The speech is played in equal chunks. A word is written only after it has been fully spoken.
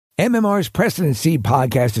MMR's Preston and Steve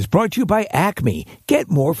podcast is brought to you by Acme.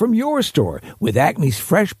 Get more from your store with Acme's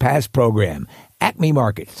Fresh Pass program. Acme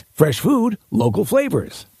Markets. Fresh food, local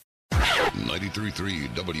flavors. 93.3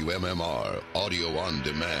 WMMR Audio on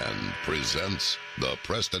Demand presents the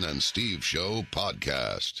Preston and Steve Show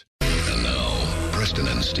podcast. And now, Preston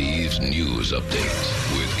and Steve's news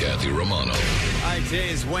update with Kathy Romano. All right, today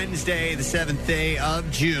is Wednesday, the 7th day of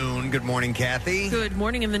June. Good morning, Kathy. Good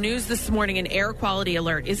morning. In the news this morning, an air quality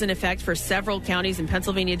alert is in effect for several counties in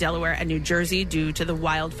Pennsylvania, Delaware, and New Jersey due to the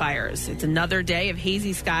wildfires. It's another day of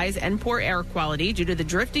hazy skies and poor air quality due to the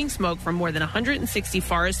drifting smoke from more than 160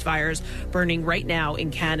 forest fires burning right now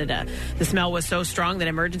in Canada. The smell was so strong that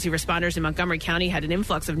emergency responders in Montgomery County had an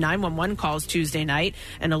influx of 911 calls Tuesday night.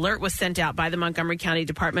 An alert was sent out by the Montgomery County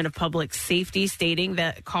Department of Public Safety stating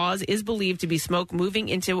that cause is believed to be smoke moving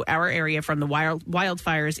into our area from the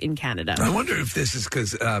wildfires in Canada. I wonder if this is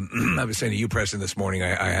because I was saying to you, Preston, this morning,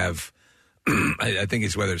 I have, I think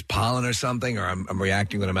it's whether it's pollen or something, or I'm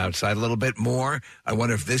reacting when I'm outside a little bit more. I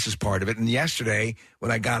wonder if this is part of it. And yesterday,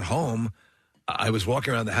 when I got home, I was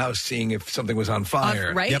walking around the house seeing if something was on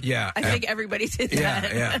fire. Right? Yep. Yeah. I think everybody did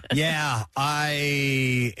that. Yeah,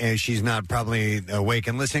 and she's not probably awake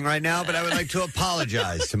and listening right now, but I would like to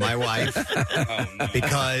apologize to my wife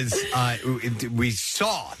because we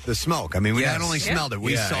saw the smoke. I mean, we not only smelled it,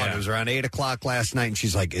 we saw it. It was around 8 o'clock last night, and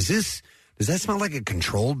she's like, does that smell like a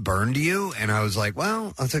controlled burn to you? And I was like,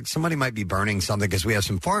 well, I was like, somebody might be burning something because we have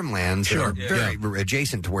some farmlands that are very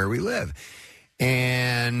adjacent to where we live.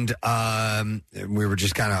 And we were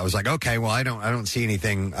just kind of, I was like, okay, well, I don't see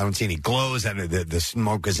anything. I don't see any glows. The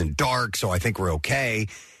smoke isn't dark, so I think we're okay.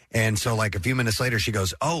 And so, like, a few minutes later, she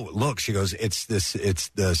goes, oh, look, she goes, it's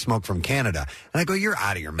the smoke from Canada. And I go, you're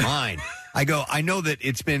out of your mind. I go, I know that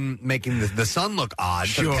it's been making the sun look odd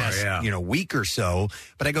for the past, week or so,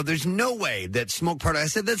 but I go, there's no way that smoke particles, I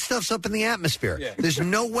said, that stuff's up in the atmosphere. Yeah. There's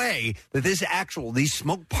no way that these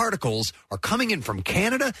smoke particles are coming in from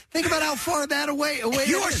Canada. Think about how far that away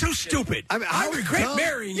You are so stupid. I regret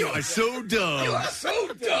marrying you. You are so dumb. You are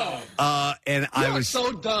so dumb. I was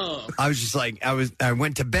so dumb. I was just like, I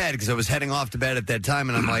went to bed because I was heading off to bed at that time,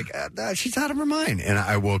 and I'm like, she's out of her mind. And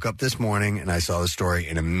I woke up this morning and I saw the story,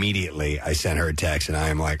 and immediately I sent her a text, and I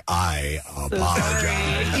am like, I apologize.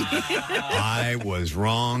 I was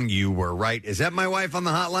wrong. You were right. Is that my wife on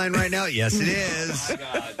the hotline right now? Yes, it is. Oh, my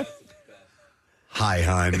God. That's the best. Hi,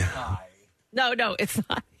 hon. Hi. No, it's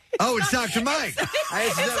not. Oh, it's Dr. Mike. I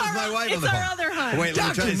asked if that was my wife on the phone. It's our other hon. Wait, let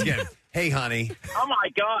me try this again. Hey, honey. Oh, my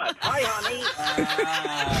God. Hi, honey.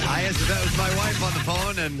 I asked if that was my wife on the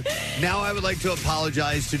phone, and now I would like to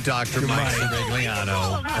apologize to Dr. Mike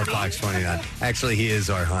Rigliano of Fox 29. Actually, he is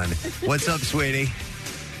our hon. What's up, sweetie?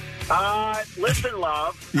 Listen,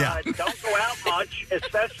 love. Don't go out much,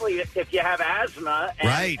 especially if you have asthma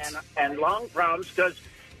and lung problems, because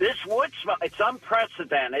this wood smoke, it's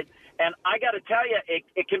unprecedented. And I got to tell you,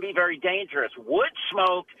 it can be very dangerous. Wood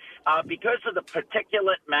smoke, because of the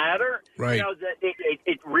particulate matter,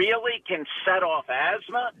 it really can set off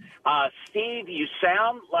asthma. Steve, you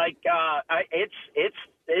sound like it's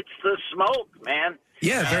the smoke, man.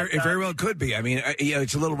 Yeah, it very well could be. I mean,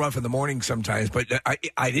 it's a little rough in the morning sometimes, but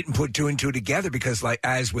I didn't put two and two together because, like,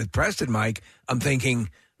 as with Preston, Mike, I'm thinking,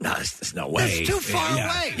 no, there's no way. It's too far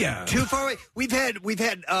away. Yeah, too far away. We've had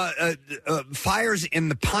fires in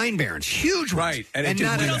the Pine Barrens, huge ones, right? And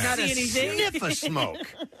not a sniff of smoke.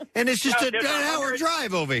 And it's just an hour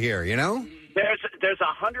drive over here, you know. There's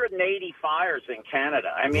 180 fires in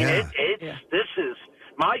Canada. I mean, this is.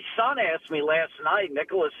 My son asked me last night.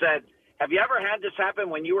 Nicholas said, have you ever had this happen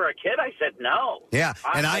when you were a kid? I said no. Yeah,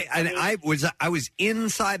 I was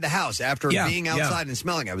inside the house after being outside and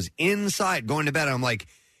smelling. I was inside going to bed. And I'm like,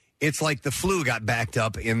 it's like the flue got backed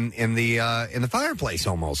up in the fireplace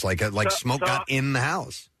almost, like smoke got in the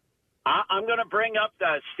house. I'm going to bring up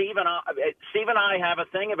Steve and I have a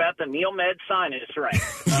thing about the Neomed sinus ring.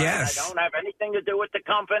 Yes. I don't have anything to do with the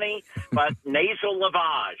company, but nasal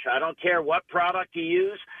lavage. I don't care what product you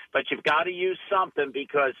use, but you've got to use something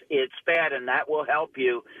because it's bad, and that will help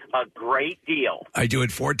you a great deal. I do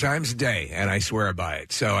it 4 times a day, and I swear by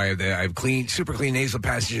it. So I have super clean nasal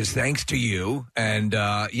passages thanks to you. And,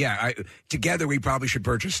 together we probably should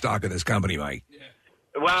purchase stock of this company, Mike. Yeah.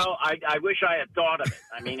 Well, I wish I had thought of it.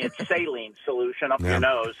 I mean, it's saline solution up your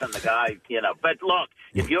nose, and the guy, But look,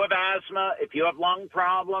 if you have asthma, if you have lung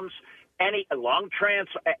problems, any lung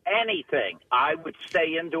anything, I would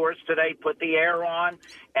stay indoors today, put the air on,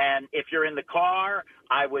 and if you're in the car,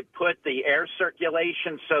 I would put the air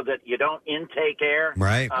circulation so that you don't intake air.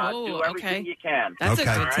 Right. Do everything you can. That's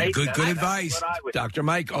good advice. Dr.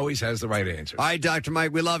 Mike always has the right answer. All right, Dr.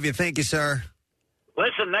 Mike, we love you. Thank you, sir.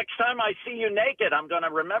 Listen, next time I see you naked, I'm going to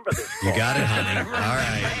remember this. You got it, honey. All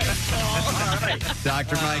right.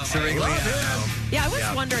 Dr. Mike Sirigliano. Yeah, I was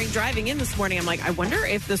wondering, driving in this morning, I'm like, I wonder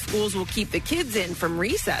if the schools will keep the kids in from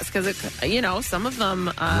recess, because, some of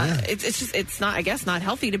them, it's not, I guess, not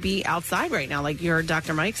healthy to be outside right now, like your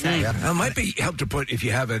Dr. Mike said. It might be help to put, if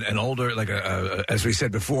you have an older, like as we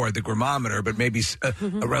said before, the gramometer, but maybe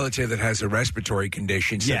a relative that has a respiratory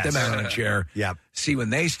condition, sit them out on a chair, see when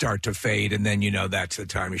they start to fade, and then that's the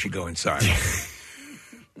time you should go inside.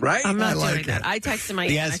 Right? I'm not doing that. I texted my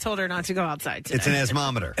aunt. I told her not to go outside today. It's an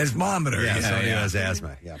asthmometer. Yeah, he has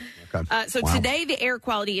asthma. Yeah. Okay. Today, the air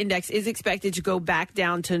quality index is expected to go back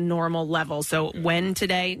down to normal levels. So when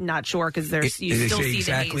today, not sure, because you still see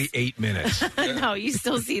exactly the haze. 8 minutes. No, you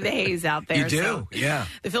still see the haze out there. You do, yeah.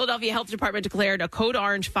 The Philadelphia Health Department declared a code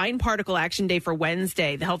orange fine particle action day for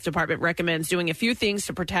Wednesday. The health department recommends doing a few things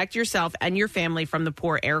to protect yourself and your family from the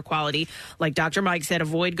poor air quality. Like Dr. Mike said,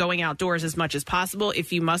 avoid going outdoors as much as possible.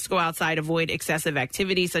 If you must go outside, avoid excessive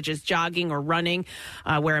activity such as jogging or running.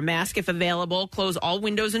 Wear a mask if available. Close all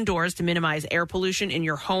windows and doors to minimize air pollution in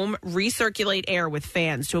your home. Recirculate air with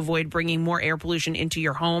fans to avoid bringing more air pollution into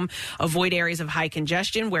your home. Avoid areas of high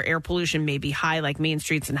congestion where air pollution may be high, like main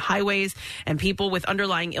streets and highways. And people with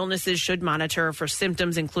underlying illnesses should monitor for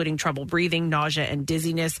symptoms including trouble breathing, nausea, and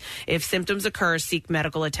dizziness. If symptoms occur, seek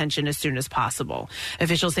medical attention as soon as possible.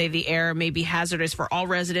 Officials say the air may be hazardous for all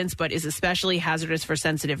residents, but is especially hazardous for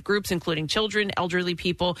sensitive groups, including children, elderly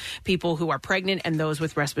people, people who are pregnant, and those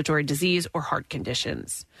with respiratory disease or heart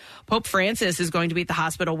conditions. Pope Francis is going to be at the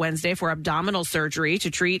hospital Wednesday for abdominal surgery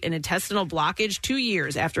to treat an intestinal blockage 2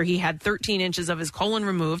 years after he had 13 inches of his colon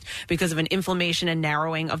removed because of an inflammation and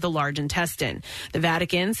narrowing of the large intestine. The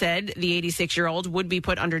Vatican said the 86-year-old would be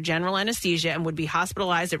put under general anesthesia and would be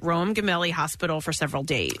hospitalized at Rome Gemelli Hospital for several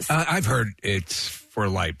days. I've heard it's for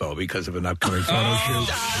lipo because of an upcoming photo shoot.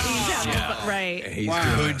 Right.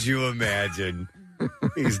 Could you imagine?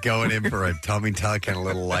 He's going in for a tummy tuck and a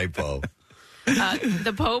little lipo.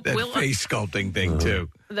 The Pope will face sculpting thing too.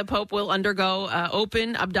 The Pope will undergo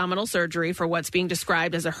open abdominal surgery for what's being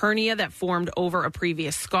described as a hernia that formed over a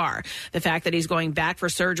previous scar. The fact that he's going back for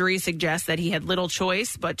surgery suggests that he had little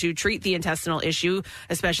choice but to treat the intestinal issue,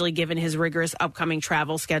 especially given his rigorous upcoming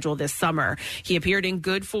travel schedule this summer. He appeared in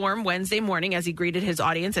good form Wednesday morning as he greeted his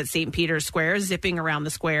audience at St. Peter's Square, zipping around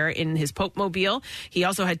the square in his Pope-mobile. He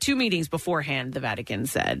also had 2 meetings beforehand, the Vatican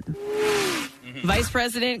said. Vice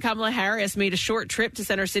President Kamala Harris made a short trip to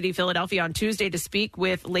Center City, Philadelphia on Tuesday to speak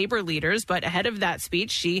with labor leaders, but ahead of that speech,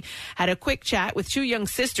 she had a quick chat with 2 young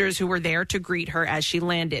sisters who were there to greet her as she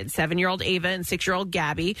landed. 7-year-old Ava and 6-year-old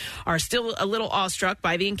Gabby are still a little awestruck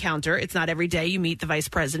by the encounter. It's not every day you meet the Vice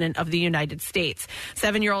President of the United States.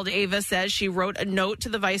 7-year-old Ava says she wrote a note to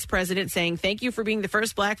the Vice President saying, "Thank you for being the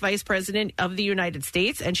first Black Vice President of the United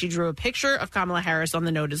States," and she drew a picture of Kamala Harris on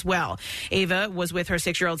the note as well. Ava was with her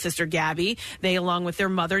 6-year-old sister Gabby. They, along with their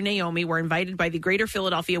mother, Naomi, were invited by the Greater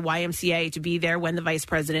Philadelphia YMCA to be there when the Vice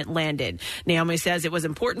President landed. Naomi says it was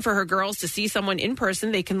important for her girls to see someone in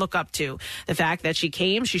person they can look up to. The fact that she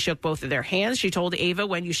came, she shook both of their hands. She told Ava,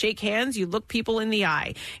 "When you shake hands, you look people in the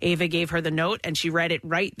eye." Ava gave her the note, and she read it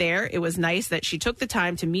right there. It was nice that she took the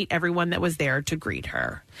time to meet everyone that was there to greet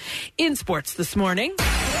her. In sports this morning.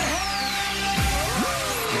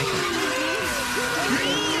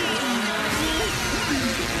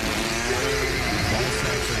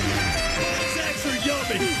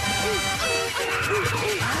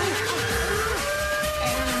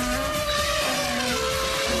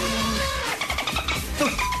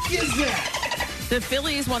 The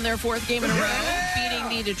Phillies won their 4th game in a row, beating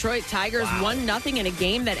the Detroit Tigers 1-0 in a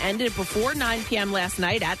game that ended before 9 p.m. last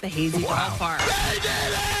night at the Hazy Ballpark.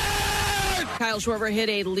 Kyle Schwarber hit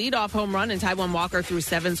a leadoff home run, and Taijuan Walker threw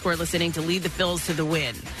 7 scoreless innings to lead the Phils to the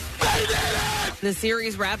win. The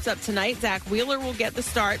series wraps up tonight. Zach Wheeler will get the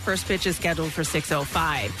start. First pitch is scheduled for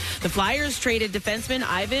 6:05. The Flyers traded defenseman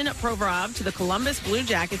Ivan Provorov to the Columbus Blue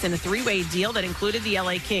Jackets in a 3-way deal that included the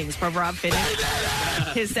LA Kings. Provorov finished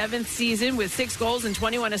his 7th season with 6 goals and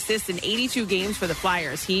 21 assists in 82 games for the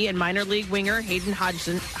Flyers. He and minor league winger Hayden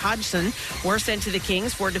Hodgson were sent to the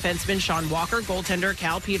Kings for defenseman Sean Walker, goaltender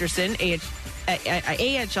Cal Peterson,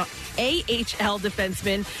 AHL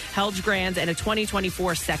defenseman Helge and a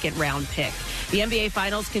 2024 second-round pick. The NBA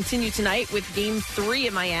Finals continue tonight with Game 3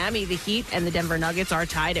 in Miami. The Heat and the Denver Nuggets are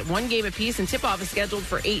tied at 1 game apiece, and tip-off is scheduled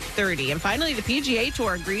for 8:30. And finally, the PGA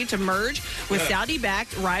Tour agreed to merge with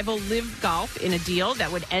Saudi-backed rival Live Golf in a deal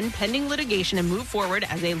that would end pending litigation and move forward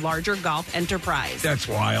as a larger golf enterprise. That's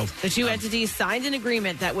wild. The 2 entities signed an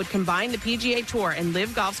agreement that would combine the PGA Tour and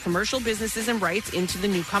Live Golf's commercial businesses and rights into the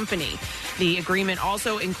new company. The The agreement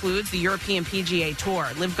also includes the European PGA Tour.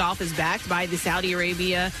 Live Golf is backed by the Saudi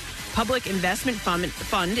Arabia Public Investment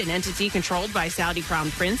Fund, an entity controlled by Saudi Crown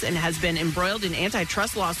Prince, and has been embroiled in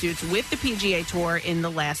antitrust lawsuits with the PGA Tour in the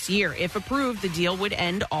last year. If approved, the deal would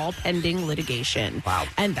end all pending litigation. Wow.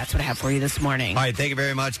 And that's what I have for you this morning. All right, thank you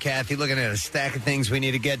very much, Kathy. Looking at a stack of things we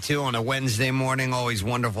need to get to on a Wednesday morning. Always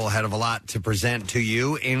wonderful. Head of a lot to present to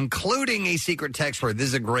you, including a secret text word. This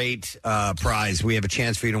is a great prize. We have a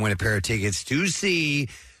chance for you to win a pair of tickets to see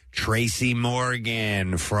Tracy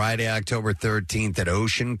Morgan, Friday, October 13th at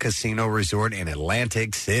Ocean Casino Resort in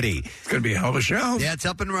Atlantic City. It's going to be a hell of a show. Yeah, it's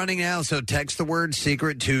up and running now. So text the word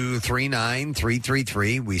secret to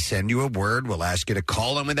 39333. We send you a word. We'll ask you to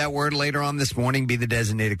call in with that word later on this morning. Be the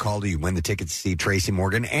designated caller. You win the ticket to see Tracy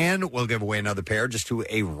Morgan, and we'll give away another pair just to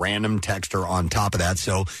a random texter on top of that.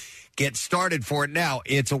 So get started for it now.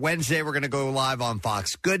 It's a Wednesday. We're going to go live on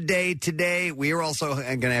Fox Good Day today. We are also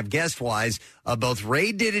going to have guest-wise both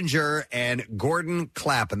Ray Didinger and Gordon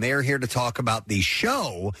Clapp, and they are here to talk about the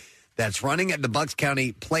show that's running at the Bucks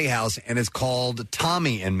County Playhouse, and it's called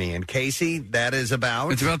Tommy and Me. And Casey, that is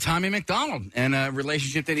about? It's about Tommy McDonald and a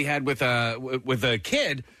relationship that he had with a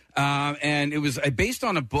kid. And it was based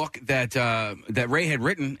on a book that Ray had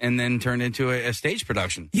written and then turned into a stage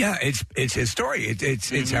production. Yeah, it's his story.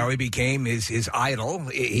 It's how he became his idol.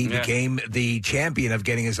 He became the champion of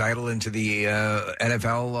getting his idol into the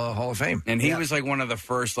NFL Hall of Fame. And he was like one of the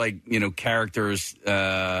first characters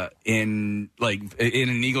in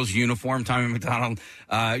an Eagles uniform. Tommy McDonald.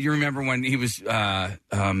 You remember when he was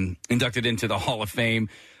inducted into the Hall of Fame?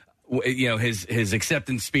 His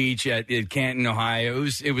acceptance speech at Canton, Ohio.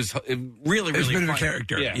 It was really, really. It's a bit of fun. a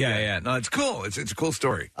character. Yeah. No, it's cool. It's a cool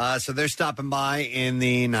story. So they're stopping by in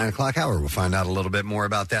the 9 o'clock hour. We'll find out a little bit more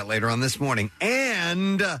about that later on this morning.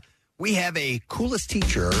 And we have a coolest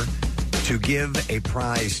teacher to give a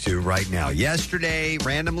prize to right now. Yesterday,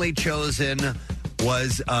 randomly chosen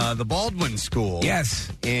was the Baldwin School. Yes.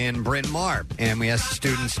 In Bryn Mawr. And we asked the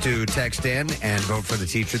students to text in and vote for the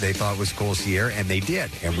teacher they thought was coolest year, and they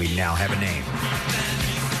did. And we now have a name.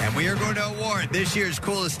 And we are going to award this year's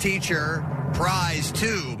coolest teacher prize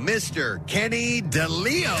to Mr. Kenny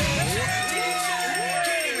DeLeo.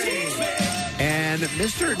 And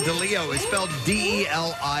Mr. DeLeo is spelled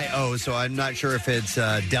D-E-L-I-O, so I'm not sure if it's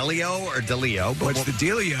Delio or DeLeo. But what's the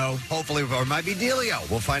dealio? Hopefully, or it might be Delio.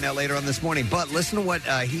 We'll find out later on this morning. But listen to what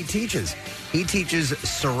he teaches. He teaches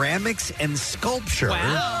ceramics and sculpture.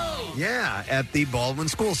 Wow. Yeah, at the Baldwin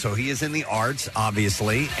School. So he is in the arts,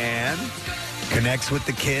 obviously, and connects with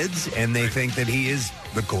the kids, and they think that he is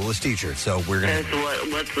the coolest teacher. So we're going to...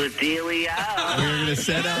 What's the dealio? We're going to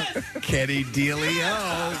set up Kenny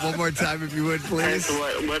DeLeo. One more time, if you would, please.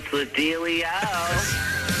 What's the dealio?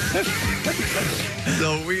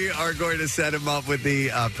 So we are going to set him up with the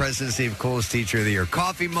Preston and Steve Coolest Teacher of the Year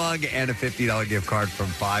coffee mug and a $50 gift card from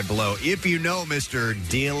Five Below. If you know Mr.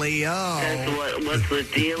 DeLeo. What's the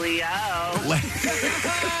dealio?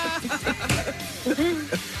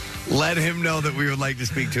 Let him know that we would like to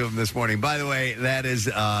speak to him this morning. By the way, that is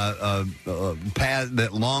that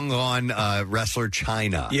long-gone wrestler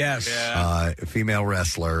China. Yes. Female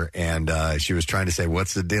wrestler. And she was trying to say,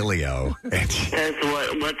 what's the dealio?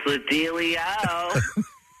 What's the dealio?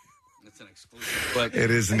 It's an exclusive. But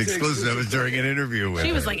it is an exclusive. That was during an interview with her.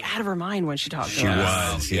 She was like out of her mind when she talked to She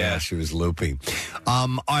us. was. Yeah, she was loopy. All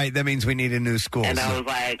right, that means we need a new school. And I was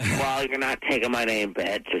like, well, you're not taking my name,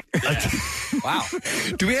 bitch. wow.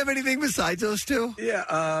 Do we have anything besides those two? Yeah.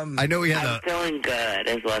 I know we had I'm feeling good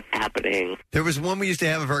is what's happening. There was one we used to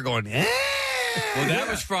have of her going, eh. Well, that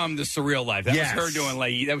was from the Surreal Life. That was her doing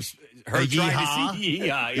that was her trying to see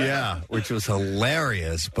Yeah, which was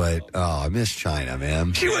hilarious. But I miss China,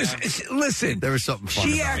 man. She was. Listen, there was something fun.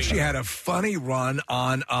 She actually had a funny run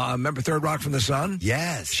on. Remember Third Rock from the Sun?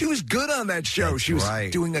 Yes, she was good on that show. She was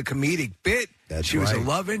doing a comedic bit. She was a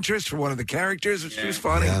love interest for one of the characters. She was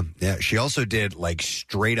funny. Yeah. She also did like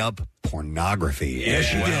straight up pornography. Yeah,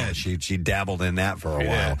 she did. She dabbled in that for a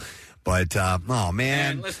while. But, oh,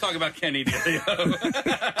 man. Let's talk about Kenny DeLeo.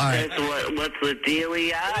 All right. What's the dealio?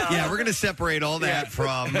 Yeah, we're going to separate all that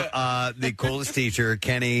from the coolest teacher,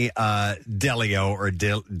 Kenny DeLeo or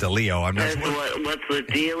DeLeo. I'm not sure. What's the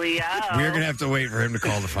dealio? We're going to have to wait for him to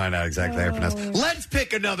call to find out exactly how to pronounce. Let's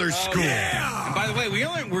pick another school. Yeah. And by the way,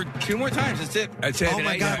 we're 2 more times. That's it. Oh,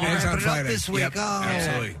 my God. We're wrapping it up this week. Yep,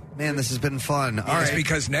 absolutely. Man, this has been fun. All right. It's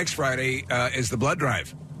because next Friday is the blood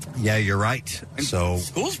drive. Yeah, you're right. So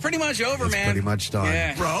school's pretty much over, man. Pretty much done.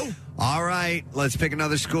 Yeah. Bro. All right, let's pick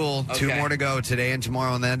another school. Okay. 2 more to go today and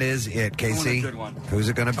tomorrow, and that is it. Casey, I want a good one. Who's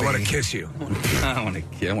it going to be? I want to kiss you. I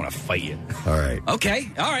want to fight you. All right. Okay.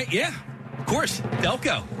 All right. Yeah. Of course.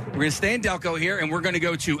 Delco. We're going to stay in Delco here, and we're going to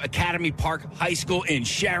go to Academy Park High School in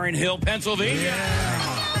Sharon Hill, Pennsylvania.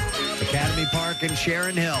 Yeah. Academy Park in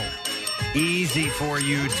Sharon Hill. Easy for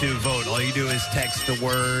you to vote. All you do is text the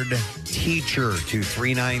word teacher to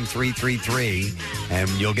 39333, and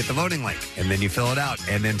you'll get the voting link. And then you fill it out.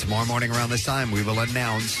 And then tomorrow morning around this time, we will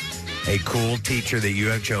announce a cool teacher that you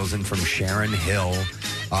have chosen from Sharon Hill.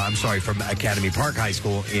 From Academy Park High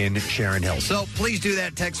School in Sharon Hill. So please do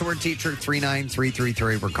that. Text the word teacher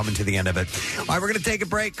 39333. We're coming to the end of it. All right, we're going to take a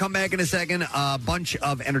break. Come back in a second. A bunch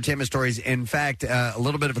of entertainment stories. In fact, a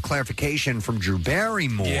little bit of a clarification from Drew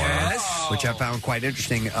Barrymore, which I found quite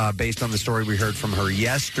interesting based on the story we heard from her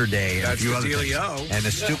yesterday. That's the dealio. And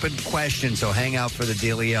a stupid question, so hang out for the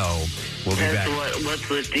dealio. We'll be back. What's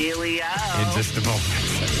the dealio? In just a moment.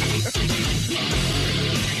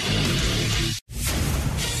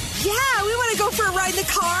 Yeah, we want to go for a ride in the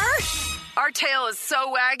car. Our tail is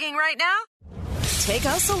so wagging right now. Take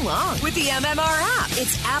us along with the MMR app.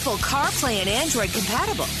 It's Apple CarPlay and Android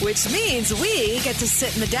compatible, which means we get to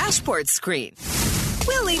sit in the dashboard screen.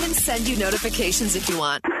 We'll even send you notifications if you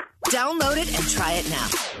want. Download it and try it now.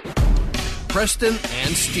 Preston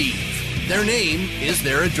and Steve. Their name is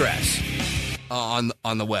their address on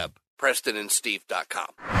the web.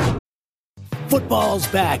 PrestonandSteve.com. Football's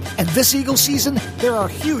back, and this Eagle season, there are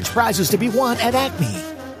huge prizes to be won at Acme.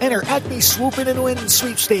 Enter Acme Swoop In and Win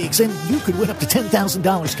sweepstakes, and you could win up to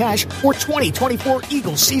 $10,000 cash or 2024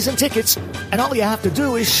 Eagles season tickets. And all you have to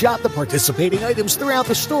do is shop the participating items throughout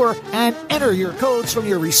the store and enter your codes from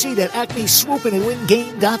your receipt at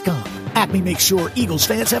acmeswoopinandwingame.com. Acme makes sure Eagles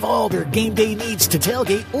fans have all their game day needs to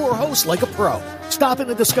tailgate or host like a pro. Stop in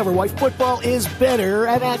and discover why football is better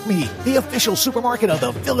at Acme, the official supermarket of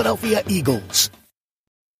the Philadelphia Eagles.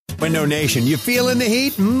 Window Nation, you feeling the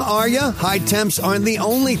heat? Are you? High temps aren't the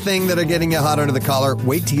only thing that are getting you hot under the collar.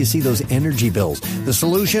 Wait till you see those energy bills. The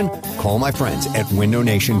solution? Call my friends at Window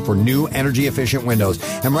Nation for new energy-efficient windows.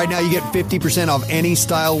 And right now you get 50% off any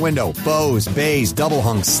style window. Bows, bays, double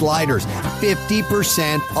hungs, sliders.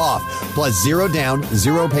 50% off. Plus 0 down,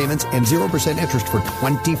 0 payments, and 0% interest for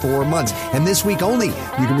 24 months. And this week only,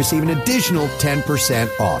 you can receive an additional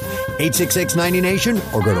 10% off. 866-90-NATION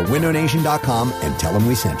or go to windownation.com and tell them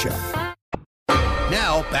we sent you.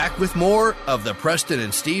 Now, back with more of the Preston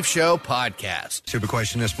and Steve Show podcast. Super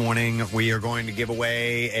question this morning. We are going to give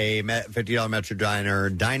away a $50 Metro Diner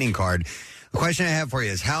dining card. The question I have for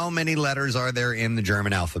you is, how many letters are there in the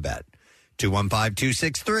German alphabet?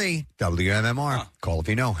 215-263 WMMR. Call if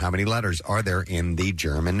you know. How many letters are there in the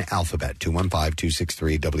German alphabet?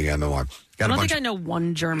 215-263 WMMR. I don't think I know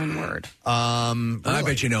one German word. I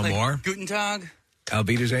bet you know more. Guten Tag. Auf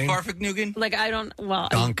Wiedersehen. Vergnügen. Like, I don't, well.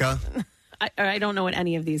 Danke. I don't know what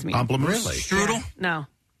any of these mean. Compliments. Really? Strudel. No.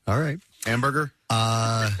 All right. Hamburger.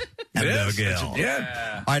 Yeah.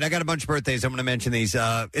 All right, I got a bunch of birthdays. I'm going to mention these.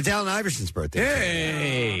 It's Allen Iverson's birthday.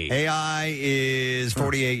 Hey. AI is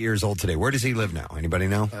 48 years old today. Where does he live now? Anybody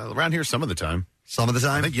know? Around here some of the time. Some of the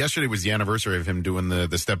time? I think yesterday was the anniversary of him doing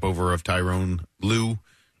the step over of Tyrone Lue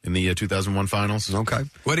in the 2001 finals. Okay.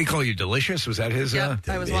 What did he call you? Delicious? Was that his? Yep.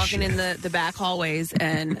 I was walking in the back hallways,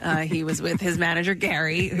 and he was with his manager,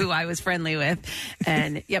 Gary, who I was friendly with.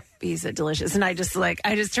 And, yep, he said delicious. And I just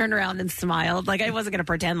turned around and smiled. Like, I wasn't going to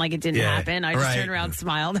pretend like it didn't happen. I just turned around,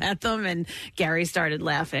 smiled at them, and Gary started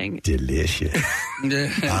laughing. Delicious.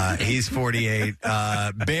 He's 48.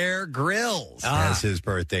 Bear Grylls has his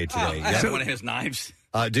birthday today. I have one of his knives.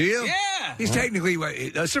 Do you? Yeah. He's technically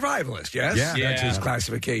a survivalist, yes? Yeah. That's his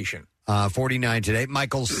classification. 49 today.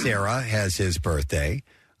 Michael Cera has his birthday.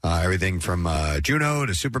 Everything from Juno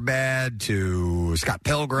to Superbad to Scott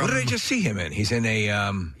Pilgrim. What did I just see him in? He's in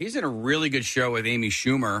a... He's in a really good show with Amy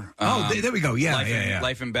Schumer. There we go. Yeah,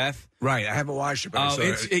 Life and Beth. Right. I haven't watched it, but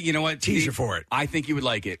I saw you know what? Teaser for it. I think you would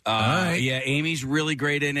like it. Right. Yeah, Amy's really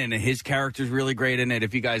great in it, and his character's really great in it.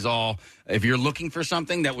 If you're looking for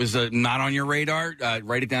something that was not on your radar,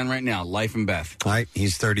 write it down right now. Life and Beth. All right.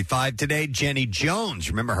 He's 35 today. Jenny Jones.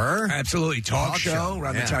 Remember her? Absolutely. Talk show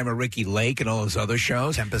around the time of Ricky Lake and all those other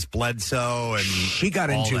shows. Tempest Bledsoe. And she got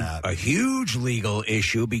into a huge legal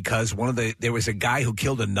issue because there was a guy who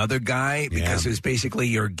killed another guy because it was basically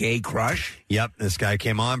your gay crush. Yep. This guy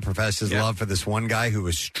came on, professed his love for this one guy who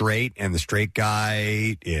was straight, and the straight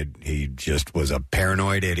guy, he just was a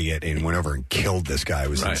paranoid idiot and went over and killed this guy. It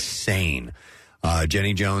was insane.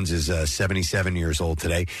 Jenny Jones is 77 years old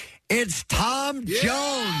today. It's Tom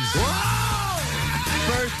Jones'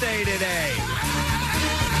 birthday today.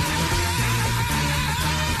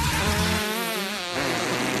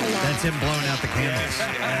 That's him blowing out the candles.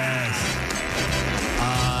 Yes.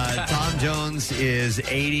 Tom Jones is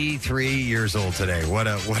 83 years old today. What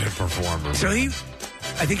a performer. So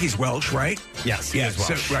I think he's Welsh, right? Yes, he is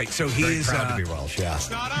Welsh. So, right. So he Very is proud to be Welsh, yeah.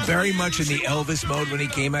 Very much in the Elvis mode when he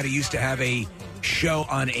came out. He used to have a show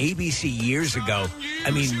on ABC years ago.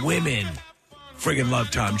 I mean, women friggin'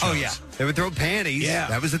 love Tom Jones. Oh, yeah. They would throw panties. Yeah.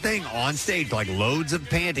 That was the thing. On stage, like loads of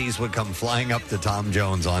panties would come flying up to Tom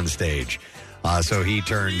Jones on stage. So he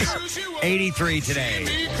turns 83 today.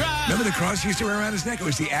 Remember the cross he used to wear around his neck? It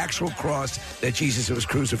was the actual cross that Jesus was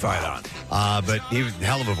crucified on. But he was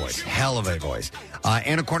hell of a voice. Hell of a voice.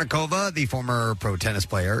 Anna Kournikova, the former pro tennis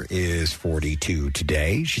player, is 42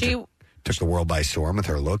 today. She took the world by storm with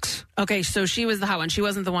her looks. Okay, so she was the hot one. She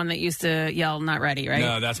wasn't the one that used to yell, "Not ready," right?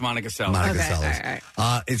 No, that's Monica Seles. Monica Okay, Seles. all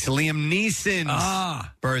right. It's Liam Neeson's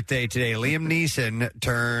birthday today. Liam Neeson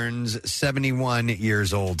turns 71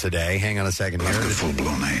 years old today. Hang on a second here.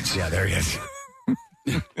 Full-blown AIDS. Yeah, there he is.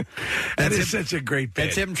 That is such a great bit.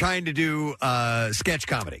 That's him trying to do sketch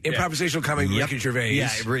comedy. Improvisational comedy with Ricky Gervais. Yeah,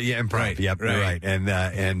 improv. Right, Yep, right. right.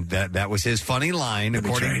 And that was his funny line, Let me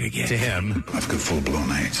try it according again. to him. I've got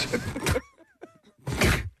full-blown AIDS.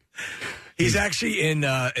 He's actually in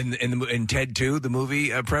Ted 2, the movie,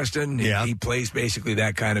 Preston. He plays basically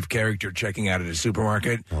that kind of character checking out at a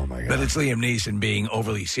supermarket. Oh, my God. But it's Liam Neeson being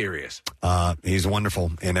overly serious. He's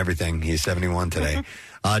wonderful in everything. He's 71 today.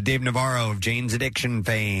 Dave Navarro of Jane's Addiction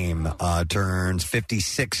fame turns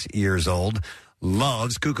 56 years old.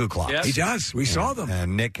 Loves cuckoo clocks. Yes. He does. We saw them.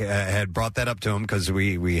 And Nick had brought that up to him because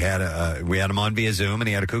we had him on via Zoom, and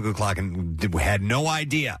he had a cuckoo clock, and we had no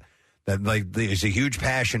idea that it's a huge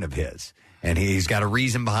passion of his, and he's got a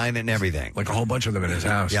reason behind it and everything. Like a whole bunch of them in his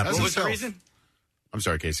house. Yeah. What was the reason? I'm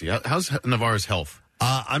sorry, Casey. How's Navarro's health?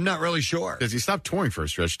 I'm not really sure. Because he stopped touring for a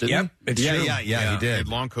stretch, didn't Yep, he? it's true. Yeah, He he did. had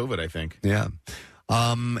long COVID, I think. Yeah.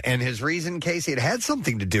 And his reason, Casey, it had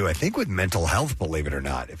something to do, I think, with mental health, believe it or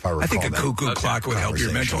not, if I recall. I think a that cuckoo clock would help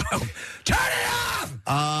your mental conversation. health. Turn it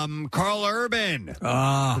off! Carl Urban,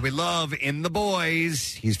 who we love in The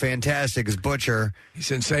Boys. He's fantastic as Butcher. He's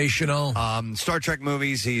sensational. Star Trek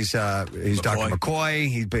movies, he's Dr.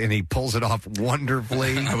 McCoy, and he pulls it off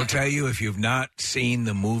wonderfully. I will tell you, if you've not seen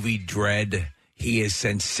the movie Dread, he is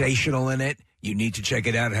sensational in it. You need to check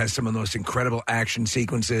it out. It has some of the most incredible action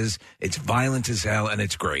sequences. It's violent as hell, and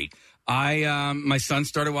it's great. My son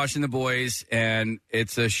started watching The Boys, and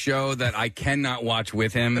it's a show that I cannot watch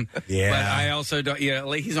with him. Yeah. But I also don't,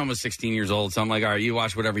 like he's almost 16 years old, so I'm like, all right, you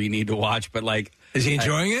watch whatever you need to watch. But like, is he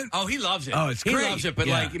enjoying it? Oh, he loves it. Oh, it's great. He loves it. But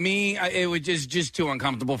Yeah. like me, it was just too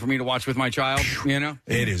uncomfortable for me to watch with my child, you know?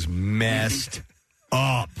 It is messed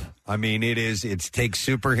up. I mean, it takes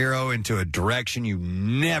superhero into a direction you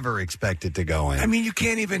never expect it to go in. I mean, you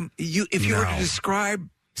can't even, if you were to describe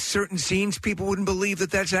certain scenes, people wouldn't believe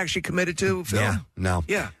that that's actually committed to film. Yeah, no.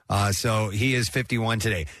 Yeah. So he is 51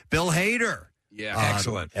 today. Bill Hader. Yeah.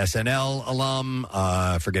 Excellent. SNL alum,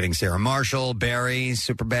 forgetting Sarah Marshall, Barry,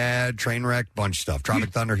 Superbad, Trainwreck, bunch of stuff.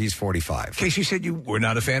 Tropic Thunder, he's 45. Case, you said you were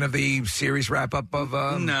not a fan of the series wrap-up of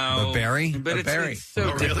No, Barry? but it's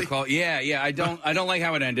so difficult. Yeah, I don't like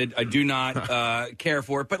how it ended. I do not care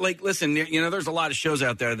for it. But like, listen, there's a lot of shows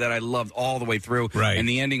out there that I loved all the way through, Right. And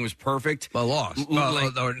the ending was perfect. Well, Lost.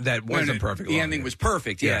 Or that wasn't perfect. The ending was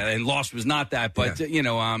perfect, yeah, and Lost was not that. But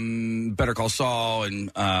Better Call Saul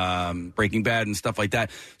and Breaking Bad and stuff like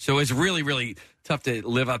that. So it's really, really tough to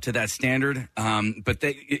live up to that standard. But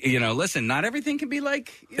they, listen, not everything can be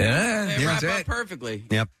like wrap up perfectly.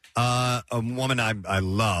 Yep. A woman I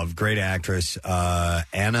love, great actress,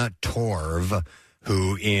 Anna Torv,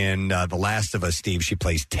 who in The Last of Us, Steve, she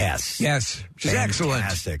plays Tess. Yes, she's excellent.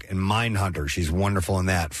 Fantastic. And Mindhunter, she's wonderful in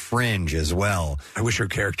that. Fringe as well. I wish her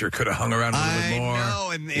character could have hung around a little bit more.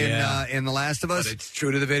 I know. In The Last of Us. But it's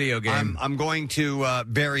true to the video game. I'm going to,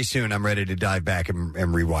 very soon, I'm ready to dive back and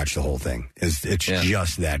rewatch the whole thing. It's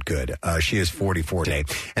just that good. She is 44 today.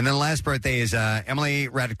 And then the last birthday is Emily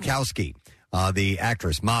Ratajkowski, the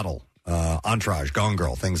actress, model, Entourage, Gone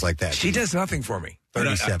Girl, things like that. She does nothing for me.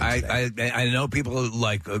 37 I know people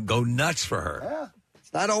like go nuts for her. Yeah.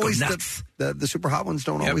 It's not always the super hot ones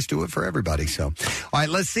don't always do it for everybody. So, all right,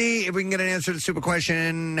 let's see if we can get an answer to the super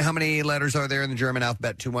question. How many letters are there in the German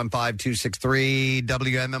alphabet? 215-263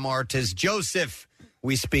 WMMR. 'Tis Joseph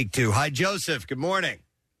we speak to. Hi, Joseph. Good morning.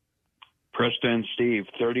 Preston, Steve,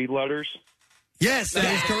 30 letters? Yes, that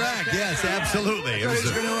is correct. Yes, absolutely. It was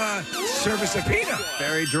going to serve a subpoena.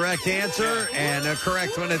 Very direct answer and a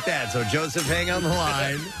correct one at that. So, Joseph, hang on the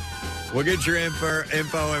line. We'll get your info,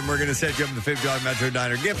 and we're going to set you up with the $50 Metro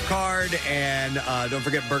Diner gift card. And don't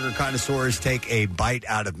forget, burger connoisseurs, take a bite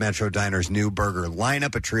out of Metro Diner's new burger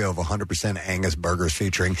lineup, a trio of 100% Angus burgers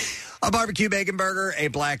featuring a barbecue bacon burger, a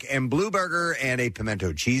black and blue burger, and a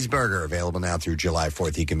pimento cheeseburger. Available now through July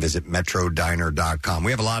 4th. You can visit metrodiner.com.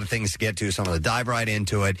 We have a lot of things to get to, so I'm going to dive right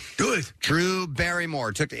into it. Good. Drew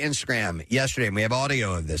Barrymore took to Instagram yesterday, and we have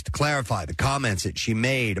audio of this to clarify the comments that she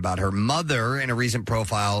made about her mother in a recent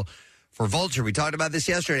profile for Vulture. We talked about this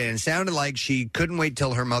yesterday, and it sounded like she couldn't wait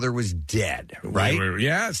till her mother was dead, right?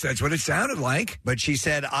 Yes, that's what it sounded like. But she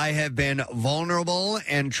said, I have been vulnerable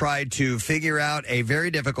and tried to figure out a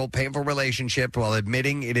very difficult, painful relationship while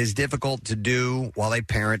admitting it is difficult to do while a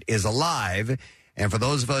parent is alive. And for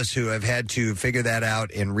those of us who have had to figure that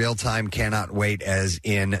out in real time, cannot wait, as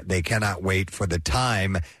in they cannot wait for the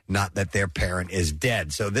time, not that their parent is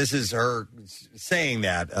dead. So this is her saying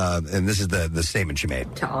that, and this is the statement she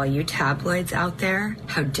made. To all you tabloids out there,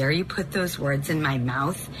 how dare you put those words in my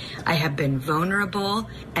mouth? I have been vulnerable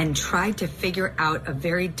and tried to figure out a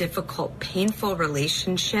very difficult, painful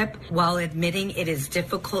relationship while admitting it is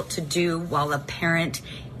difficult to do while a parent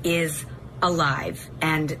is alive,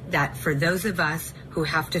 and that for those of us who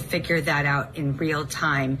have to figure that out in real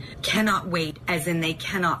time, cannot wait, as in they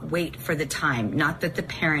cannot wait for the time, not that the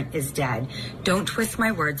parent is dead. Don't twist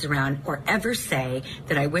my words around or ever say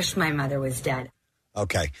that I wish my mother was dead.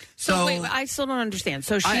 Okay. So wait, I still don't understand.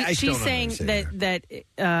 So she's saying that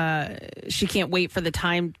she can't wait for the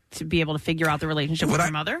time to be able to figure out the relationship with her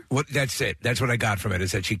mother? That's it. That's what I got from it,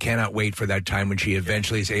 is that she cannot wait for that time when she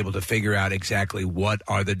eventually is able to figure out exactly what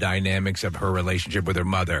are the dynamics of her relationship with her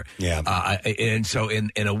mother. Yeah. And so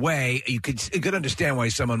in a way, you could understand why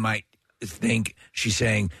someone might think she's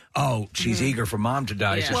saying, oh, she's eager for mom to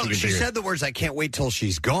die. So Well, she she can said the words, I can't wait till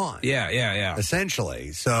she's gone. Yeah.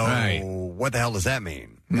 Essentially. So Right. what the hell does that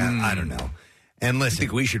mean? I don't know. And listen, I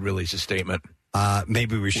think we should release a statement.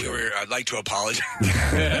 Maybe we should. I'd like to apologize.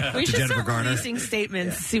 We should Jennifer start Garner? releasing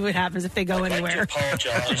statements, see what happens if they go anywhere.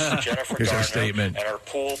 Apologize to Jennifer Here's our Garner statement. and her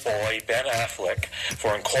pool boy Ben Affleck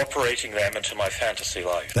for incorporating them into my fantasy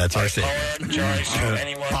life. That's our I statement. apologize to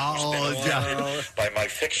anyone who's been wounded by my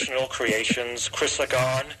fictional creations,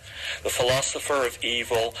 Chrysagon, the philosopher of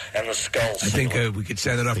evil, and the skull. I think we could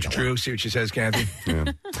send it off to Drew, see what she says, Kathy.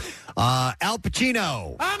 Al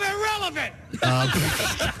Pacino I'm irrelevant.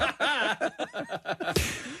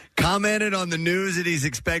 commented on the news that he's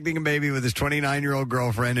expecting a baby with his 29-year-old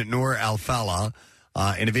girlfriend, Noor Al-Fala.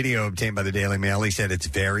 In a video obtained by the Daily Mail, he said it's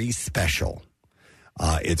very special.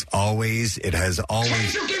 It has always...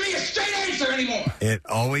 Can't you give me a straight answer anymore? It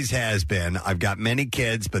always has been. I've got many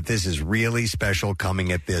kids, but this is really special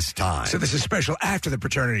coming at this time. So this is special after the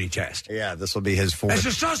paternity test. Yeah, this will be his fourth. This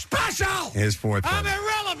is so special! His fourth I'm one.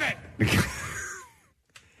 irrelevant.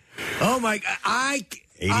 Oh, my God. I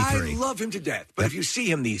 83. love him to death. But if you see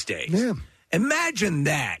him these days, imagine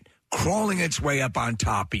that crawling its way up on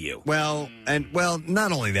top of you. Well,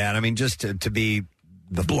 not only that. I mean, just to be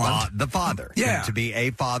the father. Yeah. To be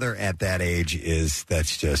a father at that age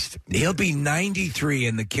that's just... He'll be 93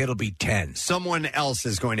 and the kid will be 10. Someone else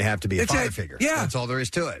is going to have to be a That's father it. figure. Yeah. That's all there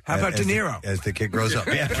is to it. How about De Niro? As the kid grows up.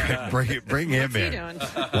 Yeah, bring him in.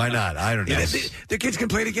 Why not? I don't know. Yeah, the kids can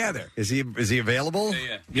play together. Is he available?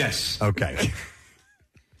 Yeah. Yes. Okay.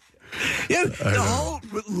 Yeah, the whole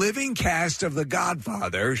living cast of The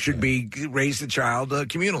Godfather should be raise the child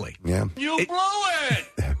communally. Yeah. You blew it.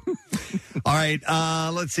 All right,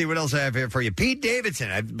 let's see what else I have here for you. Pete Davidson,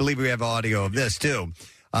 I believe we have audio of this, too,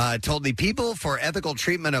 told the People for Ethical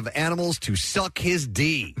Treatment of Animals to suck his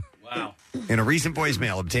D. Wow. In a recent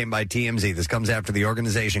voicemail obtained by TMZ, this comes after the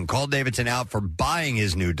organization called Davidson out for buying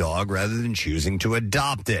his new dog rather than choosing to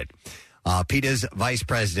adopt it. PETA's vice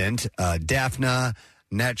president, Daphna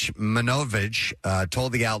Nechmanovich,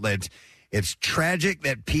 told the outlet, it's tragic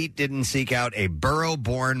that Pete didn't seek out a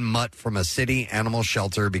burrow-born mutt from a city animal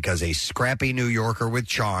shelter because a scrappy New Yorker with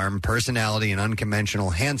charm, personality, and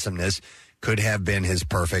unconventional handsomeness could have been his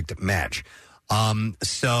perfect match.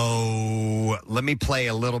 So let me play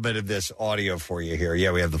a little bit of this audio for you here.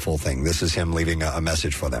 Yeah, we have the full thing. This is him leaving a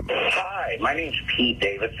message for them. Hi, my name's Pete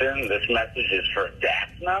Davidson. This message is for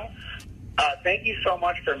Daphna. Thank you so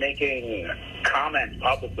much for making comments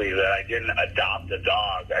publicly that I didn't adopt a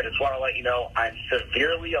dog. I just want to let you know I'm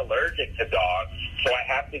severely allergic to dogs, so I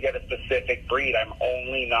have to get a specific breed. I'm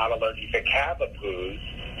only not allergic to Cavapoos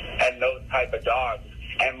and those type of dogs.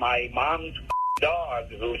 And my mom's dog,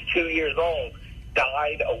 who's 2 years old,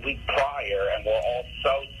 died a week prior, and we're all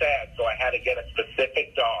so sad, so I had to get a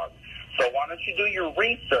specific dog. So why don't you do your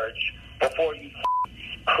research before you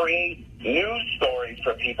create news stories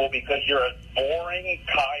for people, because you're a boring,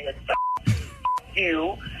 tired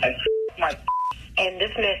you and my end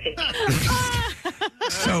this message.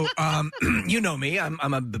 So, you know me.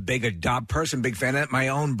 I'm a big adopt person, big fan of it. My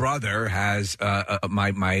own brother has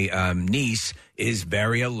my niece is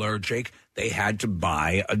very allergic. They had to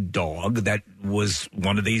buy a dog that was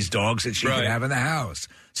one of these dogs that she could have in the house.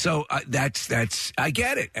 So that's I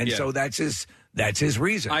get it, and so that's his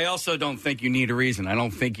reason. I also don't think you need a reason. I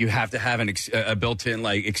don't think you have to have a built-in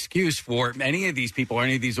excuse for any of these people or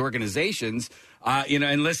any of these organizations.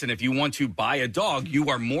 And listen, if you want to buy a dog, you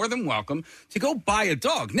are more than welcome to go buy a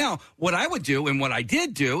dog. Now, what I would do and what I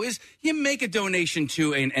did do is you make a donation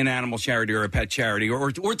to an animal charity or a pet charity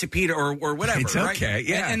or to PETA or whatever. It's right? okay,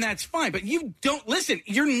 yeah. And that's fine. But you don't, listen,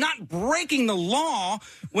 you're not breaking the law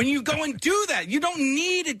when you go and do that. You don't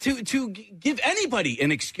need to give anybody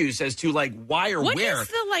an excuse as to why or what where. What is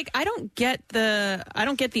the I don't get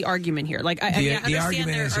the argument here. I understand the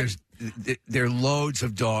argument is there are loads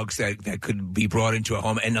of dogs that could be brought into a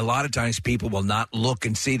home, and a lot of times people will not look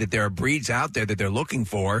and see that there are breeds out there that they're looking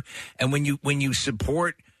for. And when you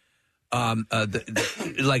support, there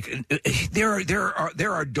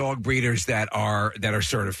are dog breeders that are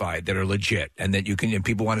certified, that are legit, and that you can. And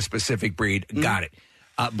people want a specific breed, got it.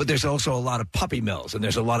 But there's also a lot of puppy mills, and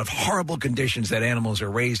there's a lot of horrible conditions that animals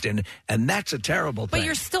are raised in, and that's a terrible thing. But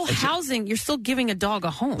you're still you're still giving a dog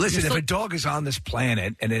a home. Listen, if a dog is on this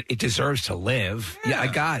planet and it deserves to live, I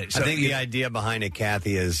got it. So I think the idea behind it,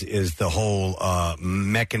 Kathy, is the whole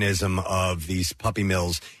mechanism of these puppy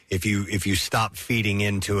mills. If you stop feeding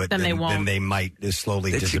into it, then they might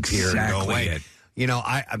slowly disappear and go away.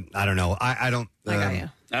 I don't know. I don't.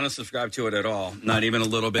 I don't subscribe to it at all. Not even a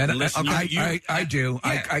little bit. And listen, I do.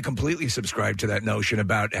 Yeah. I completely subscribe to that notion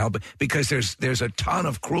about helping, because there's a ton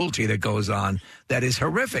of cruelty that goes on that is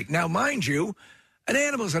horrific. Now, mind you, an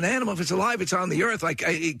animal's an animal. If it's alive, it's on the earth.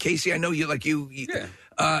 Casey, I know you.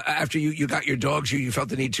 After you got your dogs, you felt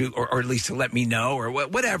the need to, or at least to let me know, or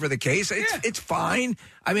whatever the case. It's fine.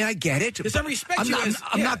 I mean, I get it. Because I respect you.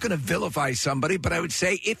 I'm not going to vilify somebody, but I would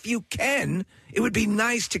say if you can, it would be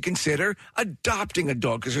nice to consider adopting a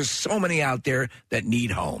dog, because there's so many out there that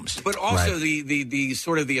need homes. But also the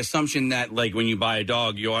sort of the assumption that when you buy a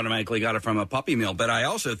dog, you automatically got it from a puppy mill. But I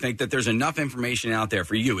also think that there's enough information out there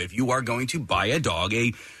for you if you are going to buy a dog.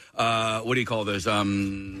 What do you call those? What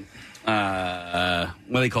do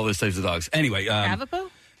they call those types of dogs? Anyway, Navajo?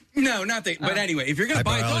 No, not that. But anyway, if you're going to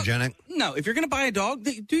buy a dog, if you're going to buy a dog,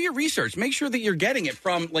 do your research. Make sure that you're getting it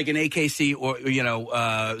from an AKC or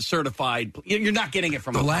certified. You're not getting it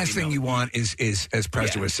from. The last thing you want is as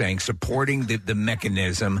Preston was saying, supporting the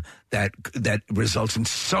mechanism that results in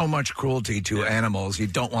so much cruelty to animals. You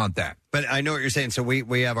don't want that. But I know what you're saying. So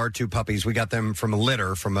we have our two puppies. We got them from a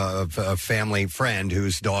litter from a family friend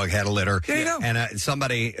whose dog had a litter. There you go. And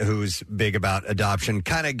somebody who's big about adoption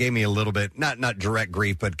kind of gave me a little bit, not direct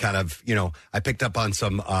grief, but kind of, I picked up on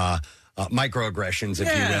some microaggressions, if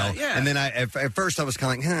you will. Yeah. And then at first I was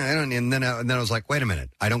kind of like, I don't. And then I was like, wait a minute,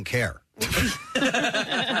 I don't care. Wait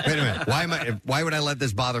a minute. Why would I let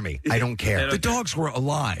this bother me? I don't care. The dogs were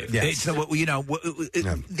alive. Yes.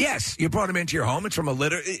 Yes, you brought them into your home. It's from a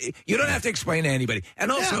litter. You don't have to explain to anybody.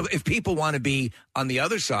 And also, if people want to be on the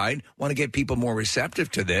other side, want to get people more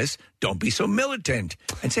receptive to this, don't be so militant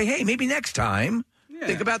and say, hey, maybe next time.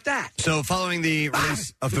 Think about that. So following the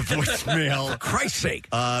release of the voicemail, for Christ's sake,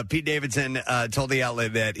 Pete Davidson told the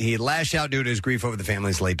outlet that he lashed out due to his grief over the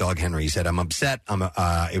family's late dog, Henry. He said, I'm upset.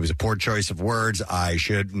 It was a poor choice of words. I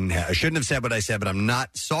shouldn't have said what I said, but I'm not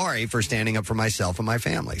sorry for standing up for myself and my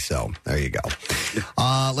family. So there you go.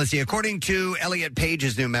 Let's see. According to Elliot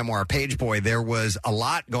Page's new memoir, Page Boy, there was a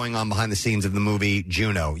lot going on behind the scenes of the movie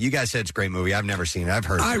Juno. You guys said it's a great movie. I've never seen it. I've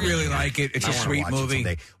heard it. I really like it. It's a sweet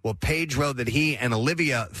movie. Well, Page wrote that he and Olivia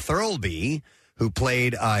Thirlby, who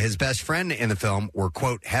played his best friend in the film, were,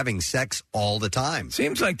 quote, having sex all the time.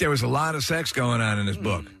 Seems like there was a lot of sex going on in this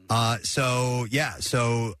book. So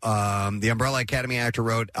the Umbrella Academy actor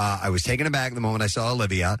wrote, I was taken aback the moment I saw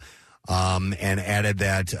Olivia, and added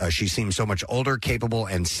that she seemed so much older, capable,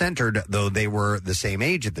 and centered, though they were the same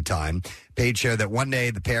age at the time. Page shared that one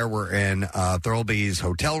day the pair were in Thirlby's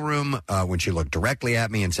hotel room when she looked directly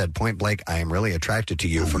at me and said point blank, I am really attracted to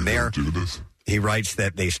you. From there, he writes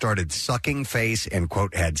that they started sucking face and,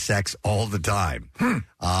 quote, had sex all the time.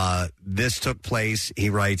 This took place, he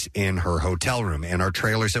writes, in her hotel room, in our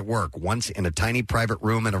trailers at work, once in a tiny private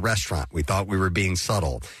room in a restaurant. We thought we were being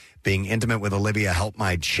subtle. Being intimate with Olivia helped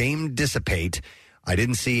my shame dissipate. I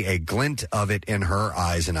didn't see a glint of it in her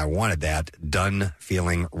eyes, and I wanted that. Done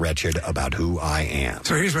feeling wretched about who I am.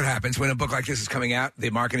 So here's what happens. When a book like this is coming out,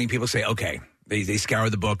 the marketing people say, okay, they scour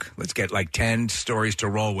the book. Let's get like 10 stories to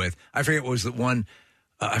roll with. I forget what was the one.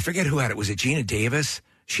 I forget who had it. Was it Gina Davis?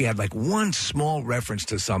 She had like one small reference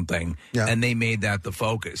to something, and they made that the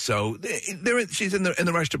focus. So she's in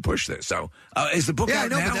the rush to push this. So is the book out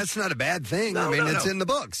now? But that's not a bad thing. No, it's in the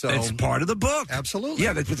book. So it's part of the book. Absolutely.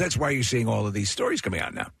 Yeah, that's why you're seeing all of these stories coming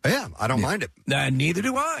out now. Yeah, I don't mind it. Neither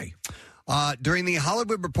do I. During the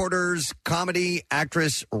Hollywood Reporter's Comedy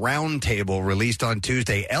Actress Roundtable released on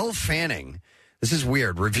Tuesday, Elle Fanning, this is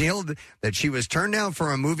weird, revealed that she was turned down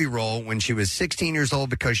for a movie role when she was 16 years old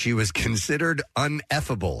because she was considered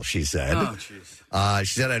uneffable, she said. Oh, jeez.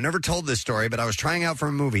 She said, I never told this story, but I was trying out for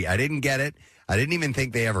a movie. I didn't get it. I didn't even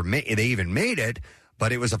think they even made it,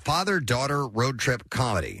 but it was a father-daughter road trip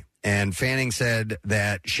comedy. And Fanning said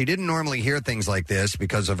that she didn't normally hear things like this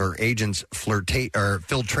because of her agent's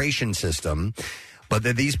filtration system, but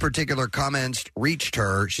that these particular comments reached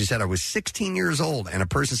her. She said, I was 16 years old, and a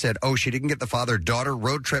person said, she didn't get the father-daughter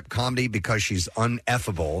road trip comedy because she's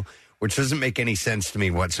uneffable, which doesn't make any sense to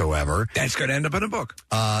me whatsoever. That's going to end up in a book.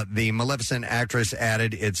 The Maleficent actress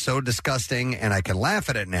added, it's so disgusting, and I can laugh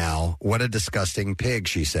at it now. What a disgusting pig,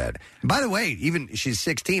 she said. And by the way, even she's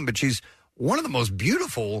 16, but she's one of the most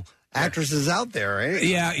beautiful actresses out there, right?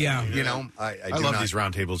 Yeah. You know, I love these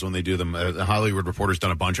roundtables when they do them. The Hollywood Reporter's done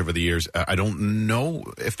a bunch over the years. I don't know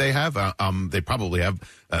if they have. They probably have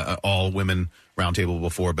all women roundtable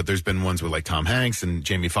before, but there's been ones with like Tom Hanks and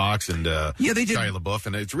Jamie Foxx and they did. Shia LaBeouf,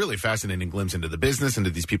 and it's really fascinating glimpse into the business, into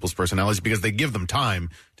these people's personalities, because they give them time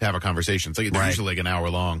to have a conversation. So they're usually like an hour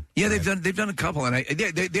long. Yeah, they've done a couple, and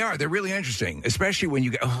they're really interesting, especially when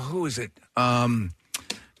you get who is it?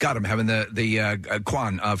 God, I'm having the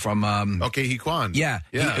Kwan from Okay, Kwan. Yeah.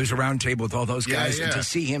 It was a round table with all those guys, and to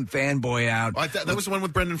see him fanboy out. That was the one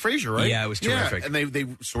with Brendan Fraser, right? Yeah, it was terrific. Yeah, and they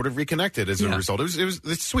sort of reconnected as a result.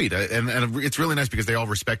 It's sweet, and it's really nice because they all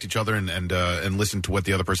respect each other and listen to what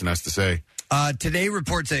the other person has to say. Today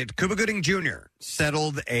reports that Cuba Gooding Jr.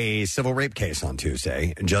 settled a civil rape case on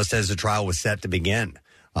Tuesday, just as the trial was set to begin.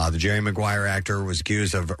 The Jerry Maguire actor was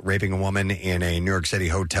accused of raping a woman in a New York City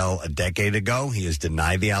hotel a decade ago. He has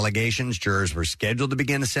denied the allegations. Jurors were scheduled to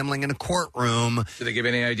begin assembling in a courtroom. Did they give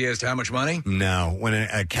any idea as to how much money? No. When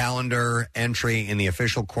a calendar entry in the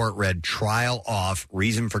official court read trial off,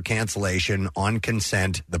 reason for cancellation, on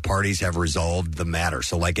consent, the parties have resolved the matter.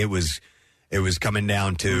 So like it was coming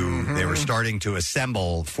down to they were starting to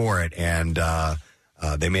assemble for it, and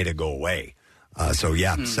they made it go away.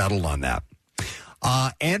 Settled on that.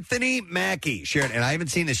 Anthony Mackie shared, and I haven't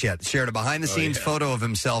seen this yet, shared a behind-the-scenes photo of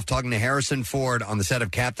himself talking to Harrison Ford on the set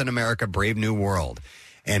of Captain America: Brave New World.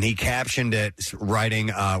 And he captioned it, writing,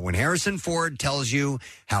 when Harrison Ford tells you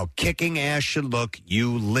how kicking ass should look,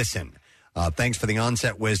 you listen. Thanks for the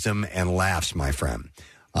on-set wisdom and laughs, my friend.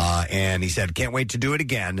 And he said, can't wait to do it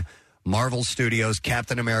again. Marvel Studios,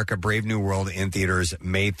 Captain America: Brave New World in theaters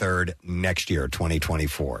May 3rd next year,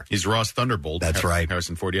 2024. He's Ross Thunderbolt. That's right.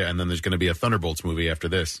 Harrison Ford, and then there's going to be a Thunderbolts movie after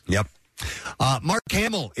this. Yep. Mark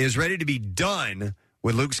Hamill is ready to be done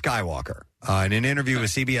with Luke Skywalker. In an interview with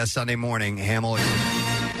CBS Sunday Morning, Hamill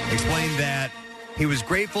explained that he was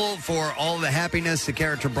grateful for all the happiness the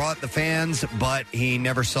character brought the fans, but he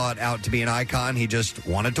never sought out to be an icon. He just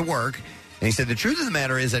wanted to work. And he said, the truth of the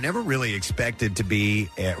matter is I never really expected to be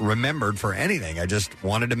remembered for anything. I just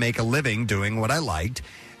wanted to make a living doing what I liked.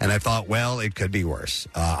 And I thought, well, it could be worse.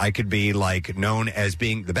 I could be known as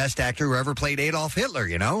being the best actor who ever played Adolf Hitler,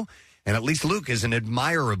 you know? And at least Luke is an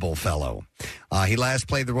admirable fellow. He last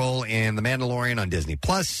played the role in The Mandalorian on Disney+.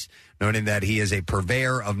 Noting that he is a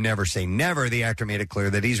purveyor of never say never, the actor made it clear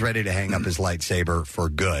that he's ready to hang up his lightsaber for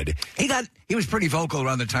good. He was pretty vocal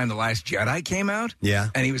around the time The Last Jedi came out. Yeah.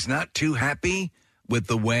 And he was not too happy with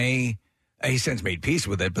the way, he since made peace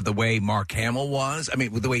with it, but the way Mark Hamill was,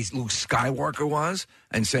 with the way Luke Skywalker was,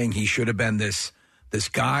 and saying he should have been this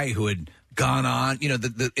guy who had gone on,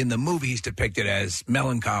 in the movie he's depicted as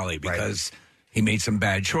melancholy because he made some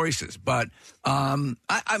bad choices. But I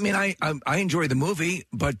enjoy the movie,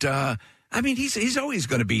 but he's always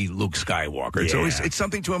going to be Luke Skywalker. It's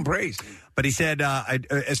something to embrace. But he said,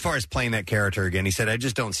 as far as playing that character again, he said, I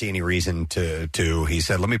just don't see any reason to. He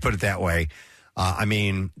said, let me put it that way.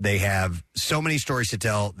 They have so many stories to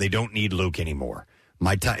tell. They don't need Luke anymore.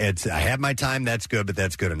 I have my time. That's good, but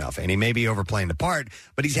that's good enough. And he may be overplaying the part,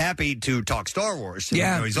 but he's happy to talk Star Wars.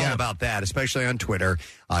 He's all about that, especially on Twitter.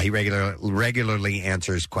 He regularly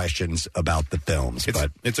answers questions about the films.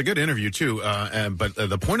 It's a good interview too. But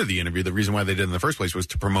the point of the interview, the reason why they did it in the first place, was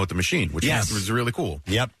to promote the machine, which was really cool.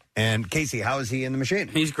 Yep. And Casey, how is he in the machine?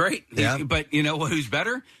 He's great. But you know who's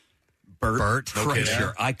better? Bert.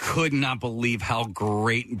 Kreischer. I could not believe how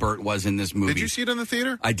great Bert was in this movie. Did you see it in the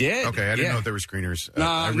theater? I did. Okay, I didn't yeah. know if there were screeners. No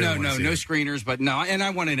screeners, but no. And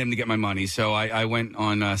I wanted him to get my money, so I went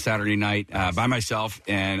on Saturday night by myself,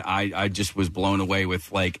 and I just was blown away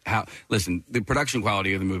with how. Listen, the production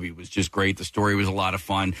quality of the movie was just great. The story was a lot of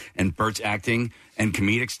fun, and Bert's acting and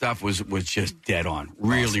comedic stuff was just dead on.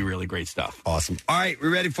 Really, really great stuff. Awesome. All right, we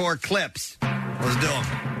ready for clips? Let's do them.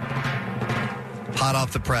 Hot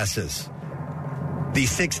off the presses. The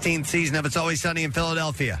 16th season of It's Always Sunny in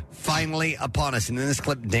Philadelphia finally upon us. And in this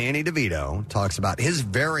clip, Danny DeVito talks about his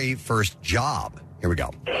very first job. Here we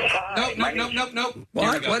go. Nope.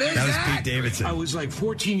 What is that? Was Pete Davidson. I was like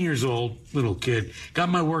 14 years old, little kid. Got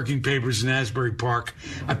my working papers in Asbury Park.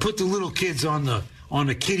 I put the little kids on the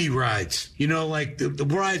kiddie rides. You know, like the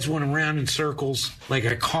rides went around in circles, like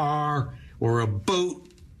a car or a boat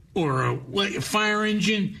or a fire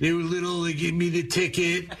engine. They were little. They gave me the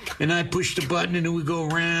ticket, and I pushed the button, and it would go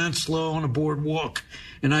around slow on a boardwalk.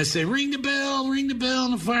 And I say, ring the bell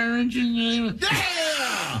on the fire engine.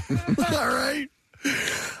 Yeah! All right.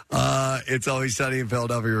 It's Always Sunny in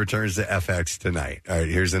Philadelphia returns to FX tonight. All right,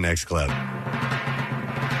 here's the next clip.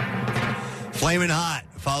 Flamin' Hot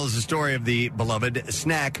follows the story of the beloved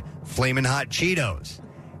snack, Flamin' Hot Cheetos.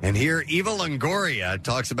 And here, Eva Longoria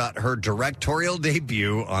talks about her directorial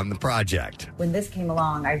debut on the project. When this came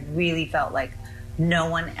along, I really felt like no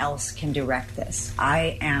one else can direct this.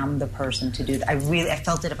 I am the person to do that. I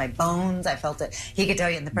felt it in my bones. I felt it. He could tell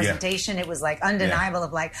you in the presentation, It was like undeniable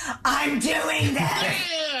of like, I'm doing this.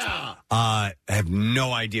 I have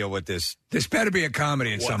no idea what this... This better be a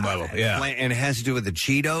comedy at some level. Yeah. And it has to do with the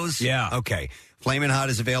Cheetos? Yeah. Okay. Flamin' Hot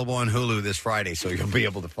is available on Hulu this Friday, so you'll be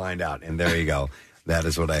able to find out. And there you go. That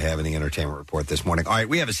is what I have in the entertainment report this morning. All right,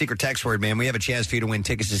 we have a secret text word, man. We have a chance for you to win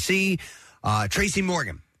tickets to see Tracy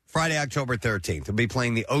Morgan. Friday, October 13th. We'll be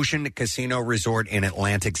playing the Ocean Casino Resort in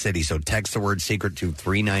Atlantic City. So text the word secret to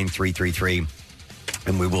 39333,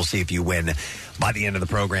 and we will see if you win by the end of the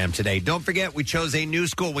program today. Don't forget, we chose a new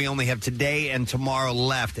school. We only have today and tomorrow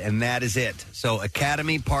left, and that is it. So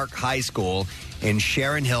Academy Park High School in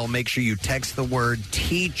Sharon Hill. Make sure you text the word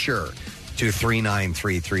teacher to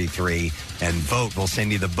 39333 and vote. We'll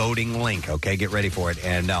send you the voting link. Okay, get ready for it.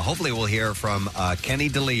 And hopefully we'll hear from Kenny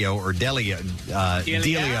DeLeo or Delio.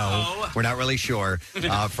 We're not really sure.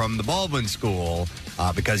 From the Baldwin School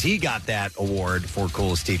because he got that award for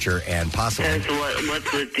coolest teacher and possibly.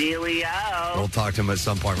 What's the dealio? We'll talk to him at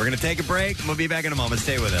some point. We're going to take a break. We'll be back in a moment.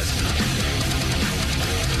 Stay with us.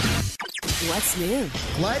 What's new?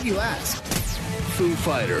 Glad you asked. Foo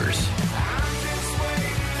Fighters.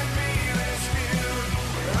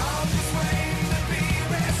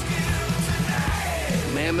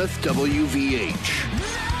 Mammoth WVH.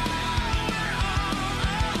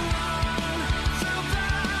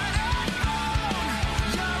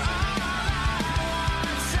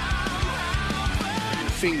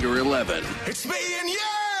 Finger 11. It's me and you.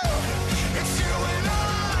 It's you and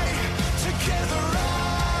I together.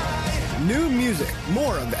 New music,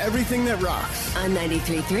 more of everything that rocks. On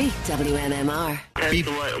 93.3 WMMR.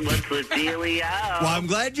 What's the dealio? Well, I'm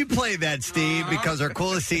glad you played that, Steve, because our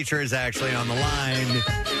coolest teacher is actually on the line.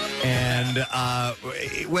 And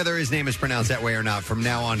whether his name is pronounced that way or not, from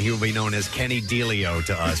now on he will be known as Kenny DeLeo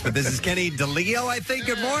to us. But this is Kenny DeLeo, I think.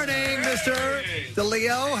 Good morning, Mr.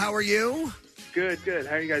 DeLeo. How are you? Good.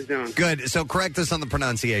 How are you guys doing? Good. So correct us on the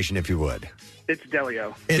pronunciation, if you would. It's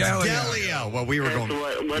Delio. It's Delio. Well, we were going.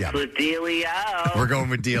 What's the dealio? We're going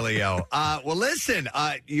with Delio. Well, listen,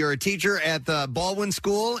 you're a teacher at the Baldwin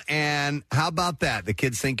School, and how about that? The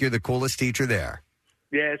kids think you're the coolest teacher there.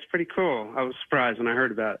 Yeah, it's pretty cool. I was surprised when I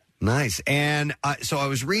heard about it. Nice. And so I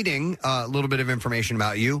was reading a little bit of information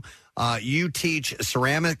about you. You teach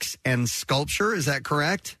ceramics and sculpture. Is that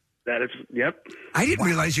correct? That is, yep. I didn't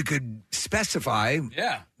realize you could specify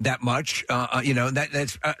that much.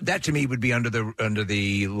 That to me would be under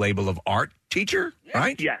the label of art teacher,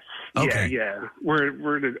 right? Yes. Okay. Yeah.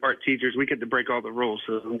 We're the art teachers. We get to break all the rules,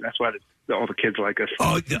 so that's why all the kids like us.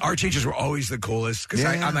 Oh, the art teachers were always the coolest because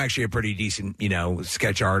I'm actually a pretty decent,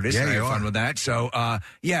 sketch artist. Yeah, and I you have fun are. with that. So,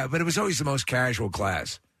 but it was always the most casual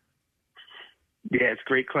class. Yeah, it's a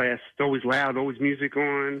great class. It's always loud, always music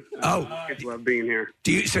on. Kids love being here.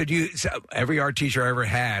 So every art teacher I ever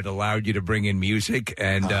had allowed you to bring in music,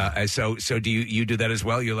 and so do you do that as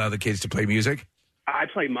well? You allow the kids to play music? I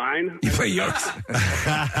play mine. You play yours?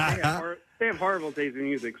 They have horrible taste in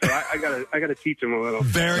music, so I gotta teach them a little.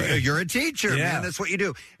 Very good. You're a teacher, man. That's what you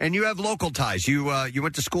do. And you have local ties. You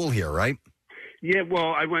went to school here, right? Yeah,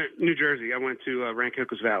 well, I went New Jersey. I went to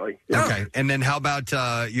Rancocas Valley. Okay. And then how about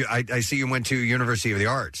you? I see you went to University of the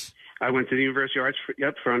Arts. I went to the University of Arts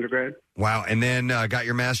for undergrad. Wow. And then got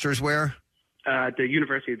your master's where? At the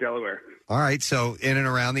University of Delaware. All right, so in and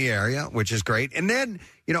around the area, which is great. And then,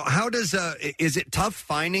 how does is it tough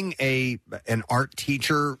finding an art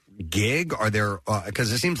teacher gig? Are there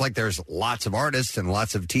because it seems like there's lots of artists and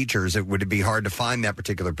lots of teachers. Would it be hard to find that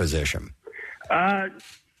particular position? I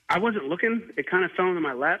wasn't looking. It kind of fell into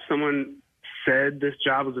my lap. Someone said this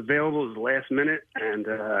job was available. It was the last minute, and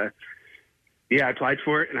I applied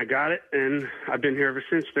for it, and I got it, and I've been here ever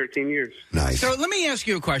since, 13 years. Nice. So let me ask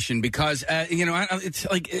you a question because,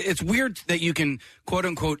 it's weird that you can, quote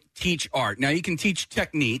unquote, teach art. Now, you can teach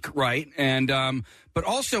technique, right? And but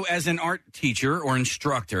also as an art teacher or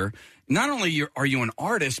instructor, not only are you an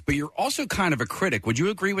artist, but you're also kind of a critic. Would you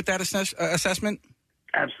agree with that assessment?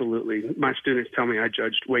 Absolutely. My students tell me I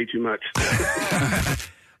judged way too much.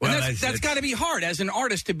 Well, that's got to be hard as an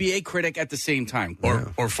artist to be a critic at the same time.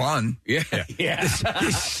 Or fun. Yeah.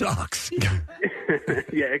 This sucks.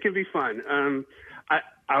 Yeah, it can be fun. I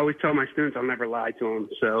always tell my students I'll never lie to them.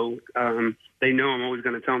 So they know I'm always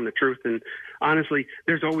going to tell them the truth. And honestly,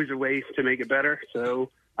 there's always a way to make it better. So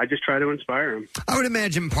I just try to inspire them. I would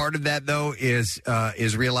imagine part of that, though, is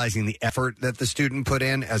realizing the effort that the student put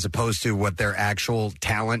in as opposed to what their actual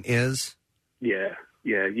talent is. Yeah.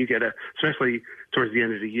 You get especially towards the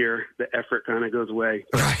end of the year, the effort kind of goes away.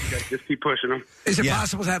 You gotta just keep pushing them. Is it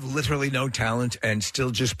possible to have literally no talent and still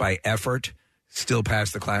just by effort still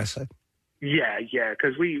pass the class? Yeah,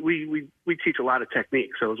 because we teach a lot of technique.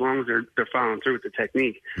 So as long as they're following through with the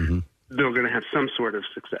technique, they're going to have some sort of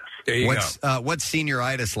success. What's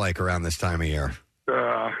senioritis like around this time of year?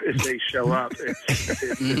 If they show up,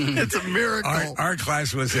 it's a miracle. Our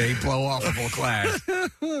class was a blow-offable class.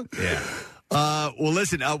 Yeah. Well,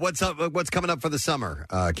 listen, what's up? What's coming up for the summer,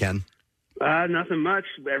 Ken? Nothing much.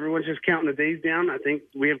 Everyone's just counting the days down. I think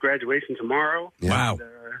we have graduation tomorrow. Wow.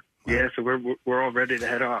 And, so we're all ready to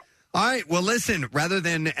head off. All right. Well, listen, rather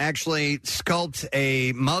than actually sculpt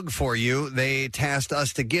a mug for you, they tasked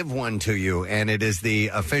us to give one to you, and it is the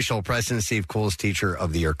official Preston and Steve Coolest Teacher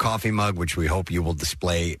of the Year coffee mug, which we hope you will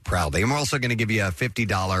display proudly. And we're also going to give you a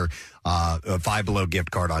 $50 Five Below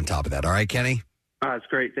gift card on top of that. All right, Kenny? It's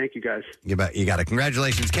great. Thank you, guys. You got it.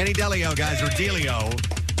 Congratulations. Kenny Delio, guys, or Delio,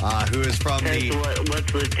 who is from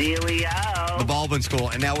What's the dealio? the Baldwin School.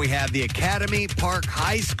 And now we have the Academy Park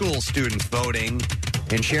High School students voting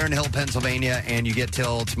in Sharon Hill, Pennsylvania. And you get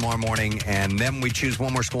till tomorrow morning. And then we choose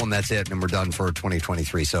one more school, and that's it. And we're done for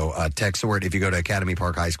 2023. So text the word, if you go to Academy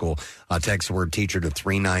Park High School, text the word teacher to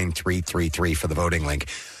 39333 for the voting link.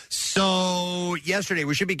 So yesterday,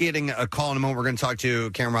 we should be getting a call in a moment. We're going to talk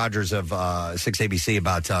to Karen Rogers of 6ABC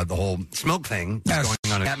about the whole smoke thing that's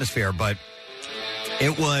going on in the atmosphere. But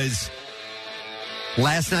it was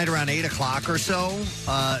last night around 8 o'clock or so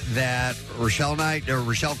that Rochelle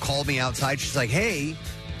called me outside. She's like, hey,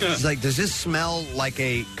 she's like, does this smell like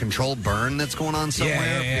a controlled burn that's going on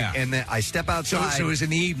somewhere? Yeah. And then I step outside. So it was in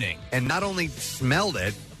the evening. And not only smelled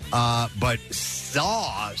it, but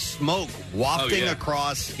saw smoke wafting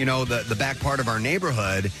across, the back part of our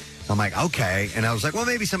neighborhood. I'm like, okay. And I was like, well,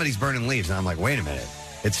 maybe somebody's burning leaves. And I'm like, wait a minute.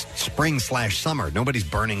 It's spring/summer. Nobody's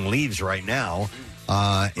burning leaves right now.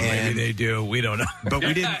 Maybe they do. We don't know. But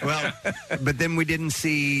we didn't. Well, but then we didn't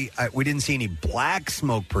see any black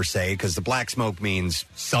smoke per se, because the black smoke means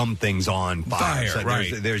something's on fire. So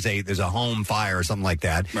right? There's a home fire or something like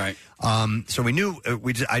that. Right. So we knew.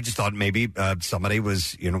 I just thought maybe somebody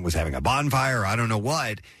was having a bonfire. Or I don't know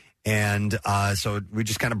what. And so we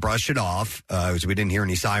just kind of brushed it off. So we didn't hear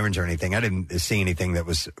any sirens or anything. I didn't see anything that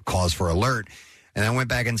was cause for alert. And I went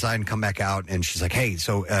back inside and come back out, and she's like, hey,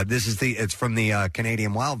 so it's from the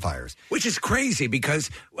Canadian wildfires. Which is crazy because,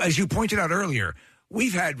 as you pointed out earlier,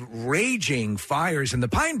 we've had raging fires in the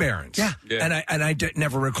Pine Barrens. Yeah. And I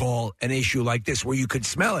never recall an issue like this where you could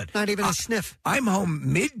smell it. Not even a sniff. I'm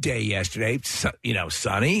home midday yesterday,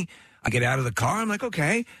 sunny. I get out of the car. I'm like,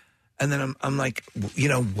 okay. And then I'm like,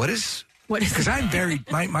 what is... Because I'm very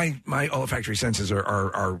my olfactory senses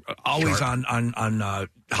are always sharp. on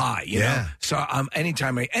high, you know. So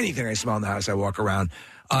anytime anything I smell in the house, I walk around,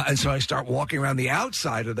 and so I start walking around the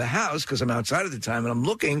outside of the house because I'm outside at the time, and I'm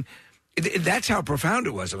looking. That's how profound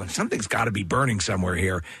it was. I'm like, something's got to be burning somewhere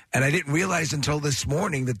here, and I didn't realize until this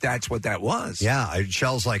morning that that's what that was. Yeah,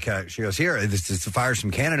 Shell's like, she goes, here, it's the fires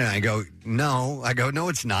from Canada. And I go, no,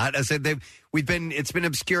 it's not. I said it's been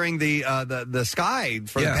obscuring the sky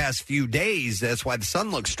for the past few days. That's why the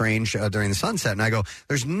sun looks strange during the sunset. And I go,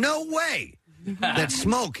 there's no way that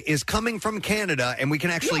smoke is coming from Canada, and we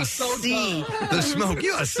can actually see the smoke.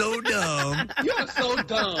 You are so dumb. You are so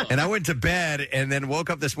dumb. And I went to bed and then woke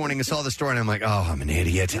up this morning and saw the story, and I'm like, oh, I'm an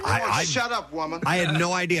idiot. Shut up, woman. I had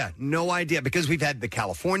no idea, because we've had the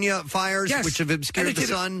California fires, which have obscured the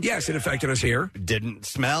sun. Yes, it affected us here. Didn't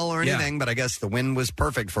smell or anything, but I guess the wind was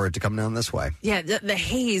perfect for it to come down this way. Yeah, the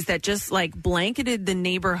haze that just like blanketed the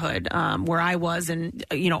neighborhood where I was, and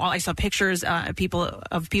I saw pictures of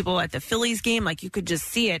people at the Phillies game. Like, you could just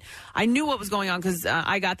see it. I knew what was going on because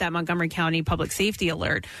I got that Montgomery County public safety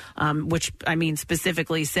alert, which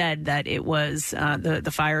specifically said that it was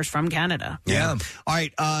the fires from Canada. Yeah. All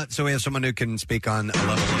right. So we have someone who can speak on a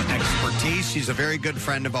level of expertise. She's a very good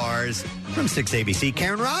friend of ours from 6ABC,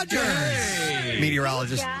 Karen Rogers,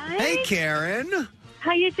 meteorologist. Hey, Karen.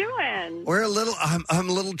 How you doing? We're a little. I'm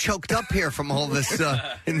a little choked up here from all this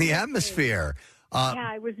in the atmosphere.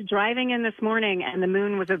 I was driving in this morning, and the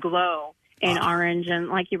moon was aglow in orange, and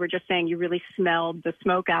like you were just saying, you really smelled the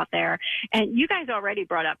smoke out there. And you guys already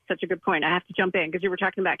brought up such a good point. I have to jump in because you were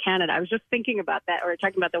talking about Canada. I was just thinking about that, or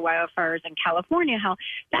talking about the wildfires in California, how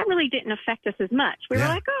that really didn't affect us as much. We were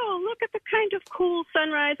like, oh, look at the kind of cool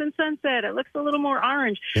sunrise and sunset. It looks a little more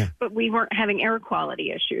orange, but we weren't having air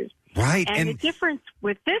quality issues. Right. And the difference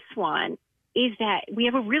with this one is that we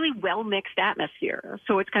have a really well-mixed atmosphere.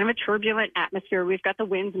 So it's kind of a turbulent atmosphere. We've got the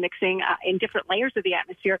winds mixing in different layers of the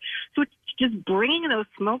atmosphere. So it's just bringing those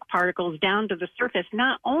smoke particles down to the surface.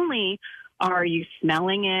 Not only are you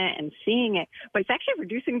smelling it and seeing it, but it's actually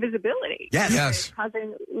reducing visibility. Yes. It's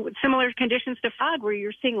causing similar conditions to fog where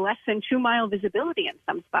you're seeing less than 2-mile visibility in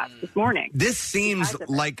some spots this morning. This seems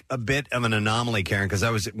like a bit of an anomaly, Karen,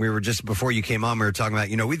 because we were just, before you came on, we were talking about,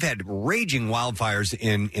 we've had raging wildfires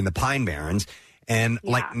in the Pine Barrens, and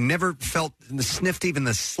never sniffed even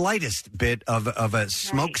the slightest bit of a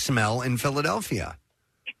smoke smell in Philadelphia.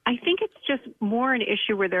 I think it's just more an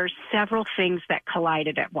issue where there's several things that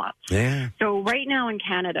collided at once. Yeah. So right now in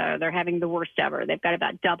Canada, they're having the worst ever. They've got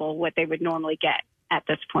about double what they would normally get at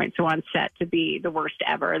this point. So on set to be the worst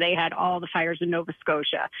ever. They had all the fires in Nova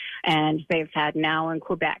Scotia, and they've had now in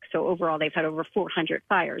Quebec. So overall, they've had over 400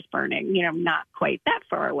 fires burning, not quite that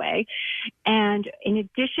far away. And in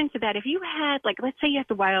addition to that, if you had, let's say you had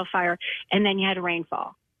the wildfire and then you had a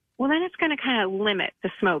rainfall, well, then it's going to kind of limit the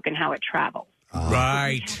smoke and how it travels.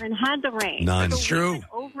 Right. We haven't had the rain. None. So True. we've had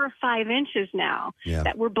over 5 inches now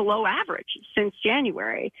that were below average since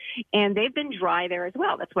January. And they've been dry there as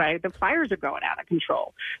well. That's why the fires are going out of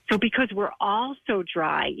control. So because we're all so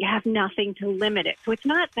dry, you have nothing to limit it. So it's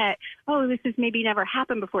not that, this has maybe never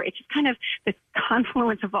happened before. It's just kind of this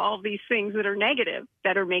confluence of all these things that are negative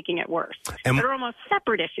that are making it worse. And they're almost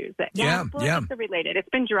separate issues that they're related. It's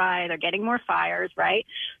been dry. They're getting more fires, right?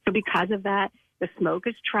 So because of that, the smoke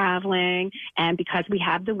is traveling, and because we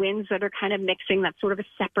have the winds that are kind of mixing, that's sort of a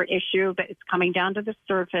separate issue, but it's coming down to the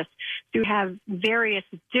surface. So you have various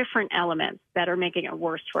different elements that are making it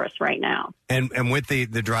worse for us right now. And with the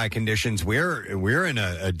dry conditions, we're in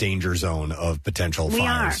a danger zone of potential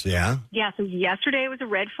fires. We are. Yeah, so yesterday it was a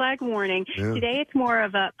red flag warning. Yeah. Today it's more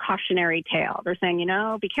of a cautionary tale. They're saying,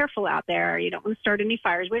 be careful out there. You don't want to start any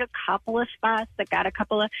fires. We had a couple of spots that got a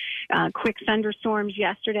couple of quick thunderstorms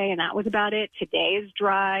yesterday, and that was about it. Today is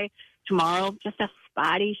dry. Tomorrow, just a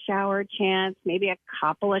spotty shower chance, maybe a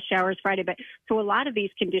couple of showers Friday. But so a lot of these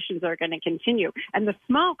conditions are going to continue. And the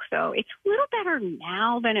smoke, though, it's a little better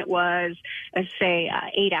now than it was, say,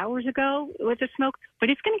 8 hours ago with the smoke. But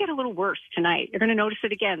it's going to get a little worse tonight. You're going to notice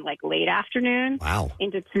it again, late afternoon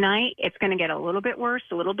into tonight. It's going to get a little bit worse,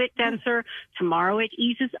 a little bit denser. Tomorrow it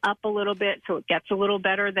eases up a little bit, so it gets a little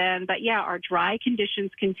better then. But, our dry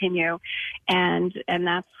conditions continue, and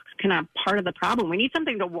that's kind of part of the problem. We need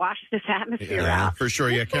something to wash this atmosphere out. For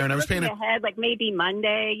sure. Yeah, Karen, I was paying ahead, maybe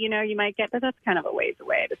Monday, you might get, but that's kind of a ways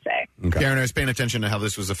away to say. Okay. Karen, I was paying attention to how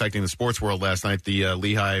this was affecting the sports world last night. The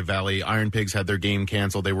Lehigh Valley Iron Pigs had their game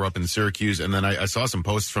canceled. They were up in Syracuse, and then I saw some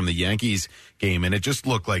posts from the Yankees game, and it just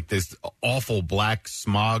looked like this awful black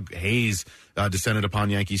smog haze descended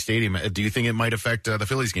upon Yankee Stadium. Do you think it might affect the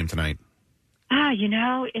Phillies game tonight?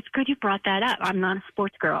 It's good you brought that up. I'm not a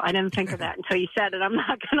sports girl. I didn't think of that until you said it. I'm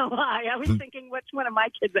not going to lie. I was thinking which one of my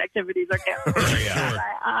kids' activities are canceled.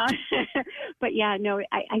 But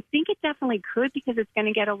I think it definitely could because it's going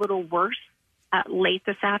to get a little worse late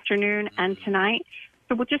this afternoon and tonight.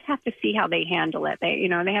 So we'll just have to see how they handle it. They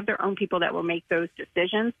have their own people that will make those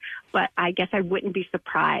decisions. But I guess I wouldn't be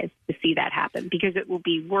surprised to see that happen because it will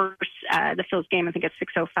be worse. The Phil's game, I think it's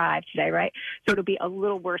 6:05 today, right? So it'll be a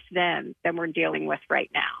little worse than we're dealing with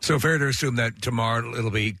right now. So fair to assume that tomorrow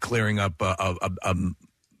it'll be clearing up,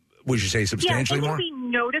 would you say substantially more? It'll be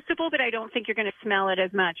noticeable, but I don't think you're going to smell it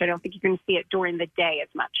as much. I don't think you're going to see it during the day as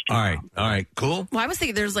much. All right, cool. Well, I was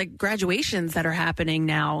thinking there's like graduations that are happening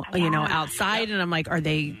now, outside, and I'm like, will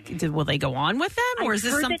they go on with them, or is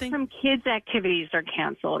this something? Some kids' activities are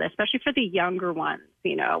canceled, especially for the younger ones.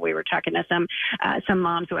 We were talking to some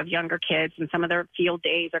moms who have younger kids, and some of their field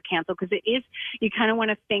days are canceled because it is. You kind of want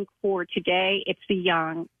to think for today. It's the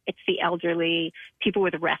young, it's the elderly, people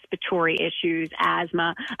with respiratory issues,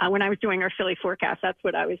 asthma. When I was doing our Philly forecast, that's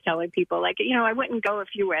what I was telling people. Like, I wouldn't go if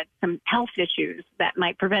you had some health issues that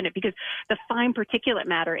might prevent it, because the fine particulate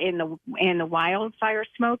matter in the wildfire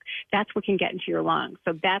smoke, that's what can get into your lungs.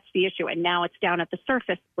 So that's the issue. And now it's down at the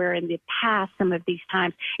surface, where in the past, some of these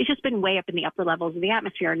times, it's just been way up in the upper levels of the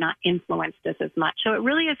atmosphere, not influenced us as much. So it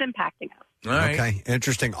really is impacting us. All right. Okay,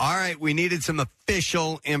 interesting. All right, we needed some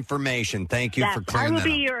official information. Thank you for clearing that up. I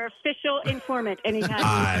will be your official informant anytime.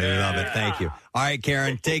 I love it. Thank you. All right,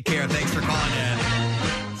 Karen, take care. Thanks for calling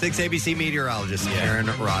in. 6 ABC meteorologist Karen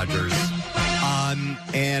Rogers.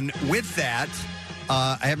 And with that,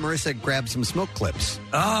 I have Marissa grab some smoke clips.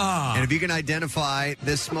 And if you can identify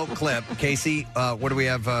this smoke clip, Casey, what do we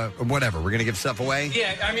have? Whatever. We're going to give stuff away?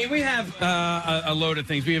 Yeah, I mean, we have a load of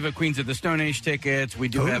things. We have Queens of the Stone Age tickets. We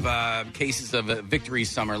do have cases of Victory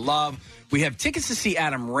Summer Love. We have tickets to see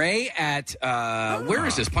Adam Ray at, where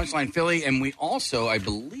is this? Punchline Philly. And we also, I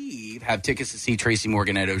believe, have tickets to see Tracy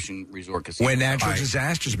Morgan at Ocean Resort Casino. When natural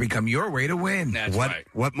disasters become your way to win. That's right.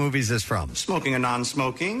 What movie is this from? Smoking and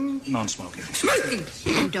non-smoking. Non-smoking. Smoking!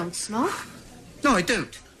 You don't smoke? No, I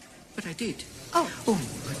don't. But I did. Oh,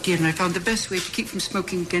 dear, and I found the best way to keep from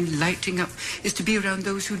smoking and lighting up is to be around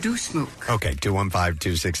those who do smoke. Okay,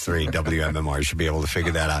 215-263 WMMR. You should be able to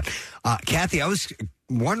figure that out. Kathy, I was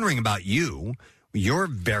wondering about you. You're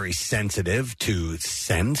very sensitive to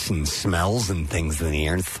scents and smells and things in the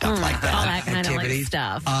air and stuff like that. All that kind of like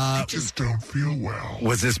stuff. I just don't feel well.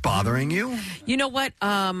 Was this bothering you? You know what?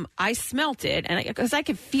 I smelt it, and because I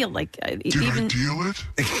could feel like Did I deal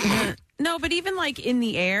it? No, but even like in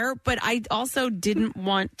the air, but I also didn't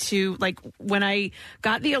want to, like when I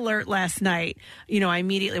got the alert last night, I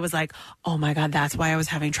immediately was like, oh my God, that's why I was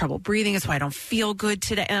having trouble breathing. That's why I don't feel good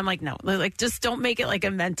today. And I'm like, no, like just don't make it like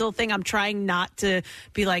a mental thing. I'm trying not to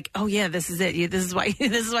be like, oh yeah, this is it. This is why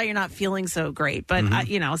you're not feeling so great. But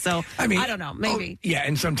so I mean, I don't know, maybe.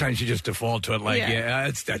 And sometimes you just default to it like,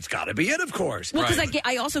 that's got to be it, of course. Well, because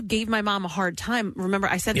I also gave my mom a hard time. Remember,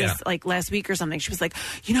 I said this like last week or something. She was like,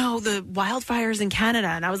 the wildfires in Canada,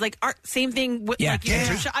 and I was like, same thing with I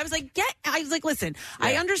was like, listen,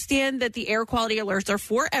 I understand that the air quality alerts are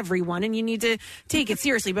for everyone and you need to take it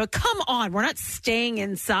seriously, but come on, we're not staying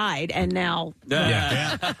inside. And now All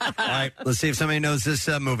right, let's see if somebody knows this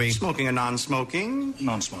movie. Smoking and non-smoking.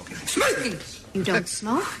 Non-smoking. Smoking! You don't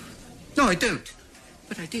smoke? No, I don't.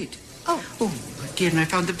 But I did. Oh, dear, and I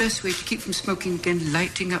found the best way to keep from smoking and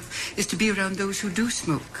lighting up is to be around those who do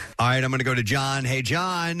smoke. All right, I'm going to go to John. Hey,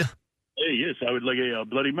 John. Hey, yes, I would like a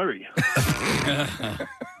Bloody Murray.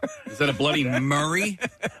 Is that a Bloody Murray?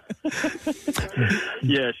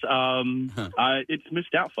 Yes, it's Miss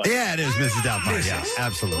Doubtfire. Yeah, it is Mrs. Doubtfire. Yeah,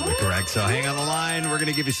 absolutely correct. So hang on the line. We're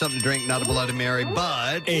going to give you something to drink, not a Bloody Mary,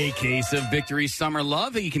 but a case of Victory Summer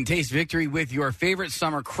Love. You can taste victory with your favorite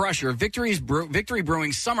summer crusher. Victory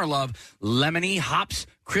Brewing Summer Love, lemony, hops,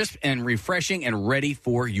 crisp and refreshing, and ready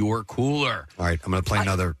for your cooler. All right, I'm going to play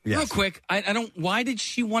another. Yes. Real quick, I don't. Why did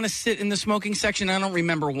she want to sit in the smoking section? I don't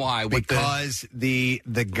remember why. Because the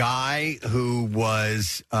guy who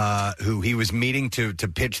was who he was meeting to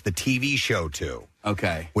pitch the TV show to,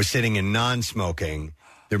 was sitting in non-smoking.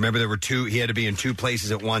 Remember, there were two. He had to be in two places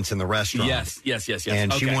at once in the restaurant. Yes.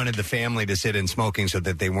 And she wanted the family to sit in smoking so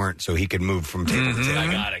that they weren't, so he could move from table to table. I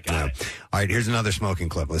got it. All right, here's another smoking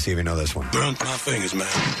clip. Let's see if you know this one. Burnt my fingers, man.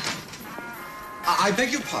 I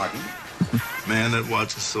beg your pardon? Man, that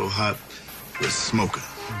watch is so hot, it's smoking.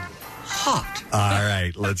 Hot. All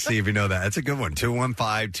right, let's see if you know that. That's a good one.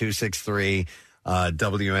 215-263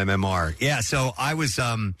 WMMR. Yeah, so I was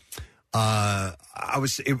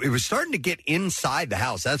it was starting to get inside the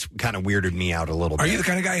house. That's kind of weirded me out a little bit. Are you the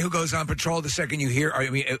kind of guy who goes on patrol the second you hear,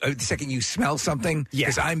 the second you smell something? Yeah.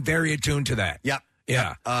 Because I'm very attuned to that. Yep.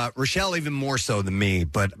 Yeah. Rochelle even more so than me,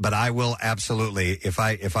 but I will absolutely, if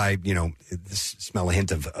I smell a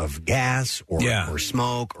hint of gas or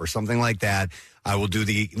smoke or something like that, I will do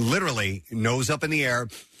the literally nose up in the air.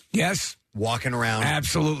 Yes. Walking around.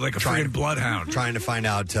 Absolutely, like a friggin' bloodhound. Trying to find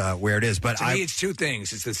out where it is. But to me, it's two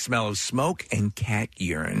things. It's the smell of smoke and cat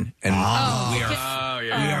urine. And we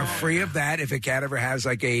are free of that if a cat ever has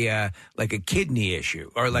like a kidney issue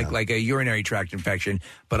or like a urinary tract infection.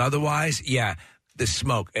 But otherwise, the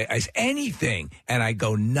smoke as anything, and I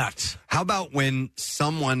go nuts. How about when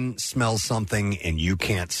someone smells something and you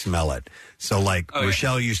can't smell it? So, like,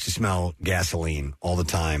 Rochelle used to smell gasoline all the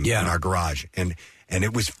time in our garage, and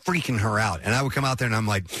it was freaking her out. And I would come out there, and I'm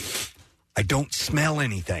like, I don't smell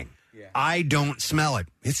anything. Yeah. I don't smell it.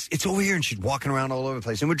 It's over here, and she's walking around all over the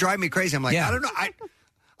place. And it would drive me crazy. I'm like, I don't know.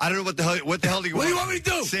 I don't know what the hell do you What do you want me to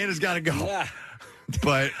do? Santa's got to go. Yeah.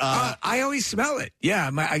 But I always smell it. Yeah,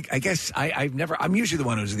 I guess I've never. I'm usually the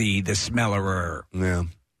one who's the smellerer. Yeah.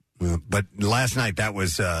 But last night that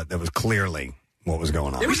was clearly what was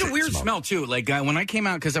going on. It was a weird smell too. Like when I came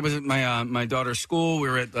out, because I was at my daughter's school, we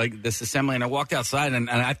were at like this assembly, and I walked outside, and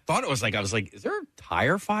I thought it was like, I was like, is there a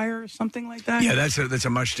tire fire or something like that? Yeah, that's a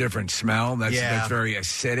much different smell. That's very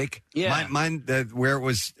acidic. Yeah, mine where it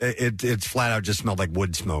was, it's flat out just smelled like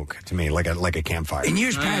wood smoke to me, like a campfire. In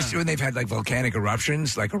years past, when they've had like volcanic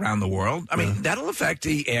eruptions like around the world, I mean that'll affect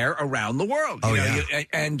the air around the world.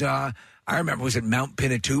 And I remember, was it Mount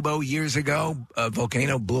Pinatubo years ago? A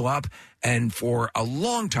volcano blew up, and for a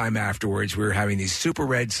long time afterwards, we were having these super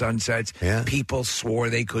red sunsets. Yeah. People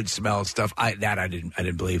swore they could smell stuff. I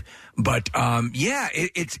didn't believe. But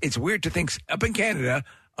it's weird to think up in Canada.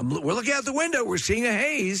 We're looking out the window. We're seeing a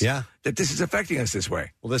haze. Yeah. That this is affecting us this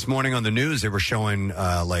way. Well, this morning on the news, they were showing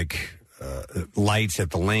lights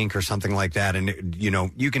at the link or something like that, and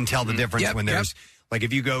you can tell the difference when there's. Like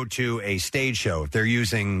if you go to a stage show, if they're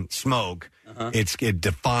using smoke, it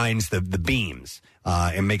defines the beams.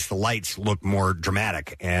 It makes the lights look more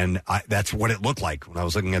dramatic, and that's what it looked like when I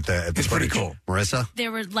was looking at the It's footage. pretty cool. Marissa? There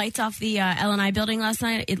were lights off the L&I building last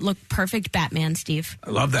night. It looked perfect Batman, Steve.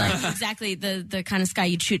 I love that. Like, exactly the kind of sky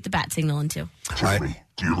you'd shoot the bat signal into. Tell me,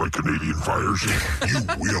 do you like Canadian fires? You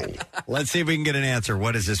will. Let's see if we can get an answer.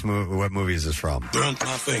 What is this movie? What movie is this from? Burnt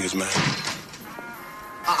my fingers, man.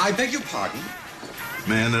 I beg your pardon?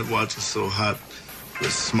 Man that watches so hot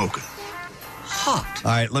is smoking. Hot. All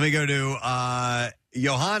right, let me go to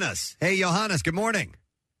Johannes. Hey, Johannes, good morning.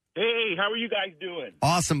 Hey, how are you guys doing?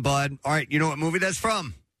 Awesome, bud. All right, you know what movie that's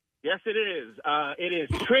from? Yes, it is. It is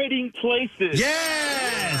Trading Places.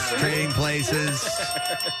 Yes! Trading Places.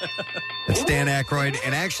 It's Dan Aykroyd.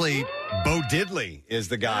 And actually, Bo Diddley is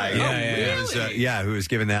the guy who was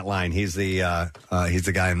given that line. He's the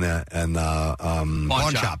guy in the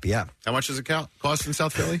pawn shop. Yeah. How much does it cost in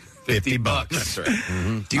South Philly? $50. That's right.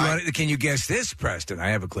 Mm-hmm. Do you want? Can you guess this, Preston? I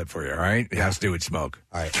have a clip for you. All right, it has to do with smoke.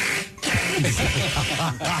 All right.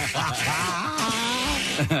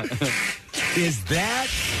 Is that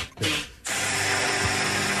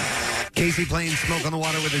Casey playing Smoke on the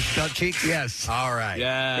Water with his butt cheeks? Yes. All right.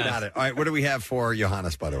 Yes. Got it. All right, what do we have for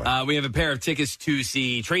Johannes, by the way? We have a pair of tickets to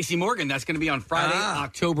see Tracy Morgan. That's going to be on Friday,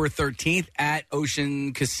 October 13th at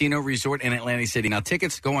Ocean Casino Resort in Atlantic City. Now,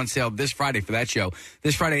 tickets go on sale this Friday for that show.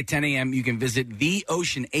 This Friday at 10 a.m., you can visit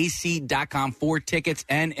theoceanac.com for tickets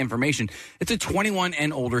and information. It's a 21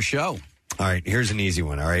 and older show. All right, here's an easy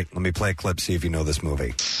one, all right? Let me play a clip, see if you know this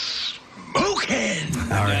movie. Smoking!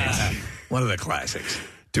 All right. One of the classics.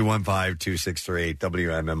 215-263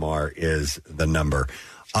 WMMR is the number.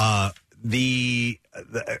 I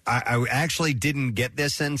actually didn't get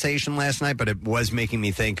this sensation last night, but it was making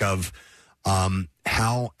me think of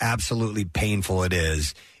how absolutely painful it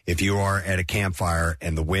is if you are at a campfire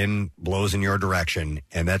and the wind blows in your direction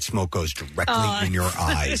and that smoke goes directly in your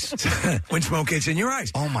eyes. When smoke gets in your eyes.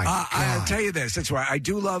 Oh, my God. I'll tell you this. That's why I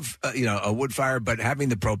do love a wood fire, but having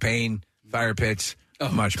the propane fire pits,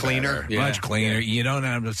 much cleaner. Better, much cleaner. You don't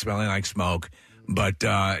end up smelling like smoke. But,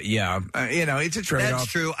 it's a trade-off. That's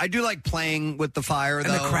true. I do like playing with the fire, and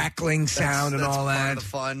though. the crackling sound and all part that. of the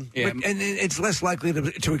fun. Yeah. But, and it's less likely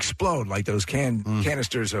to explode like those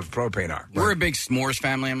canisters of propane are. We're a big s'mores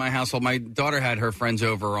family in my household. My daughter had her friends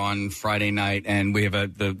over on Friday night, and we have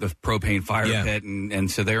the propane fire pit, and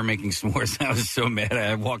so they were making s'mores. I was so mad.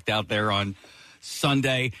 I walked out there on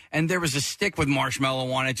Sunday, and there was a stick with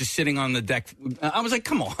marshmallow on it just sitting on the deck. I was like,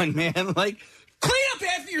 come on, man. Like, clean up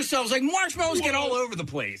after yourselves. Like, marshmallows get all over the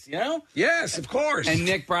place, you know? Yes, of course. And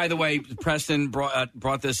Nick, by the way, Preston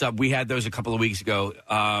brought this up. We had those a couple of weeks ago.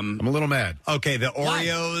 I'm a little mad. Okay, the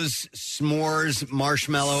Oreos, s'mores,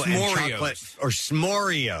 marshmallow, and chocolate. Or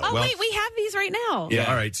s'moreo. Oh, wait, we have these right now. Yeah.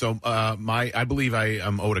 All right. So I believe I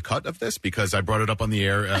am owed a cut of this because I brought it up on the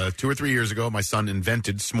air 2 or 3 years ago. My son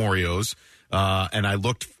invented s'moreos. And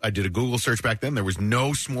I did a Google search back then. There was no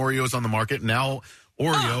s'moreos on the market. Now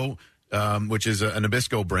Oreo, which is a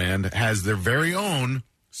Nabisco brand, has their very own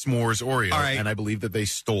s'mores Oreo. All right. And I believe that they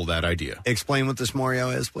stole that idea. Explain what the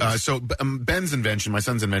s'moreo is, please. So Ben's invention, my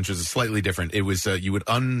son's invention, is slightly different. It was you would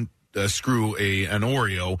unscrew an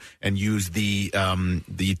Oreo and use the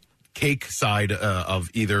cake side of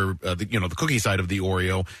either the cookie side of the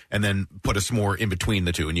Oreo, and then put a s'more in between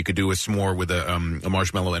the two. And you could do a s'more with a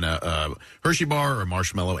marshmallow and a Hershey bar, or a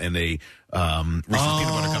marshmallow and a Reese's peanut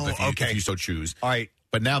butter cup if you so choose. All right.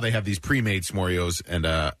 But now they have these pre-made s'moreos, and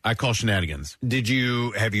I call shenanigans.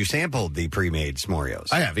 Have you sampled the pre-made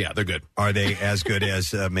s'moreos? I have, yeah. They're good. Are they as good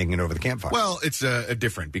as making it over the campfire? Well, it's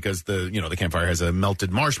different because the campfire has a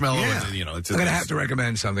melted marshmallow. Yeah. And, it's I'm going to have to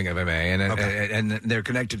recommend something, if I may. And they're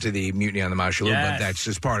connected to the Mutiny on the Marshall, but that's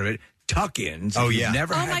just part of it. Tuck-ins. Oh, If yeah. you've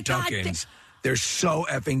never Oh, my had God. tuck-ins. They're so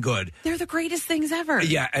effing good. They're the greatest things ever.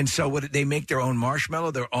 Yeah, and so what they make their own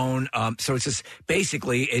marshmallow, their own. So it's just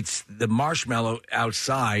basically it's the marshmallow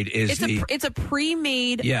outside is It's a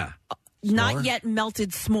pre-made. Yeah. Not S'more? yet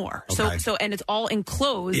melted s'more. Okay. So and it's all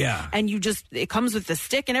enclosed. Yeah. And it comes with the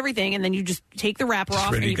stick and everything, and then you just take the wrapper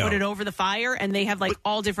off and you put it over the fire, and they have like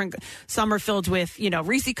all different. Some are filled with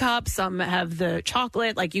Reese cups. Some have the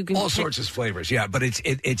chocolate. Like you can all sorts of flavors. Yeah, but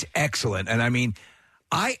it's excellent, and I mean.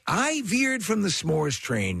 I veered from the s'mores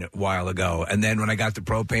train a while ago, and then when I got the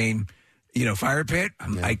propane, fire pit,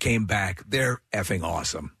 I came back. They're effing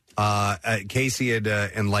awesome. Casey had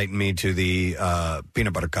enlightened me to the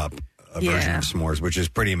peanut butter cup version of s'mores, which is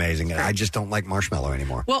pretty amazing. I just don't like marshmallow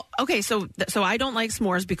anymore. Well, okay, so I don't like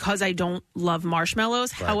s'mores because I don't love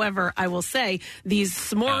marshmallows. Right. However, I will say these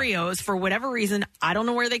s'moreos, for whatever reason, I don't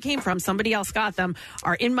know where they came from. Somebody else got them,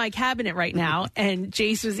 are in my cabinet right now. And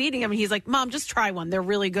Jace was eating them, and he's like, "Mom, just try one. They're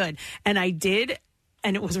really good." And I did.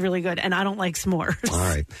 And it was really good. And I don't like s'mores. All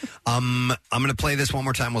right. I'm going to play this one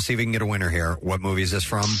more time. We'll see if we can get a winner here. What movie is this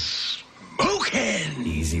from? Smokin'.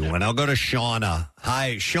 Easy one. I'll go to Shauna.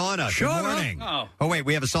 Hi, Shauna. Good morning. Oh, wait.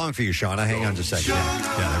 We have a song for you, Shauna. Hang on just a second.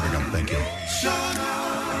 Yeah, there we go. Thank you.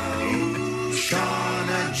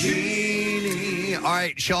 Shauna Genie. All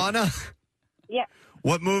right, Shauna. Yeah,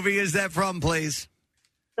 What movie is that from, please?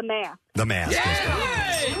 The Mask. The Mask.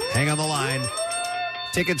 Hang on the line.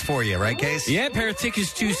 Tickets for you, right, Case? Yeah, pair of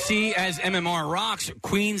tickets to see as MMR rocks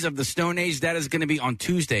Queens of the Stone Age. That is going to be on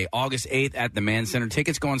Tuesday, August 8th at the Mann Center.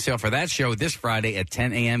 Tickets go on sale for that show this Friday at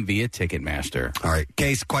 10 a.m. via Ticketmaster. All right.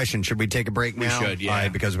 Case, question. Should we take a break now? We should, yeah. All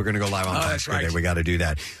right, because we're going to go live on that's Thanksgiving. right. We got to do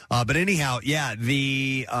that. But anyhow, yeah,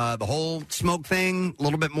 the whole smoke thing, a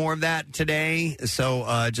little bit more of that today.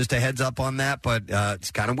 So just a heads up on that. But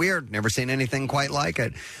it's kind of weird. Never seen anything quite like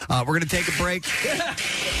it. We're going to take a break.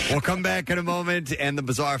 We'll come back in a moment, and the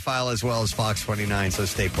Bizarre File as well as Fox 29. So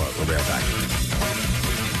stay put. We'll be right back.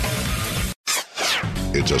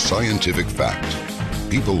 It's a scientific fact.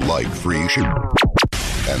 People like free shipping.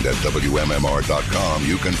 And at WMMR.com,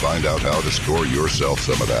 you can find out how to score yourself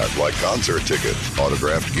some of that, like concert tickets,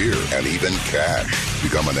 autographed gear, and even cash.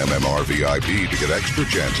 Become an MMR VIP to get extra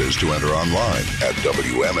chances to enter online at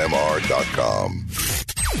WMMR.com.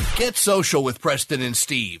 Get social with Preston and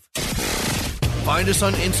Steve. Find us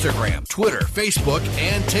on Instagram, Twitter, Facebook,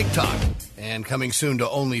 and TikTok. And coming soon to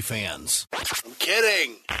OnlyFans. I'm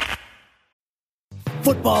kidding.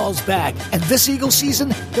 Football's back, and this Eagles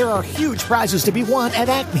season, there are huge prizes to be won at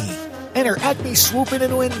Acme. Enter Acme Swoop In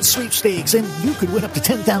and Win sweepstakes, and you could win up to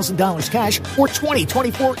 $10,000 cash or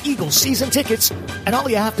 2024 Eagles season tickets. And all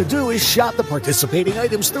you have to do is shop the participating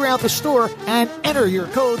items throughout the store and enter your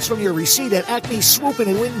codes from your receipt at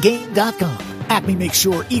acmeswoopinandwingame.com. Acme makes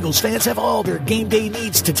sure Eagles fans have all their game day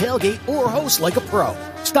needs to tailgate or host like a pro.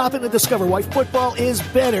 Stop in and discover why football is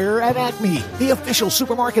better at Acme, the official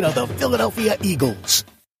supermarket of the Philadelphia Eagles.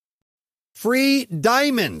 Free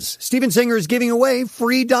diamonds. Steven Singer is giving away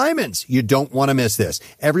free diamonds. You don't want to miss this.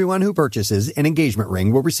 Everyone who purchases an engagement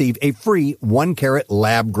ring will receive a free 1-carat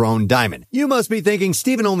lab-grown diamond. You must be thinking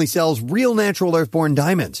Steven only sells real natural earthborn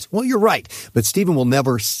diamonds. Well, you're right, but Steven will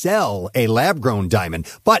never sell a lab-grown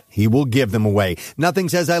diamond, but he will give them away. Nothing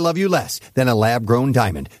says I love you less than a lab-grown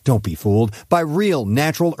diamond. Don't be fooled by real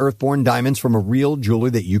natural earthborn diamonds from a real jeweler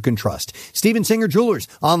that you can trust. Steven Singer Jewelers,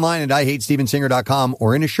 online at IHateStevenSinger.com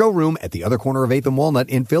or in a showroom at the other corner of 8th and Walnut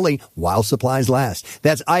in Philly while supplies last.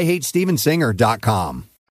 That's IHateStevenSinger.com.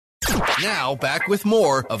 Now, back with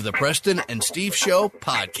more of the Preston and Steve Show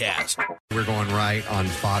podcast. We're going right on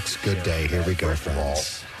Fox Good Day. Here we go,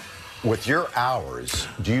 friends. With your hours,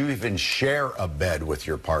 do you even share a bed with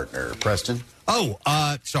your partner, Preston? Oh,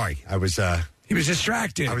 sorry. He was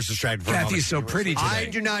distracted. I was distracted for a moment. Kathy's so pretty today. I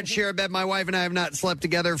do not share a bed. My wife and I have not slept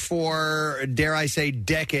together for, dare I say,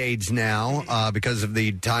 decades now because of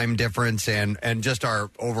the time difference and just our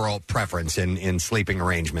overall preference in sleeping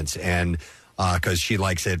arrangements. And because she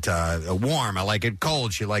likes it warm, I like it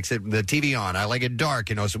cold. She likes it the TV on. I like it dark.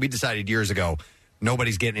 So we decided years ago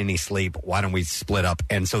nobody's getting any sleep. Why don't we split up?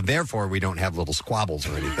 And so therefore we don't have little squabbles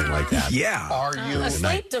or anything like that. Are you a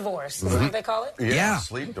sleep divorce? Is that what they call it? Yeah,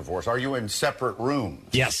 sleep divorce. Are you in separate rooms?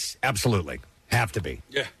 Yes, absolutely. Have to be.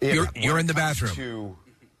 Yeah. You're in the bathroom.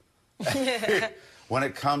 When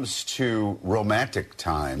it comes to romantic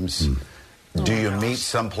times, do you meet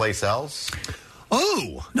someplace else?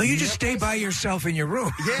 Oh! No, you just stay by yourself in your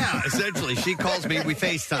room. Yeah, essentially. She calls me, we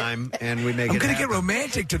FaceTime, and we make I'm it going to happen. get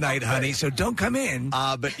romantic tonight, honey, so don't come in.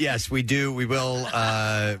 But yes, we do. We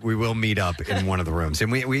will meet up in one of the rooms,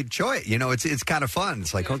 and we enjoy it. You know, it's kind of fun.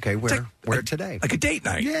 It's like, okay, where today? Like a date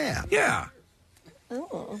night. Yeah. Yeah.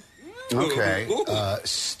 Okay.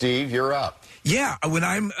 Steve, you're up. Yeah, when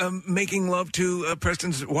I'm making love to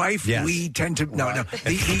Preston's wife, we tend to... No.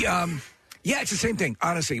 Yeah, it's the same thing.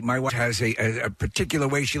 Honestly, my wife has a particular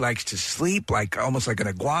way she likes to sleep, like almost like an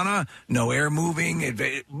iguana, no air moving.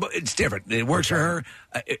 It's different. It works for her.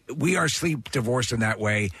 We are sleep divorced in that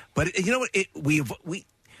way. But you know what? We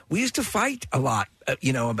used to fight a lot,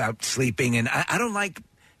 about sleeping, and I don't like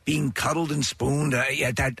being cuddled and spooned.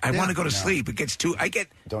 I want to go to sleep. It gets too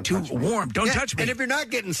warm. Don't touch me. And if you're not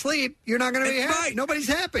getting sleep, you're not going to be happy. Right. Nobody's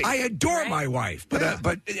happy. I adore my wife,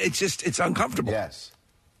 but it's uncomfortable. Yes.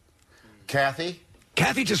 Kathy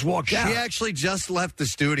just walked out. She actually just left the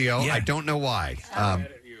studio. Yeah. I don't know why.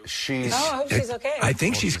 She's. I hope she's okay. I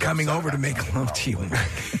think she's coming over to make love to you.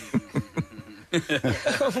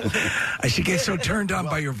 She gets so turned on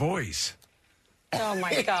by your voice. Oh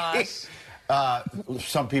my gosh.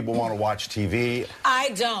 Some people want to watch TV.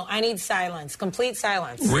 I don't. I need silence. Complete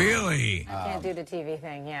silence. Really? I can't do the TV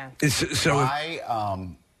thing. Yeah.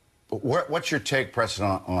 What's your take, Preston,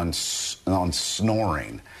 on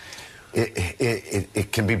snoring?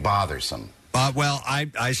 It can be bothersome. Well,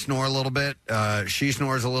 I snore a little bit. She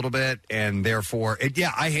snores a little bit, and therefore,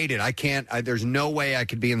 I hate it. I can't. There's no way I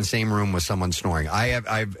could be in the same room with someone snoring.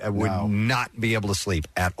 I would not be able to sleep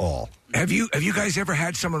at all. Have you guys ever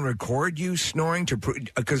had someone record you snoring to prove?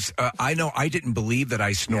 Because I know I didn't believe that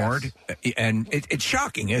I snored, and it's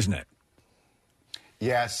shocking, isn't it?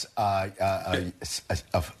 Yes, a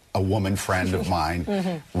woman friend of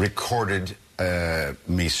mine recorded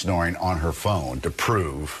me snoring on her phone to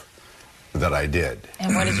prove that I did.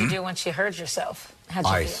 And what did you do once she heard yourself? How'd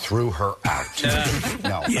you I feel? threw her out.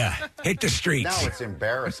 No. Yeah, hit the streets. No, it's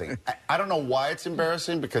embarrassing. I don't know why it's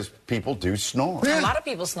embarrassing, because people do snore. A lot of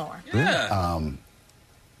people snore. Yeah.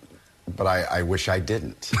 But I wish I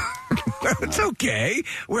didn't. It's okay.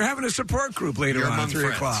 We're having a support group later on at 3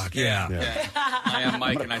 o'clock. Yeah. I am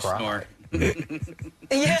Mike and I snore.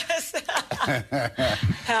 Yes.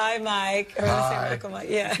 Hi, Mike. Hi.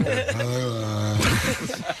 Yeah.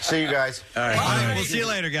 See you guys. All right, we'll see you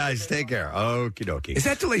later, guys. Take care. Okie dokie. Is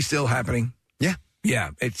that delay still happening? Yeah.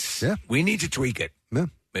 Yeah. We need to tweak it. Yeah.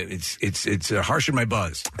 It's harshing my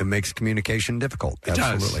buzz. It makes communication difficult. It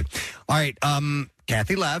Absolutely. does. All right.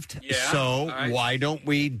 Kathy left. Yeah. So All right. why don't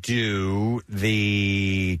we do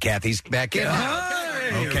the Kathy's back in?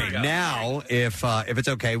 Okay, now if it's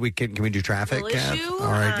okay, can we do traffic? Little Kath? issue?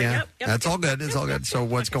 All right, yeah, Yep. that's all good. It's all good. So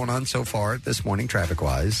what's going on so far this morning, traffic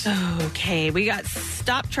wise? Okay, we got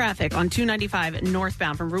stop traffic on 295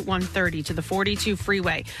 northbound from Route 130 to the 42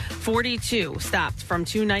 freeway. 42 stopped from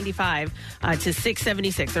 295 to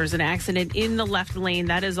 676. There's an accident in the left lane.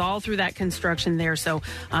 That is all through that construction there. So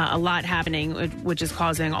a lot happening, which is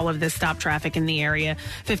causing all of this stop traffic in the area.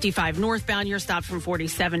 55 northbound, you're stopped from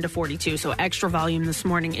 47 to 42. So extra volume this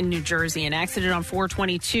morning in New Jersey. An accident on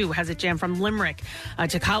 422 has it jammed from Limerick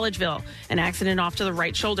to Collegeville. An accident off to the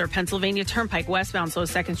right shoulder, Pennsylvania Turnpike westbound, so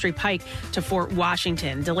 2nd Street Pike to Fort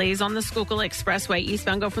Washington. Delays on the Schuylkill Expressway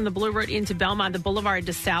eastbound go from the Blue Road into Belmont, the Boulevard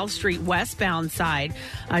to South Street westbound side.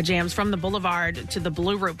 Jams from the Boulevard to the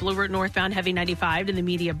Blue Route. Blue Route northbound, heavy 95 to the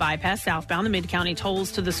Media Bypass southbound. The Mid-County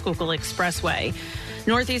tolls to the Schuylkill Expressway.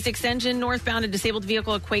 Northeast Extension northbound, a disabled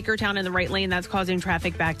vehicle at Quakertown in the right lane. That's causing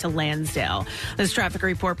traffic back to Lansdale. This traffic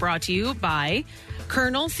report brought to you by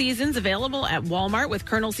Colonel Seasons, available at Walmart with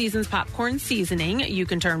Colonel Seasons popcorn seasoning. You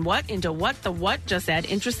can turn what into what the what. Just add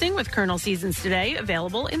interesting with Colonel Seasons today,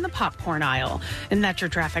 available in the popcorn aisle. And that's your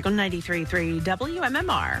traffic on 93.3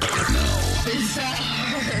 WMMR.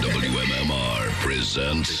 WMMR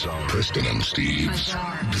presents Preston and Steve's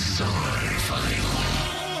Bizarre File.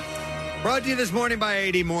 Brought to you this morning by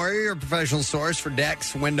A.D. Moyer, your professional source for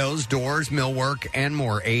decks, windows, doors, millwork, and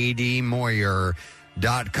more. ADMoyer.com.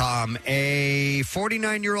 A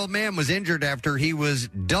 49-year-old man was injured after he was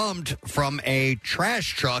dumped from a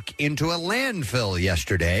trash truck into a landfill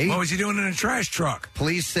yesterday. What was he doing in a trash truck?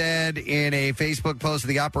 Police said in a Facebook post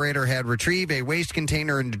the operator had retrieved a waste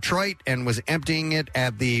container in Detroit and was emptying it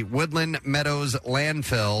at the Woodland Meadows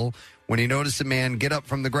landfill when he noticed a man get up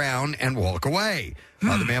from the ground and walk away.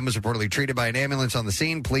 The man was reportedly treated by an ambulance on the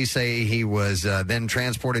scene. Police say he was then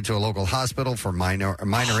transported to a local hospital for minor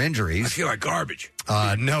injuries. I feel like garbage.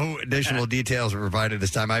 No additional details were provided this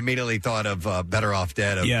time. I immediately thought of Better Off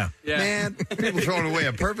Dead. Man, people throwing away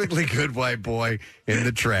a perfectly good white boy in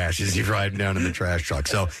the trash as he's riding down in the trash truck.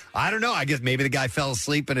 So, I don't know. I guess maybe the guy fell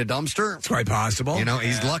asleep in a dumpster. It's quite possible. You know,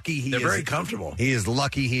 he's lucky. They're very comfortable. He is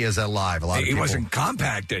lucky he is alive. A lot of he people wasn't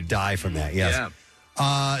compacted. Die from that, yes. Yeah.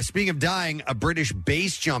 Speaking of dying, a British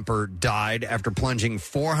base jumper died after plunging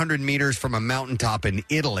 400 meters from a mountaintop in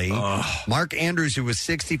Italy. Mark Andrews, who was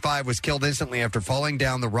 65, was killed instantly after falling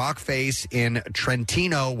down the rock face in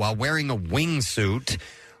Trentino while wearing a wingsuit.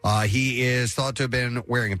 He is thought to have been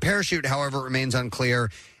wearing a parachute. However, it remains unclear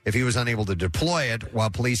if he was unable to deploy it, while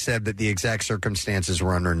police said that the exact circumstances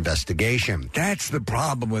were under investigation. That's the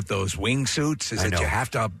problem with those wingsuits, is that you have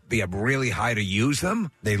to be up really high to use them.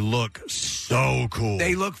 They look so cool.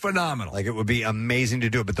 They look phenomenal. Like, it would be amazing to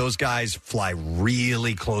do it, but those guys fly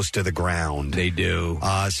really close to the ground. They do.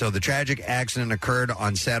 So the tragic accident occurred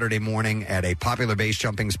on Saturday morning at a popular base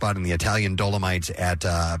jumping spot in the Italian Dolomites at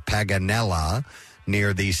Paganella,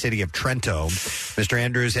 near the city of Trento. Mr.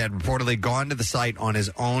 Andrews had reportedly gone to the site on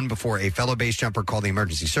his own before a fellow base jumper called the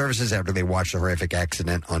emergency services after they watched the horrific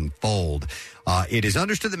accident unfold. It is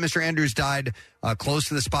understood that Mr. Andrews died close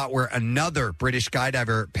to the spot where another British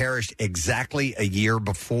skydiver perished exactly a year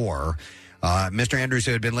before. Mr. Andrews,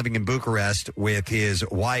 who had been living in Bucharest with his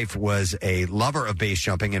wife, was a lover of base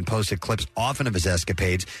jumping and posted clips often of his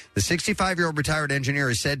escapades. The 65-year-old retired engineer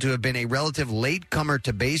is said to have been a relative latecomer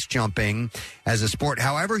to base jumping as a sport.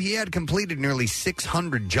 However, he had completed nearly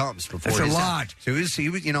 600 jumps before. That's a lot. So he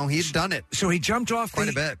was, he'd done it. So he jumped off quite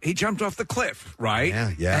a bit. He jumped off the cliff, right?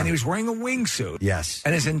 Yeah. And he was wearing a wingsuit. Yes.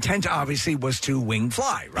 And his intent obviously was to wing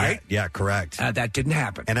fly, right? Yeah, correct. That didn't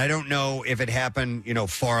happen. And I don't know if it happened,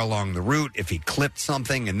 far along the route, if he clipped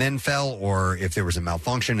something and then fell, or if there was a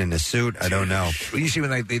malfunction in his suit. I don't know. When you see when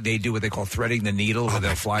they do what they call threading the needle, where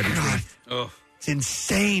they'll fly between. It's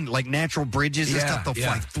insane. Like natural bridges and stuff, they'll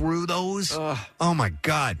fly through those. Oh, my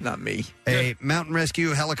God. Not me. A mountain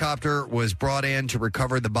rescue helicopter was brought in to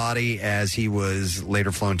recover the body as he was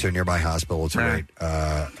later flown to a nearby hospital to await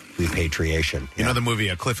repatriation. You know the movie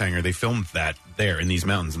Cliffhanger? They filmed that there in these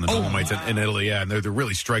mountains in the Dolomites in Italy. Yeah, and they're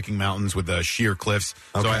really striking mountains with sheer cliffs.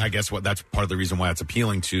 So I guess that's part of the reason why it's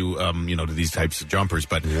appealing to to these types of jumpers.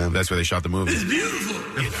 But that's where they shot the movie. It's beautiful.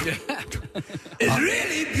 It's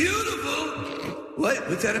really beautiful.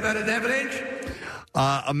 What's that about an avalanche?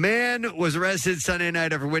 A man was arrested Sunday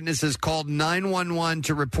night after witnesses called 911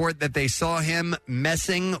 to report that they saw him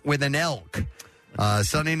messing with an elk.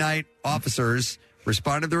 Sunday night, officers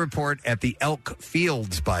responded to the report at the elk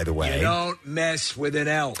fields, by the way. You don't mess with an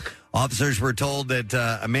elk. Officers were told that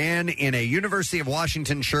a man in a University of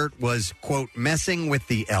Washington shirt was, quote, messing with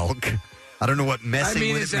the elk. I don't know what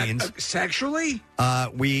messing with it means. Sexually?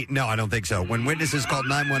 No, I don't think so. When witnesses called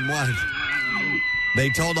 911... they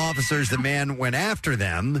told officers the man went after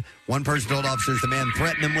them. One person told officers the man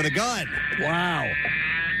threatened them with a gun. Wow.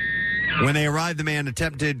 When they arrived, the man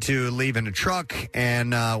attempted to leave in a truck,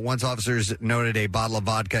 and once officers noted a bottle of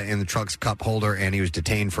vodka in the truck's cup holder, and he was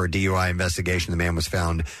detained for a DUI investigation. The man was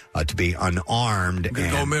found to be unarmed. I'm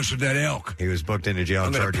gonna go mess with that elk. He was booked into jail.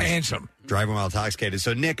 I'm gonna charges pants him. Driving while intoxicated.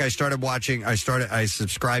 So, Nick, I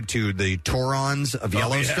subscribed to the Taurons of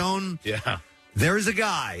Yellowstone. Yeah. There's a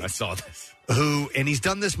guy. I saw this. And he's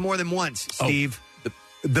done this more than once, Steve.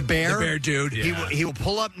 The bear. The bear dude. He will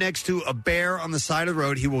pull up next to a bear on the side of the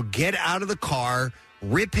road. He will get out of the car,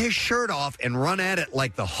 rip his shirt off, and run at it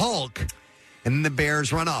like the Hulk, and then the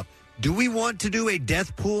bears run off. Do we want to do a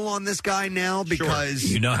death pool on this guy now? Because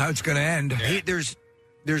you know how it's going to end.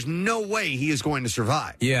 There's no way he is going to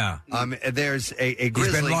survive. Yeah. There's a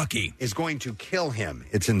grizzly. He's been lucky. Is going to kill him.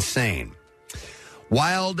 It's insane.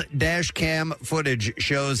 Wild dash cam footage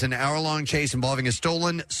shows an hour-long chase involving a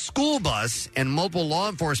stolen school bus and multiple law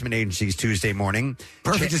enforcement agencies Tuesday morning.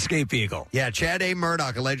 Perfect escape vehicle. Yeah, Chad A.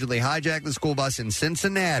 Murdoch allegedly hijacked the school bus in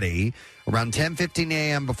Cincinnati around 10:15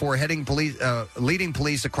 a.m. before leading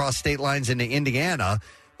police across state lines into Indiana.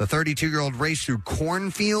 The 32-year-old raced through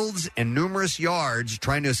cornfields and numerous yards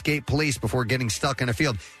trying to escape police before getting stuck in a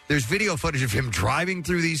field. There's video footage of him driving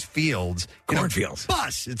through these fields. Cornfields.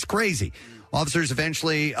 Bus. It's crazy. Officers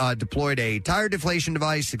eventually deployed a tire deflation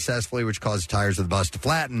device successfully, which caused the tires of the bus to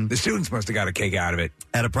flatten. The students must have got a kick out of it.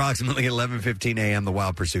 At approximately 11:15 a.m., the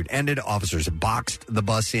wild pursuit ended. Officers boxed the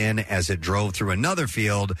bus in as it drove through another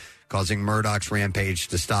field, causing Murdoch's rampage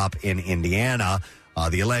to stop in Indiana.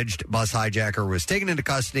 The alleged bus hijacker was taken into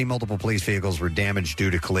custody. Multiple police vehicles were damaged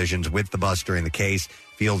due to collisions with the bus during the case.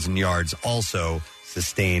 Fields and Yards also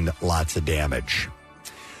sustained lots of damage.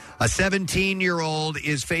 A 17-year-old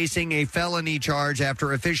is facing a felony charge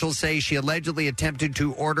after officials say she allegedly attempted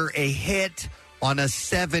to order a hit on a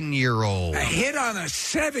 7-year-old. A hit on a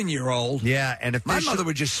 7-year-old? Yeah, and my mother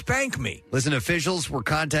would just spank me. Listen, officials were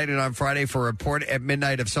contacted on Friday for a report at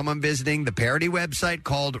midnight of someone visiting the parody website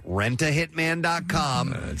called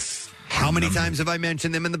rentahitman.com. How many times have I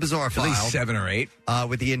mentioned them in the Bizarre File? At least 7 or 8.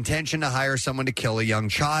 With the intention to hire someone to kill a young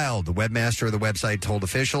child. The webmaster of the website told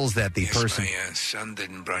officials that the person My son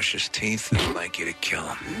didn't brush his teeth. I'd like you to kill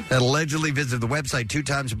him. that allegedly visited the website 2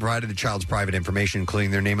 times and provided the child's private information,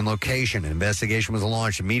 including their name and location. An investigation was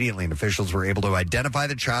launched immediately, and officials were able to identify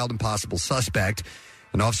the child and possible suspect.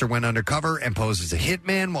 An officer went undercover and posed as a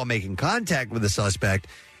hitman while making contact with the suspect.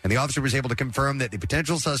 And the officer was able to confirm that the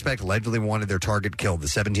potential suspect allegedly wanted their target killed. The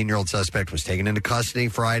 17-year-old suspect was taken into custody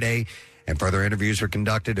Friday, and further interviews were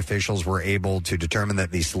conducted. Officials were able to determine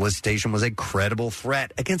that the solicitation was a credible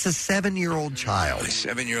threat against a 7-year-old child. My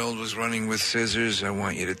 7-year-old was running with scissors. I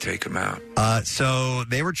want you to take him out. So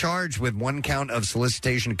they were charged with 1 count of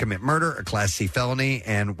solicitation to commit murder, a Class C felony,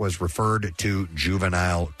 and was referred to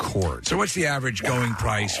juvenile court. So what's the average going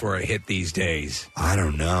price for a hit these days? I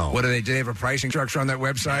don't know. What do they have a pricing structure on that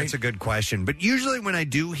website? That's a good question. But usually when I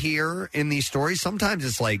do hear in these stories, sometimes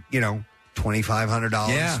it's like, $2,500,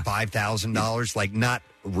 $5,000, like not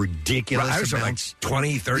ridiculous amounts. Like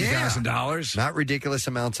 $20,000, $30,000? Not ridiculous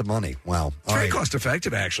amounts of money. Wow. It's very cost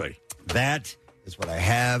effective, actually. That is what I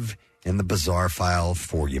have in the Bizarre File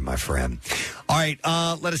for you, my friend. All right,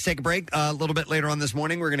 let us take a break. A little bit later on this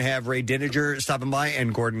morning, we're going to have Ray Dininger stopping by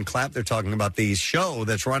and Gordon Clapp. They're talking about the show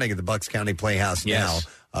that's running at the Bucks County Playhouse now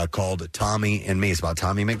called Tommy and Me. It's about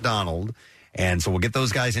Tommy McDonald. And so we'll get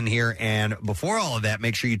those guys in here. And before all of that,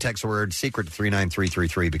 make sure you text the word secret to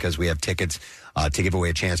 39333 because we have tickets to give away,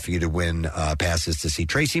 a chance for you to win passes to see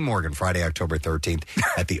Tracy Morgan Friday, October 13th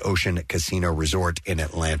at the Ocean Casino Resort in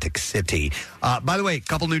Atlantic City. By the way, a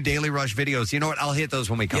couple new Daily Rush videos. You know what? I'll hit those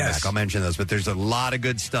when we come back. I'll mention those. But there's a lot of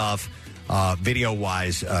good stuff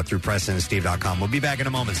video-wise through PrestonandSteve.com. We'll be back in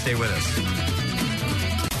a moment. Stay with us.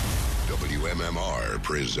 WMMR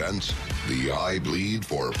presents the I Bleed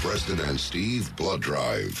for Preston and Steve Blood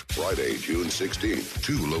Drive. Friday, June 16th.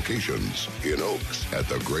 2 locations. In Oaks at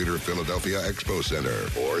the Greater Philadelphia Expo Center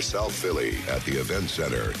or South Philly at the Event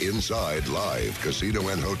Center inside Live Casino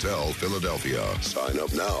and Hotel Philadelphia. Sign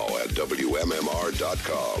up now at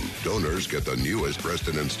WMMR.com. Donors get the newest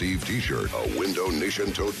Preston and Steve t-shirt, a Window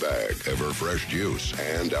Nation tote bag, Everfresh juice,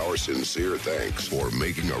 and our sincere thanks for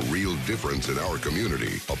making a real difference in our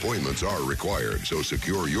community. Appointments are required, so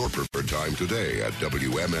secure your preferred time today at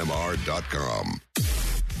WMMR.com.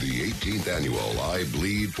 The 18th annual I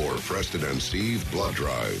Bleed for Preston and Steve Blood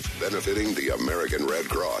Drive, benefiting the American Red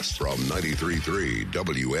Cross from 93.3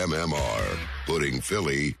 WMMR, putting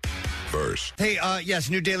Philly first. Hey, yes,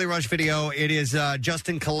 new Daily Rush video. It is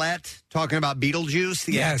Justin Collette talking about Beetlejuice.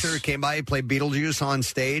 The actor came by, he played Beetlejuice on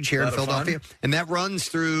stage here in Philadelphia. And that runs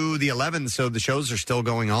through the 11th, so the shows are still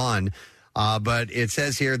going on. But it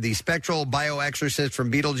says here, the spectral bioexorcist from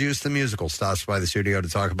Beetlejuice the musical stops by the studio to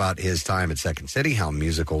talk about his time at Second City, how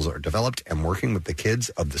musicals are developed, and working with the kids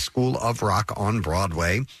of the School of Rock on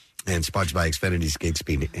Broadway. And sponsored by Xfinity's Gig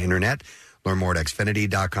Speed Internet. Learn more at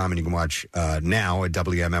Xfinity.com, and you can watch now at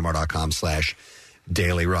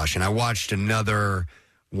WMMR.com/Daily Rush. And I watched another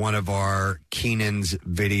one of our Keenan's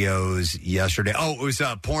videos yesterday. Oh, it was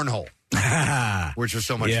Pornhole. Which was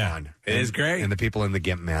so much fun. It is great. And the people in the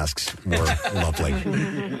GIMP masks were lovely.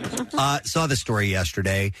 Saw the story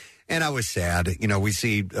yesterday, and I was sad. We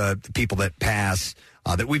see people that pass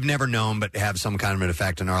that we've never known but have some kind of an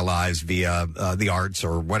effect in our lives via the arts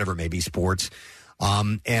or whatever it may be, sports.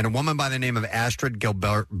 And a woman by the name of Astrid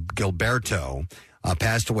Gilberto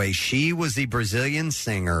passed away. She was the Brazilian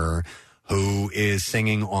singer who is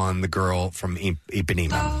singing on The Girl from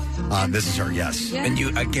Ipanema. This is her, yes. And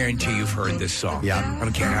I guarantee you've heard this song. Yeah. I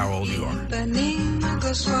don't care how old you are. Ipanema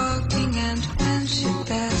goes walking, and when she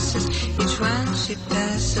passes, each one she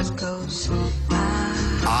passes goes by.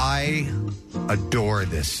 I adore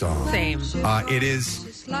this song. Same.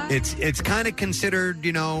 It's kind of considered,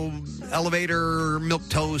 elevator,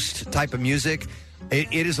 milquetoast type of music.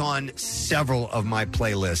 It is on several of my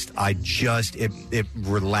playlists. It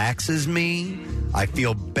relaxes me. I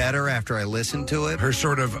feel better after I listen to it. Her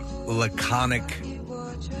sort of laconic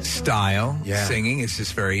style singing is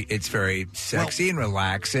just very sexy and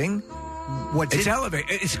relaxing.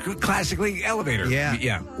 It's classically elevator.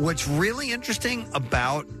 Yeah. What's really interesting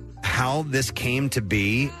about how this came to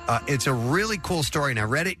be. It's a really cool story, and I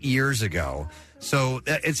read it years ago. So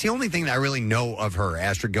it's the only thing that I really know of her,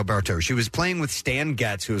 Astrid Gilberto. She was playing with Stan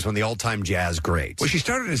Getz, who was one of the all-time jazz greats. Well, she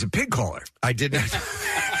started as a pig caller. I did not.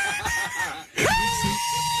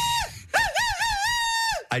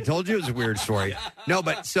 I told you it was a weird story. No,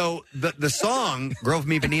 but so the song Grove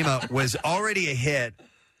Me Benima was already a hit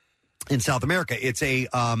in South America. It's a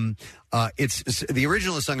it's the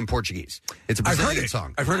original is sung in Portuguese. It's a Brazilian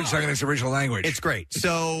song. I've heard it sung in its original language. It's great.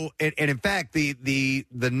 So, and in fact, the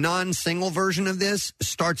non-single version of this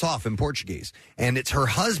starts off in Portuguese, and it's her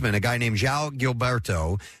husband, a guy named João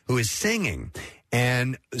Gilberto, who is singing.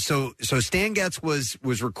 And so Stan Getz was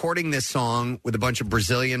recording this song with a bunch of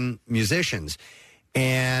Brazilian musicians,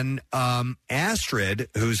 and Astrid,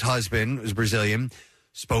 whose husband was Brazilian,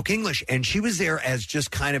 spoke English, and she was there as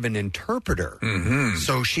just kind of an interpreter. Mm-hmm.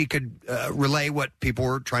 So she could relay what people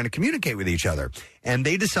were trying to communicate with each other. And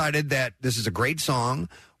they decided that this is a great song.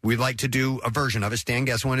 We'd like to do a version of it. Stan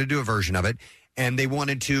Getz wanted to do a version of it, and they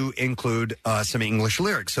wanted to include some English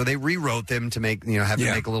lyrics. So they rewrote them to make, have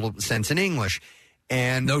to make a little sense in English.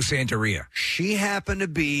 And no Santeria. She happened to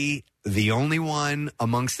be the only one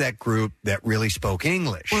amongst that group that really spoke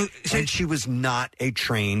English. Well, and she was not a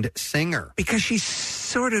trained singer. Because she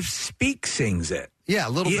sort of sings it. Yeah, a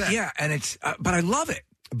little bit. Yeah, and it's, but I love it.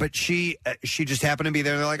 But she just happened to be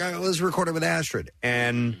there. They're like, oh, let's record it with Astrid.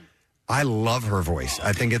 And I love her voice.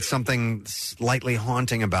 I think it's something slightly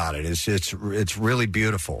haunting about it. It's really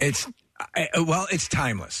beautiful. It's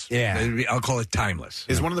timeless. Yeah. I'll call it timeless.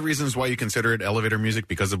 Is one of the reasons why you consider it elevator music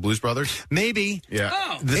because of Blues Brothers? Maybe.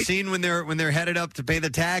 Yeah. The scene when they're headed up to pay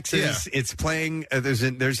the taxes, it's playing. There's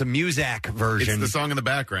a Muzak version. It's the song in the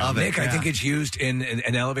background. Nick, I think it's used in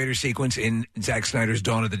an elevator sequence in Zack Snyder's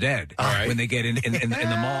Dawn of the Dead. All right. When they get in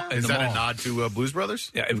the mall. Is that a nod to Blues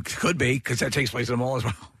Brothers? Yeah, it could be because that takes place in the mall as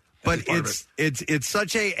well. But it's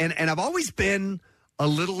such a and I've always been a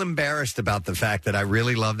little embarrassed about the fact that I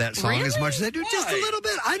really love that song as much as I do. Just a little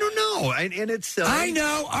bit. I don't know. And it's silly. I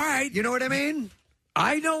know. All right. You know what I mean?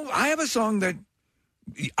 I know. I have a song that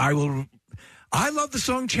I love the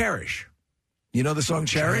song Cherish. You know the song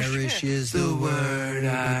Cherish? Cherish is the word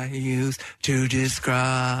I use to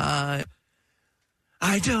describe.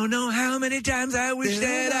 I don't know how many times I wish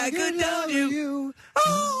that I could know you.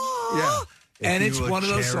 Oh. Yeah. And it's one of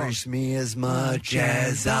those songs. Cherish me as much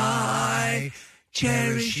as I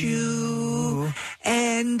cherish you,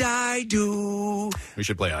 and I do. We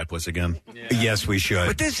should play iPuss again. Yeah. Yes, we should.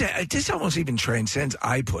 But this almost even transcends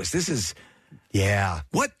iPuss. This is... Yeah.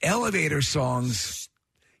 What elevator songs...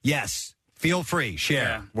 Yes. Feel free.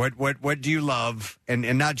 Share. Yeah. What do you love?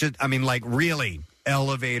 And not just... I mean, like, really,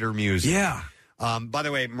 elevator music. Yeah. By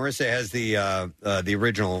the way, Marissa has the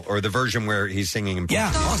original, or the version where he's singing in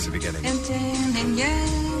Portuguese at the beginning.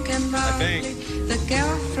 I think. The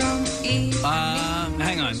girl from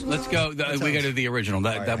hang on. Let's go. We got to do the original.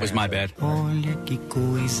 That was my bad. Olha que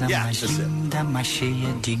coisa mais linda, mais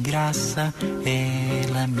cheia de graça.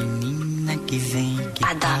 Ela, menina que vem que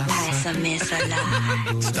passa.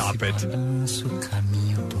 Stop it.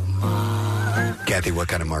 Kathy, what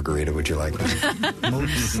kind of margarita would you like?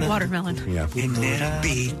 Watermelon. Yeah. And then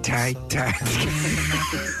be tight.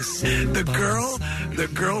 The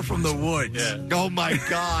girl from the woods. Yeah. Oh my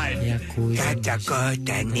God.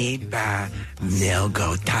 They'll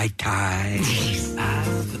go tight.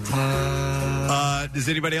 Does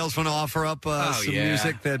anybody else want to offer up some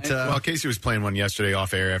music that? Well, Casey was playing one yesterday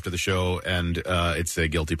off air after the show, and it's a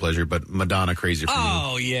guilty pleasure. But Madonna, Crazy for You.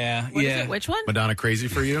 Oh yeah, What is it? Which one? Madonna, Crazy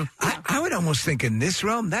for You. I would almost think in this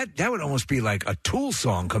realm that would almost be like a Tool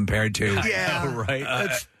song compared to right.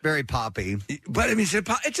 That's very poppy. But I mean,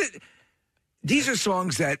 these are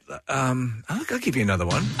songs that I'll give you another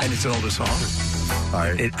one, and it's an older song. All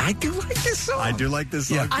right. I do like this song. I do like this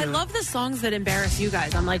song. Yeah. I love the songs that embarrass you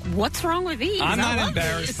guys. I'm like, what's wrong with these? I'm I not love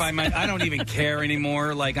embarrassed these. by I don't even care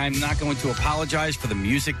anymore. Like, I'm not going to apologize for the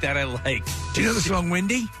music that I like. Do you know the song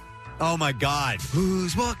Windy? Oh my God.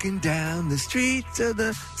 Who's walking down the streets of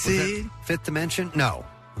the city? Fifth Dimension? No.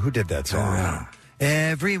 Who did that song?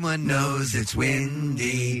 Everyone knows it's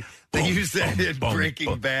windy. They used that in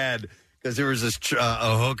Breaking Bad because there was this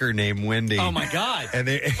a hooker named Wendy. Oh my God! And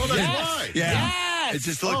they, that's why. Yeah. Yes. It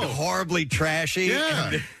just looked horribly trashy.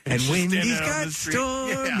 Yeah. And Wendy's got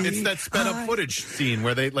stormy. Yeah. It's that sped up footage scene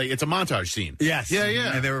where it's a montage scene. Yes.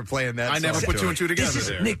 Yeah. And they were playing that. I never put two and two together.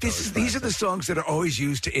 These are the songs that are always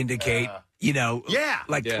used to indicate,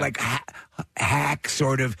 like hack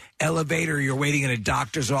sort of elevator. You're waiting in a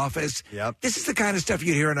doctor's office. Yep. This is the kind of stuff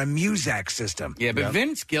you'd hear on a Muzak system. Yeah, but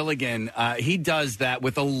Vince Gilligan, he does that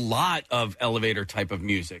with a lot of elevator type of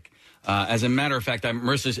music. As a matter of fact,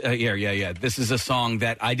 Marissa's this is a song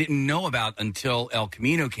that I didn't know about until El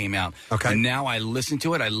Camino came out. Okay. And now I listen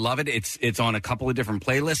to it. I love it. It's on a couple of different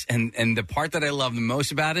playlists. And the part that I love the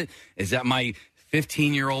most about it is that my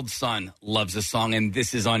 15-year-old son loves this song, and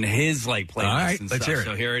this is on his playlist. All right, and let's stuff. hear it.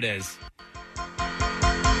 So here it is.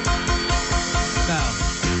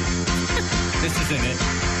 This isn't it.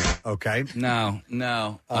 Okay. No.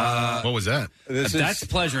 What was that? That's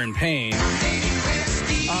Pleasure and Pain.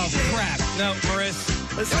 Oh, crap. No,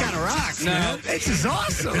 Marissa. This kind of rocks. No. Man. This is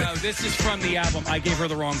awesome. No, this is from the album. I gave her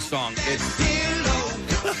the wrong song.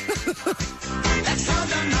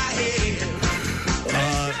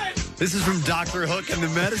 This is from Dr. Hook and the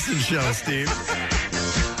Medicine Show, Steve.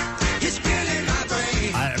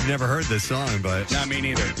 I've never heard this song, but... Not me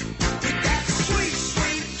neither.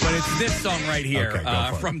 But it's this song right here Okay, go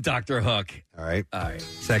for it. from Dr. Hook. All right.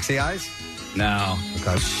 Sexy Eyes? No.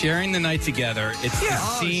 Okay. Sharing the Night Together. It's the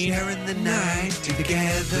scene. Sharing the night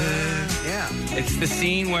together. Yeah. It's the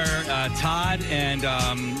scene where Todd and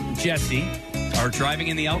Jesse are driving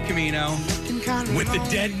in the El Camino with the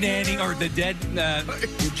dead nanny or the dead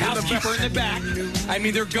housekeeper in the back. I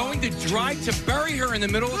mean, they're going to drive to bury her in the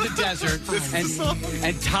middle of the desert.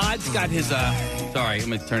 And Todd's got his... sorry, I'm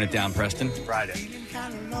going to turn it down, Preston. Friday.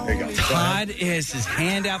 There you go. Todd is his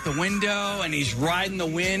hand out the window, and he's riding the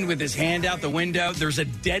wind with his hand out the window. There's a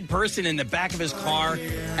dead person in the back of his car,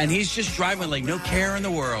 and he's just driving like no care in the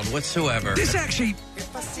world whatsoever. This actually...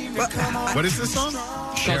 What is this song?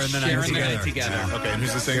 Sharing the Night Together. Okay, and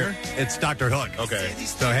who's the singer? It's Dr. Hook. Okay.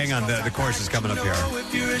 So hang on, the chorus is coming up here.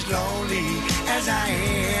 If you're as lonely as I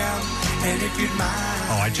am, and if you'd mind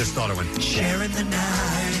Oh, I just thought it went... sharing the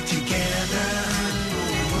night together.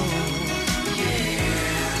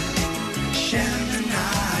 Yeah. Sharing the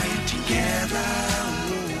night together.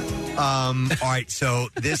 All right, so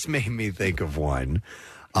this made me think of one.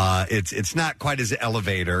 It's not quite as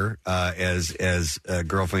elevator as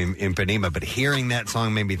Girl from Ipanema, but hearing that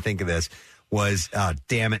song made me think of this. Was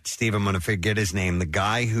damn it, Steve, I'm going to forget his name. The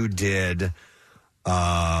guy who did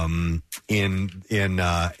in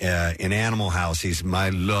Animal House, he's my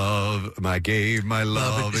love. I gave my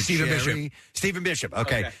love. Stephen Bishop. Stephen Bishop.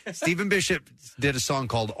 Okay, Stephen Bishop did a song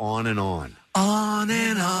called "On and On." On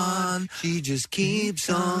and on, she just keeps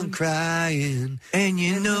on crying, and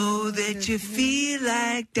you know that you feel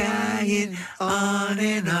like dying. On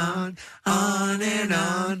and on, on and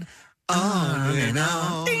on, on and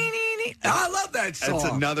on. I love that song.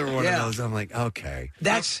 That's another one of those. I'm like, okay,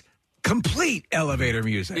 that's complete elevator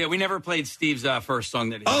music. Yeah, we never played Steve's first song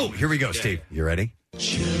that he Oh, here we go, Steve. You ready?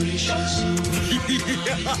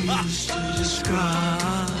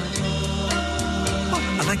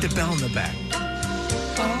 I like the bell in the back.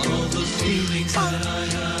 All the feelings that I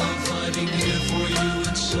have fighting here for you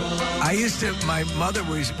inside. I used to, my mother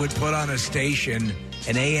would put on a station,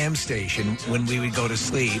 an AM station, when we would go to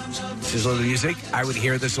sleep. Sizzle the music. I would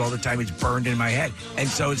hear this all the time. It's burned in my head. And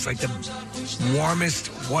so it's like the warmest,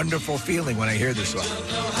 wonderful feeling when I hear this song.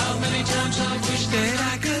 How many times I wish that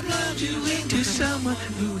I could love you into someone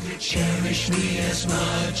who cherish me as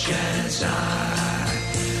much as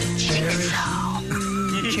I cherish you.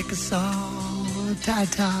 Chickasaw,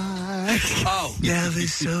 tie-tie. Oh. Love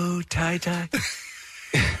is so tie-tie.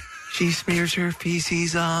 She smears her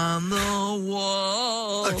feces on the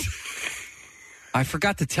wall. I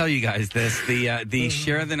forgot to tell you guys this. The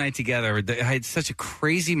Share the Night Together. I had such a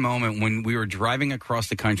crazy moment when we were driving across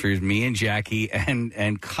the country. It was me and Jackie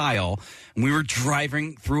and Kyle. And we were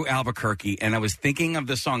driving through Albuquerque, and I was thinking of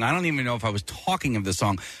the song. I don't even know if I was talking of the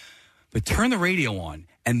song, but turn the radio on,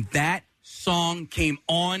 and that song came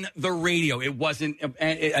on the radio. It wasn't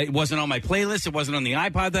on my playlist. It wasn't on the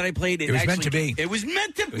iPod that I played. It was meant to be. It was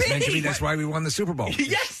meant to be. It was meant to be. That's why we won the Super Bowl.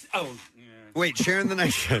 Yes. Oh. Wait, sharing the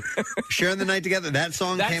night together. That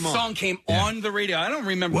song came on. That song came on the radio. I don't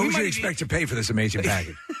remember. What would you expect to pay for this amazing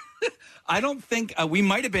package? I don't think we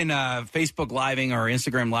might have been Facebook Living or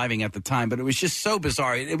Instagram Living at the time, but it was just so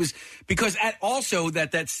bizarre. It was because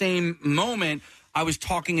that same moment I was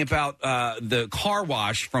talking about the car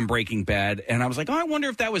wash from Breaking Bad, and I was like, I wonder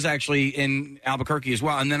if that was actually in Albuquerque as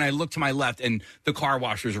well. And then I looked to my left, and the car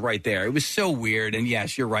wash was right there. It was so weird. And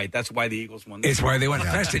yes, you're right. That's why the Eagles won. It's why they won.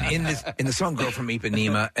 Preston, in the song "Girl from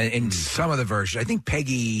Ipanema," and in some of the versions, I think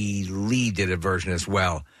Peggy Lee did a version as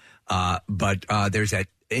well. But there's that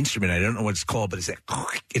instrument. I don't know what it's called, but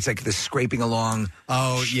it's like the scraping along.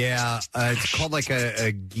 Oh yeah, it's called like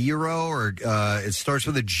a gyro, or it starts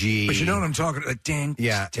with a G. But you know what I'm talking about? Ding.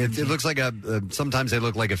 Yeah, it looks like sometimes they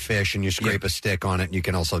look like a fish, and you scrape a stick on it, and you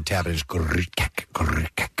can also tap it.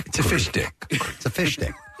 It's a fish stick. It's a fish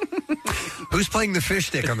stick. Who's playing the fish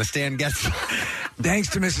stick on the Stan Getz? Thanks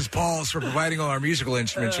to Mrs. Pauls for providing all our musical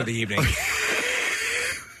instruments for the evening.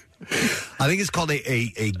 I think it's called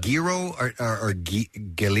a gyro or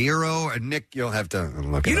galero. Or Nick, you'll have to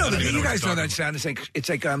look it up. You guys know that sound. It's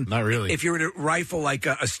like not really. If you were to rifle like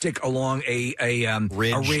a stick along a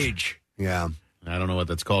ridge. Yeah. I don't know what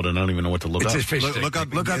that's called, and I don't even know what to look It's up. a fish stick. Look up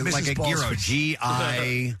Mrs. like a Paul's gyro.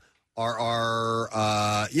 fish.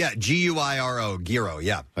 Guiro. Gyro.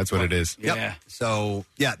 Yeah, that's what it is. Yep. Yeah. So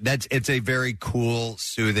it's a very cool,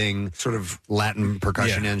 soothing sort of Latin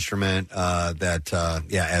percussion instrument that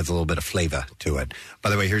adds a little bit of flavor to it. By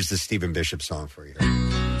the way, here's the Stephen Bishop song for you.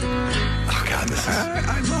 Oh God,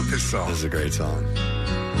 I love this song. This is a great song.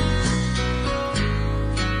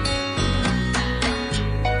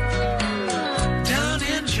 Down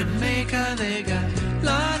in Jamaica, they got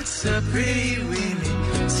lots of pretty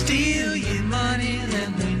women. Steal your money,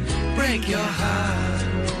 then they break your heart.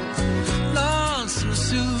 Lonesome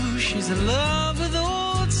Sue, she's in love with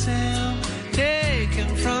old Sam.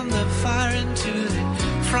 Taken from the fire into the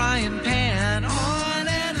frying pan. On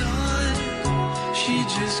and on, she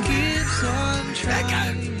just keeps on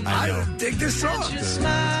trying. I don't dig this song. She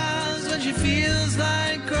smiles when she feels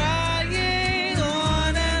like crying.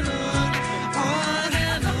 On and on, on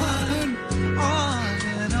and on, on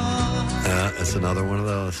and on. That's another one of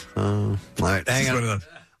those. All right, hang on.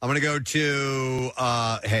 I'm going to go to,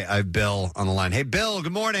 I have Bill on the line. Hey, Bill,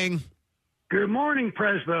 good morning. Good morning,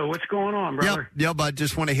 Presbo. What's going on, brother? Yep, I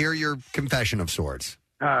just want to hear your confession of sorts.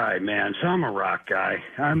 All right, man. So I'm a rock guy.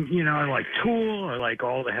 I like Tool. I like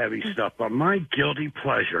all the heavy stuff. But my guilty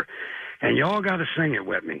pleasure, and y'all got to sing it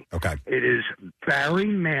with me. Okay. It is Barry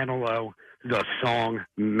Manilow, the song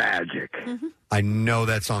Magic. Mm-hmm. I know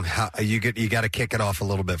that song. You got to kick it off a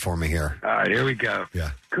little bit for me here. All right, here we go.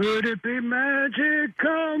 Yeah. Could it be magic?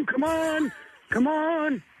 Come on, come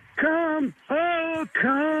on, come, oh,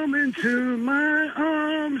 come into my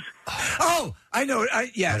arms. Oh, I know it.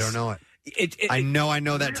 Yes. I don't know it. I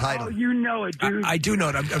know that title. Oh, you know it, dude. I do know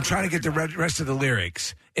it. I'm trying to get the rest of the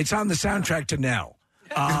lyrics. It's on the soundtrack to Now.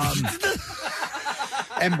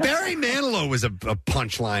 And Barry Manilow was a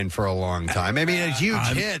punchline for a long time. I mean, a huge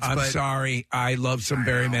hit. I'm but sorry. I love some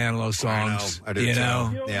Barry Manilow songs. I do you too.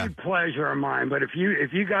 know? Guilty pleasure of mine, but if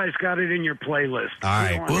you guys got it in your playlist, all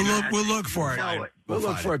right, we'll look for it. We'll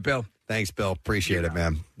look for it, Bill. Thanks, Bill. Appreciate it,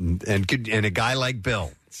 man. And a guy like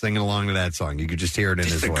Bill singing along to that song, you could just hear it in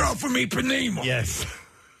his the voice. girl from Ipanema. Yes,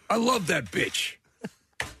 I love that bitch.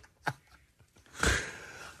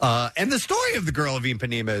 And the story of the girl of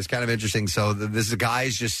Ipanema is kind of interesting. So this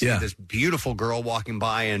guy's just seeing this beautiful girl walking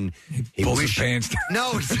by, and he pulls his pants down.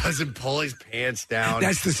 No, he doesn't pull his pants down.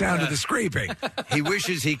 That's the sound of the scraping. He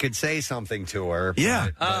wishes he could say something to her. Yeah.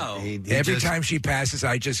 But he Every just- time she passes,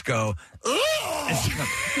 I just go,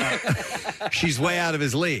 she's way out of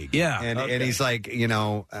his league. Yeah. And he's like,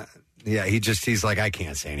 he's like, I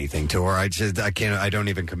can't say anything to her. I can't, I don't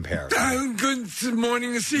even compare. Good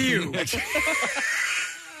morning to see you.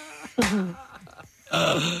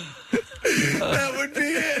 That would be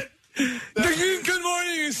it. Good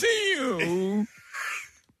morning to see you.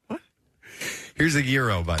 Here's a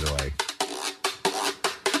gyro, by the way.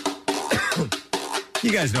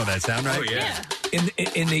 You guys know that sound, right? Oh, yeah.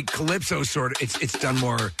 In the calypso sort of, it's done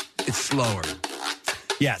more, it's slower.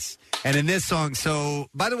 Yes. And in this song, so,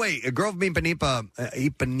 by the way, a girl from Ipanema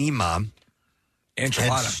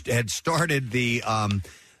had started the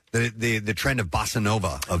trend of bossa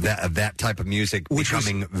nova, of that type of music, which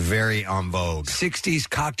becoming very en vogue. 60s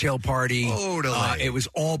cocktail party. Totally. It was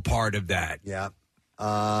all part of that. Yeah.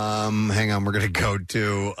 Hang on, we're going to go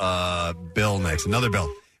to Bill next. Another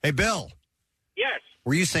Bill. Hey, Bill. Yes.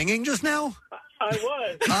 Were you singing just now? I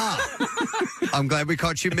was. I'm glad we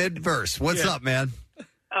caught you mid-verse. What's up, man?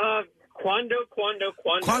 Quando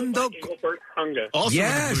by Engelbert Hunger. Also in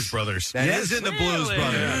the Blues Brothers. That is in the Blues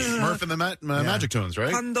Brothers. Murph and the Magic Tunes,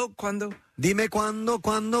 right? Quando. Dime quando.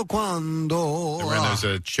 They're wearing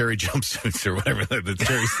those cherry jumpsuits or whatever. The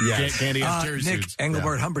cherry, candy-ass cherry Nick suits.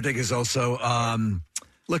 Engelbert Humperdinck is also...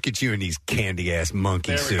 look at you in these candy-ass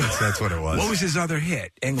monkey suits. That's what it was. What was his other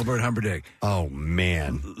hit, Engelbert Humperdinck? Oh,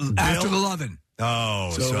 man. After the Lovin'.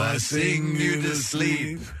 Oh, so I sing you to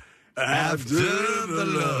sleep. After the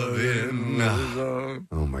loving.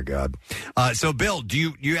 Oh my God! So, Bill,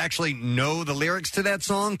 do you actually know the lyrics to that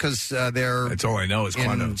song? Because they're that's all I know is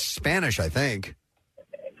Quando. in Spanish, I think.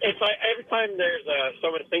 It's like every time there's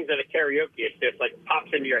someone sings at a karaoke, it just like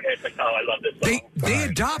pops into your head. It's like, oh, I love this song. They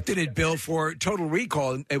adopted it, Bill, for Total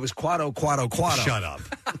Recall. It was Quado, Quado, Quado. Shut up.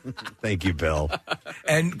 Thank you, Bill.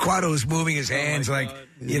 And Quado is moving his hands like,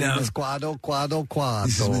 It's Quado, Quado,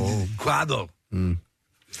 Quado. Quado.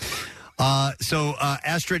 So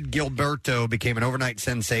Astrid Gilberto became an overnight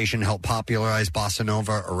sensation, helped popularize bossa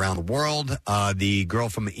nova around the world. The girl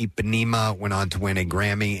from Ipanema went on to win a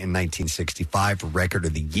Grammy in 1965 for Record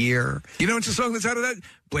of the Year. You know what's the song that's out of that?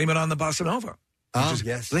 Blame It on the Bossa Nova.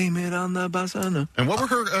 Yes. Blame it on the bossa nova. And what were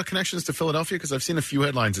her connections to Philadelphia? Because I've seen a few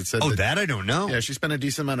headlines that said that I don't know. Yeah, she spent a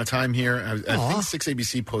decent amount of time here. I think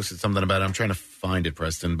 6ABC posted something about it. I'm trying to find it,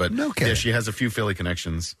 Preston. But yeah, she has a few Philly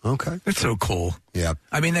connections. Okay. That's so cool. Yeah.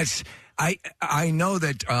 I mean, that's... I know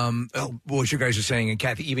that what you guys are saying, and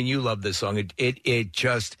Kathy, even you love this song. It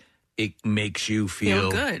just makes you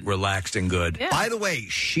feel good, relaxed and good. By the way,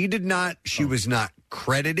 she was not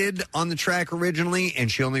credited on the track originally, and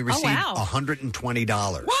she only received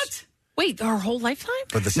 $120. What? Wait, her whole lifetime?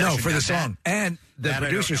 For the session. No, for the song. And the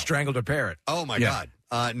producer strangled her parrot. Oh my God.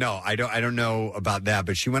 No, I don't know about that,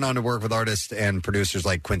 but she went on to work with artists and producers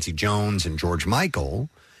like Quincy Jones and George Michael,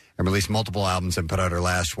 and released multiple albums and put out her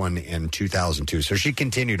last one in 2002. So she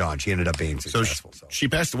continued on. She ended up being successful. She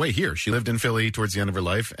passed away here. She lived in Philly towards the end of her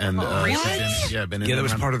life. And really? been in that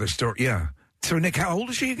was around- part of the story. Yeah. So, Nick, how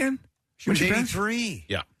old is she again? She was When 83.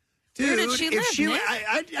 Yeah. Dude, Where did she if live, she, Nick?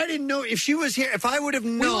 I didn't know if she was here. If I would have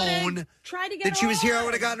known tried to get that she was here, I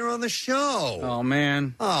would have gotten her on the show. Oh,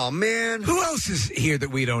 man. Oh, man. Who else is here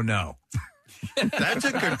that we don't know? That's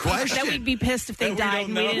a good question. That we'd be pissed if they died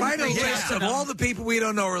and we didn't Write a reach out list to of them. all the people we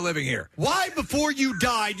don't know are living here. Why, before you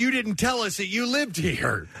died, you didn't tell us that you lived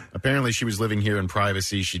here? Apparently, she was living here in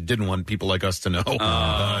privacy. She didn't want people like us to know.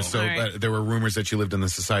 There were rumors that she lived in the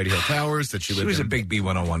Society Hill Towers. That she lived. She was in, a big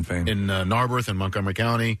B101 fan. in Narberth and Montgomery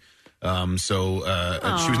County. She was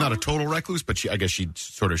not a total recluse, but I guess she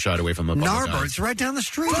sort of shied away from the public eye. Narberth's right down the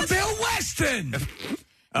street. From Bill Weston!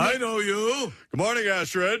 I know you. Good morning,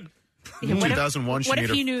 Astrid. In 2001, she What made if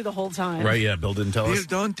her he knew the whole time? Right, yeah, Bill didn't tell us.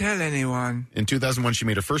 Don't tell anyone. In 2001, she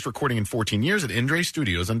made her first recording in 14 years at Indre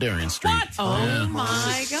Studios on Darien Street. What? Oh,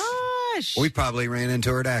 my gosh. We probably ran into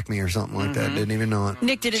her at Acme or something like that. Didn't even know it.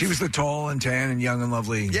 Nick, did it... She was the tall and tan and young and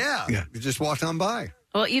lovely. Yeah. You just walked on by.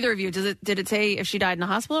 Well, either of you, did it say if she died in a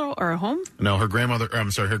hospital or a home? No, her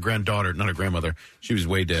granddaughter, not her grandmother, she was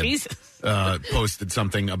way dead. Jesus. Posted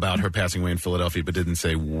something about her passing away in Philadelphia, but didn't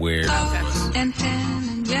say where. And tan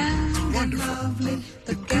and young and lovely,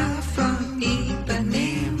 the girl from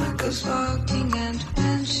Ipanema goes walking, and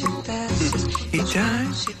when she passes, He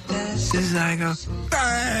dies. This is I go,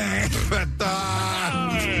 bang!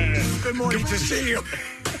 Good morning to see you.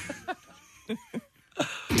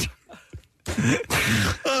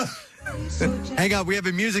 Hang on, we have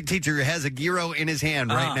a music teacher who has a gyro in his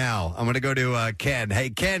hand right now. I'm going to go to Ken. Hey,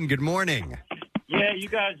 Ken, good morning. Yeah, you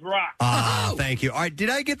guys rock. Thank you. All right, did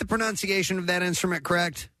I get the pronunciation of that instrument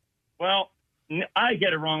correct? Well, I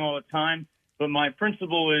get it wrong all the time, but my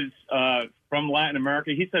principal is from Latin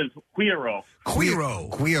America. He says Quiro.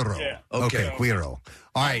 Quiro. Yeah. Okay, Quiro.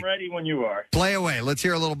 All right, I'm ready when you are. play away. Let's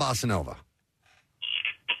hear a little bossa nova.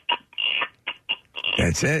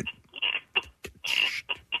 That's it.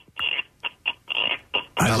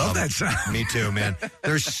 I love that sound. Me too, man.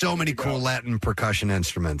 There's so many cool Latin percussion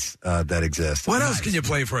instruments that exist. What else can you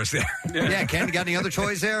play for us there? Yeah, Ken, you got any other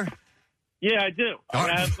toys there? Yeah, I do. All I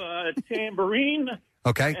right. have a tambourine.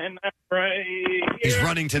 Okay. And right He's here.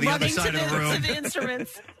 running to the other side of the room. To the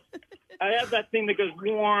instruments. I have that thing that goes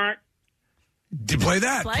wah. Do you play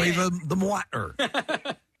that? Play Play it. the moiter.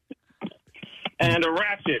 And a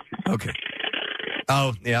ratchet. Okay.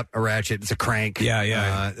 Oh, yep, a ratchet. It's a crank.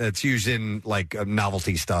 Yeah. It's used in like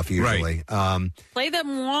novelty stuff usually. Play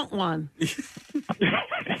them want one.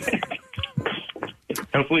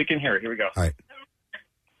 Hopefully you can hear it. Here we go. All right.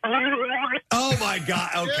 Oh my God!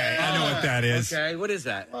 Okay, I know what that is. Okay, what is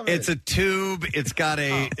that? It's a tube. It's got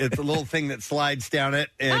it's a little thing that slides down it,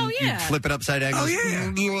 and you flip it upside down. Oh, yeah.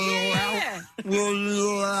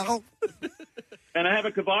 And I have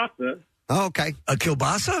a kibasa. Oh, okay. A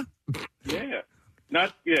kielbasa? Yeah.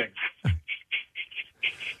 Not big.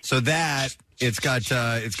 So that it's got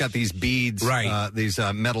these beads, right? These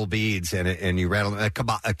metal beads, and you rattle a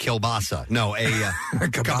kielbasa. No, a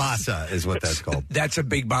kibasa is what that's called. That's a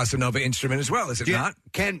big bossa nova instrument as well, is it not?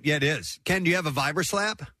 Ken, yeah, it is. Ken, do you have a vibra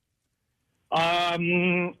slap? I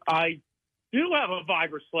do have a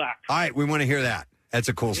vibra slap. All right, we want to hear that. That's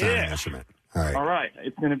a cool sounding instrument. All right. All right.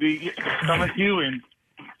 It's going to be coming to you in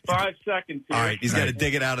 5 seconds here. All right, he's got to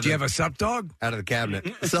dig it out of. Do you have a sup dog? Out of the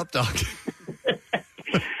cabinet. Sup dog.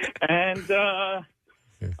 And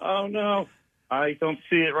oh no, I don't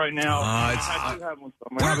see it right now. I do have one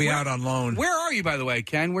somewhere. Probably out on loan. Where are you, by the way,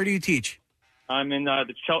 Ken? Where do you teach? I'm in the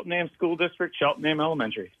Cheltenham School District, Cheltenham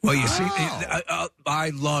Elementary. Well, you see,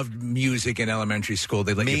 I loved music in elementary school.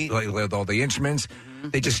 They let you play with all the instruments.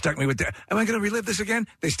 They just stuck me with the. Am I going to relive this again?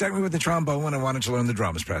 They stuck me with the trombone when I wanted to learn the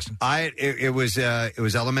drums, Preston. It was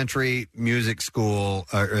elementary music school,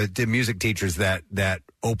 the music teachers that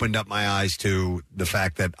opened up my eyes to the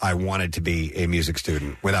fact that I wanted to be a music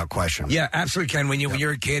student without question. Yeah, absolutely, Ken. When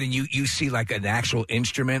you're a kid and you see like an actual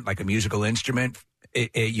instrument, like a musical instrument,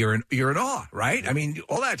 you're in awe, right? I mean,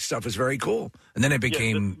 all that stuff is very cool. And then it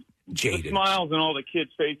became jaded. The smiles on all the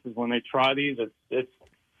kids' faces when they try these,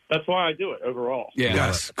 that's why I do it overall. Yeah.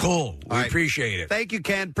 Yes, cool. We appreciate it. Thank you,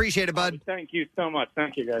 Ken. Appreciate it, bud. Thank you so much.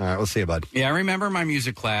 Thank you, guys. All right, we'll see you, bud. Yeah, I remember my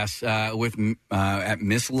music class with at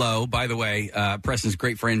Miss Lowe. By the way, Preston's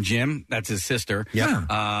great friend Jim, that's his sister.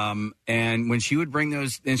 Yeah. And when she would bring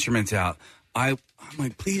those instruments out, I'm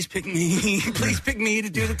like, please pick me. Please pick me to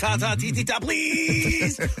do the ta-ta-ti-ti-ta,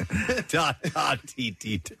 please.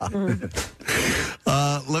 Ta-ta-ti-ti-ta.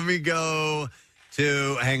 Let me go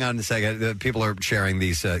to, hang on a second. People are sharing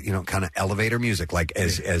these, kind of elevator music, like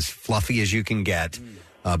as fluffy as you can get.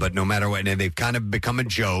 But no matter what, and they've kind of become a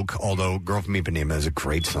joke, although Girl from Ipanema is a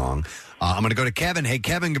great song. I'm going to go to Kevin. Hey,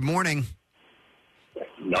 Kevin, good morning.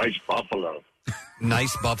 Nice Buffalo.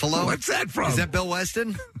 Nice Buffalo? What's that from? Is that Bill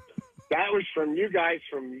Weston? That was from you guys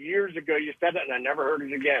from years ago. You said it, and I never heard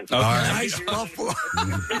it again. All right. Nice Buffalo.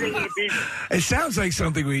 It sounds like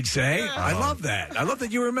something we'd say. I love that. I love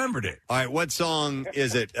that you remembered it. All right, what song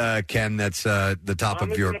is it, Ken, that's the top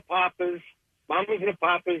of your... Mamas and the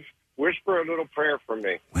Papas, Whisper a Little Prayer for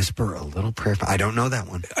Me. Whisper a Little Prayer I don't know that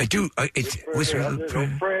one. I do. It's Whisper a Little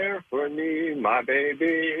Prayer for me, my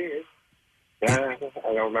baby. I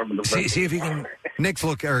don't remember the see if you can. Nick's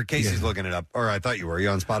Casey's looking it up. Or I thought you were. Are you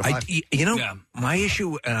on Spotify? My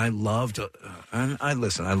issue, and I loved, I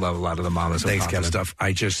love a lot of the Mamas and Papa stuff.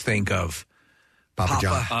 I just think of Papa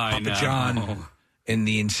John. Papa John in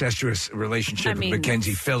the incestuous relationship with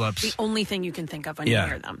Mackenzie Phillips. The only thing you can think of when you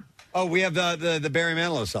hear them. Oh, we have the Barry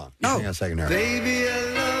Manilow song. Hang on a second here. Baby, I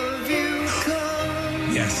love you.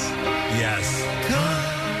 Come. Yes. Yes.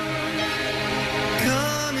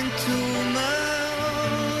 Come into my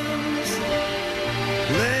arms.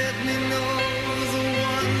 Let me know the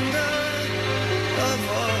wonder of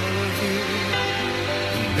all of you.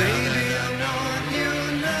 Baby, I want you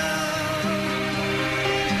now,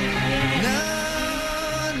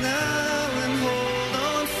 and hold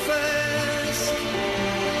on fast.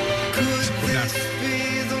 Could this be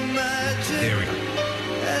the magic There we go.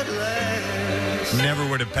 at last? Never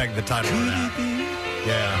would have pegged the title of that.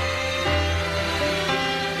 Yeah.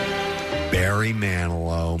 Barry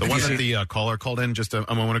Manilow. The one that the caller called in just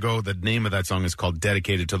a moment ago, the name of that song is called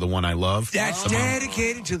Dedicated to the One I Love. That's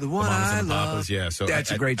dedicated to the one I love. Yeah, so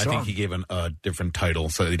that's a great song. I think he gave a different title,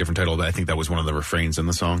 slightly different title, but I think that was one of the refrains in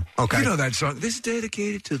the song. Okay. You know that song. This is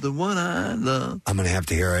dedicated to the one I love. I'm going to have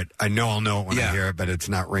to hear it. I know I'll know it when I hear it, but it's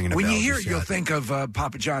not ringing a bell. When you hear it, just you'll yet. think of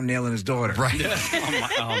Papa John nailing his daughter. Right.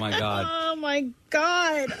 Oh, my God. Oh, my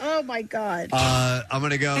God. Oh, my God. I'm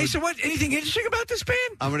going to go. Hey, so what? Anything interesting about this band?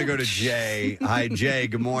 I'm going to go to Jay. Hi, Jay.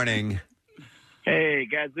 Good morning. Hey,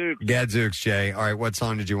 Gadzooks. Gadzooks, Jay. All right, what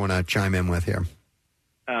song did you want to chime in with here?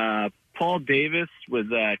 Paul Davis with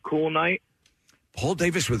Cool Night. Paul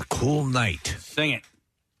Davis with Cool Night. Sing it.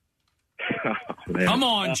 Man. Come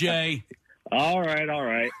on, Jay. All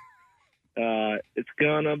right. It's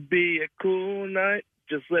gonna be a cool night.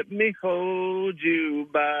 Just let me hold you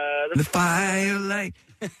by the firelight.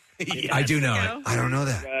 I do know it. I don't know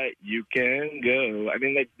that. Right, you can go. I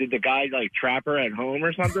mean, did the guy trap her at home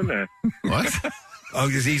or something? Or? What? Oh,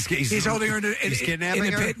 because he's holding her in the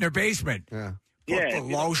pit in her basement. Yeah. Put the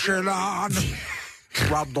lotion on.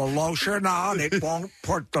 Rub the lotion on. It won't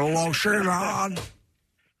put the lotion on.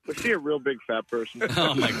 Was she a real big fat person?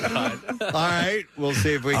 Oh, my God. All right, we'll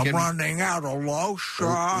see if we I'm can. running out of lotion.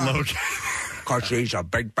 Because she's a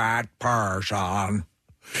big bad person.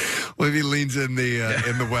 Well, if he leans in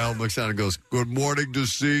the well and looks down and goes, "Good morning to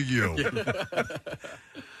see you." All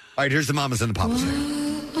right, here's the Mamas and the Papas.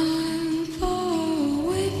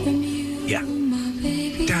 Yeah.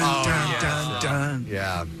 Dun, dun, dun, dun.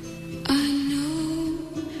 Yeah. I know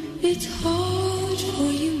it's hard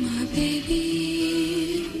for you, my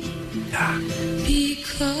baby,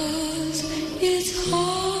 because it's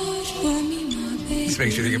hard for me, my baby. This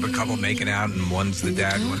makes you think of a couple making out, and one's the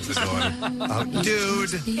dad, one's the daughter.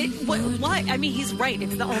 Dude. What? I mean, he's right.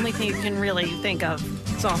 It's the only thing you can really think of.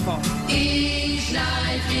 Softball. Each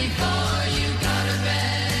night before you go to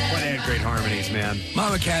bed. What had great harmonies, man.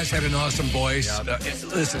 Mama Cass had an awesome voice.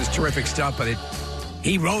 Listen, it's terrific stuff, but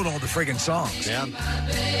he wrote all the friggin' songs. Yeah.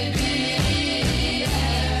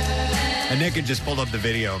 And Nick had just pulled up the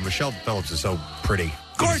video. Michelle Phillips is so pretty.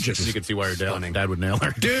 Gorgeous. You can see why your dad would nail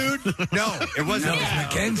her. Dude, no, it wasn't. No, it was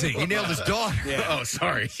Mackenzie. He nailed his daughter. Yeah. Oh,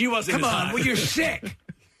 sorry. She wasn't. Come on, well, you're sick.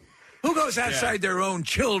 Who goes outside their own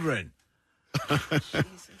children? All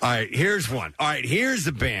right, here's one. All right, here's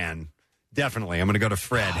the band. Definitely. I'm going to go to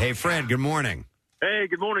Fred. Hey, Fred, good morning. Hey,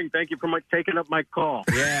 good morning. Thank you for taking up my call.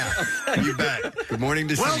 Yeah, you bet. Good morning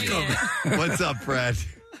to Welcome. you. What's up, Fred?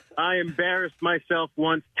 I embarrassed myself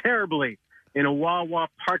once terribly in a Wawa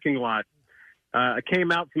parking lot. I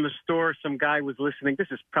came out from the store. Some guy was listening. This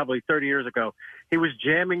is probably 30 years ago. He was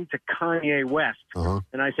jamming to Kanye West.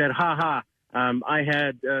 And I said, ha. I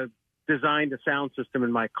had designed a sound system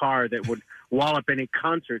in my car that would wallop any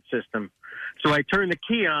concert system. So I turned the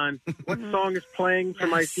key on. What song is playing from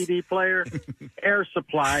my CD player? Air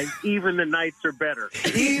Supply, Even the Nights Are Better.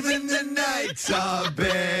 Even the nights are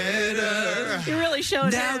better. You really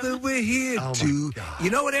showed Now him. that we're here to... You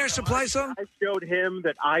know what Air Supply song? I showed him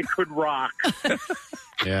that I could rock.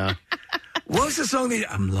 Yeah. What was the song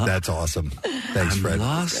that... I'm lost. That's awesome. Thanks, I'm Fred.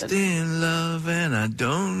 lost in love and I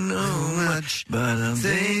don't know much, but I'm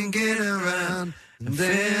thinking around. I'm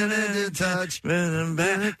feeling in touch, but I'm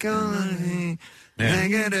back on. You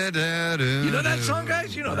know that song,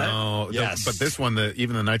 guys? You know that? No, Yes. but this one,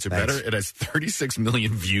 Even the Nights Are Thanks. Better, it has 36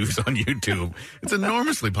 million views on YouTube. It's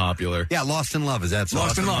enormously popular. Yeah, Lost in Love. Is that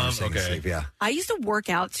Lost in Love, Sing, okay. Steve, yeah. I used to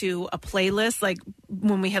work out to a playlist like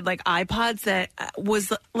when we had like iPods that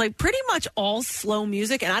was like pretty much all slow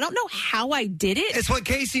music, and I don't know how I did it. It's what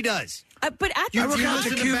Casey does. But at You the listen time, to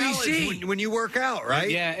QVC when you work out, right?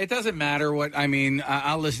 Yeah, it doesn't matter what. I mean,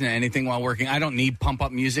 I'll listen to anything while working. I don't need pump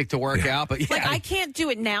up music to work out, but yeah. like I can't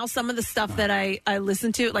do it now. Some of the stuff that I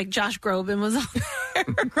listen to, like Josh Groban was on there.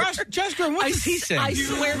 Josh Groban, what does he sing? I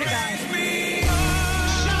swear to God.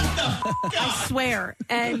 I swear.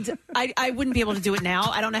 And I wouldn't be able to do it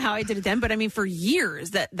now. I don't know how I did it then, but I mean, for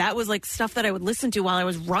years, that was like stuff that I would listen to while I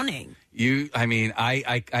was running.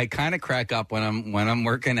 I kind of crack up when I'm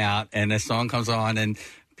working out and a song comes on and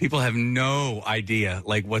people have no idea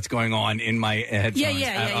like what's going on in my headphones.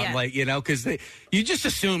 Yeah. I'm like, because you just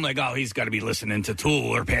assume like, oh, he's got to be listening to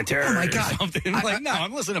Tool or Pantera Oh, my or God. something.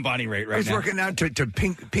 I'm listening to Bonnie Raitt right now. I was working out to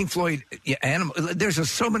Pink Floyd. Animal. There's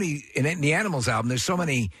so many in the Animals album. There's so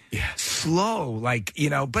many slow,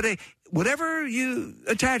 but whatever you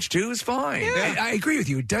attach to is fine. Yeah. I agree with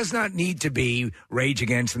you. It does not need to be Rage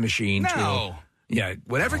Against the Machine. No.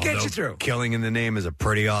 Whatever gets you through. Killing in the Name is a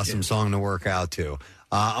pretty awesome song to work out to.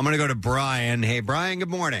 I'm going to go to Brian. Hey, Brian, good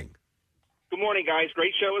morning. Good morning, guys.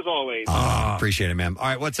 Great show as always. Appreciate it, man. All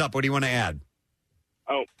right, what's up? What do you want to add?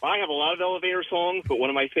 Oh, I have a lot of elevator songs, but one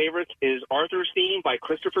of my favorites is Arthur's Theme by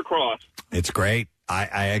Christopher Cross. It's great. I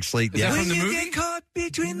actually... When you get caught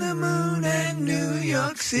between the moon and New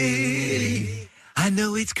York City, I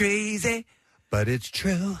know it's crazy, but it's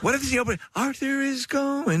true. What if it's the opening? Arthur is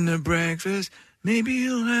going to breakfast. Maybe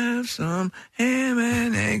you'll have some ham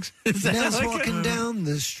and eggs. Nell's walking down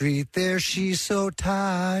the street there. She's so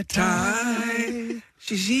tired.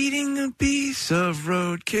 She's eating a piece of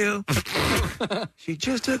roadkill. She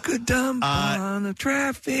just took a dump on a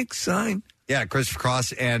traffic sign. Yeah, Christopher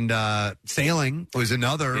Cross and Sailing was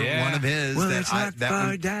another one of his. Well, that it's not far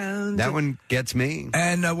one, down. That one gets me.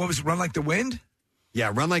 And what was it, Run Like the Wind?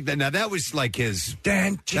 Yeah, Run Like that. Now, that was like his...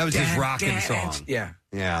 that was his rocking song. Yeah.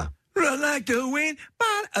 Yeah. Run like the wind.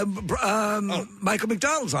 Michael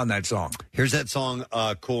McDonald's on that song. Here's that song,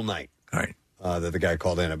 Cool Night. All right. That the guy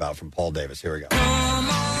called in about from Paul Davis. Here we go.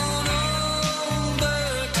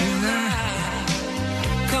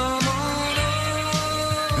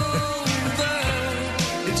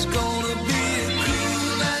 It's gonna be a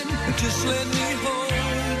cool night. Just let me hold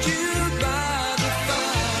you by the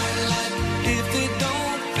firelight. If it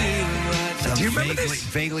don't feel right. Do you remember this?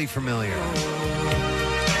 Vaguely familiar.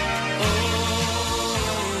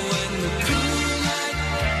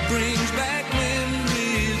 Brings back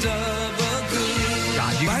memories of a good.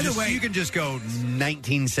 God, By the way, you can just go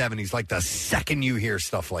 1970s, like the second you hear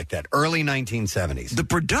stuff like that. Early 1970s. The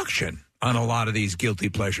production on a lot of these guilty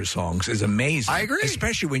pleasure songs is amazing. I agree.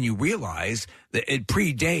 Especially when you realize that it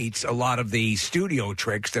predates a lot of the studio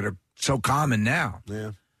tricks that are so common now.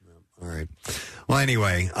 Yeah. All right. Well,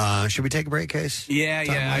 anyway, should we take a break, Case? Yeah.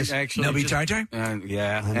 I actually. Nelby Tie-Tie?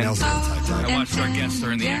 Yeah. And Nelson Tie-Tie. I watched our guests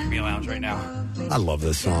are in the Acme Lounge right now. I love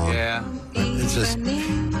this song. Yeah. It's just,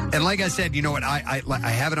 and like I said, you know what? I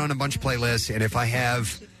have it on a bunch of playlists, and if I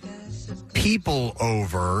have people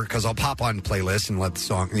over, because I'll pop on playlists and let the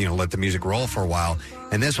song, let the music roll for a while,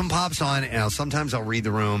 and this one pops on, and sometimes I'll read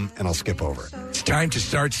the room and I'll skip over it. It's time to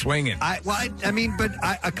start swinging. Maybe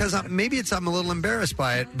I'm a little embarrassed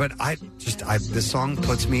by it, but this song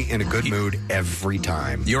puts me in a good mood every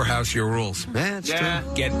time. Your house, your rules. Yeah, it's true.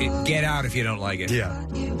 Get out if you don't like it. Yeah.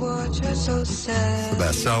 The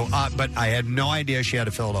best. So, but I had no idea she had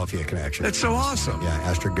a Philadelphia connection. That's so awesome. Yeah,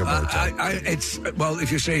 Astrid Gilberto.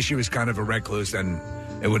 If you say she was kind of a recluse, then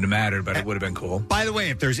it wouldn't have mattered, but it would have been cool. By the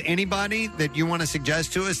way, if there's anybody that you want to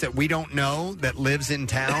suggest to us that we don't know that lives in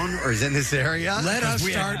town or is in this area,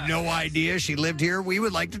 we had no idea she lived here. We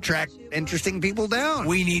would like to track interesting people down.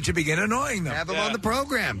 We need to begin annoying them. Have them on the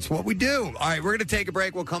program. It's what we do. All right, we're going to take a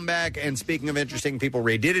break. We'll come back. And speaking of interesting people,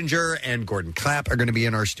 Ray Didinger and Gordon Clapp are going to be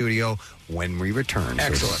in our studio when we return.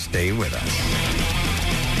 Excellent. So stay with us.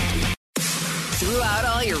 Threw out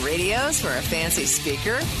all your radios for a fancy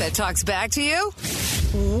speaker that talks back to you?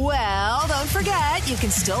 Well, don't forget, you can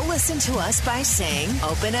still listen to us by saying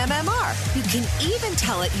Open MMR. You can even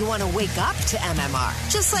tell it you want to wake up to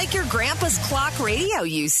MMR, just like your grandpa's clock radio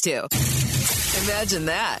used to. Imagine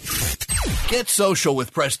that. Get social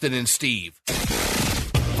with Preston and Steve.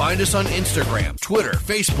 Find us on Instagram, Twitter,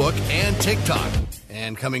 Facebook, and TikTok.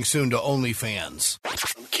 And coming soon to OnlyFans.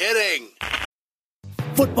 I'm kidding.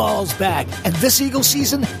 Football's back, and this Eagle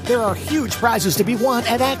season, there are huge prizes to be won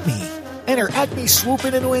at Acme. Enter Acme Swoop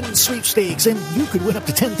In and Win sweepstakes, and you could win up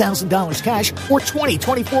to $10,000 cash or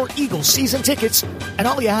 2024 Eagles season tickets. And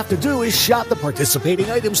all you have to do is shop the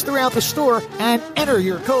participating items throughout the store and enter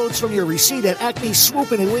your codes from your receipt at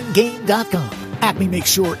acmeswoopinandwingame.com. Acme makes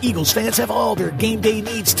sure Eagles fans have all their game day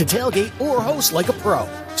needs to tailgate or host like a pro.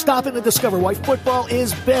 Stop in and discover why football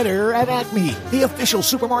is better at Acme, the official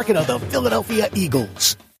supermarket of the Philadelphia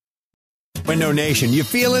Eagles. Window Nation, you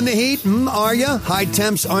feeling the heat? Are you? High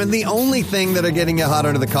temps aren't the only thing that are getting you hot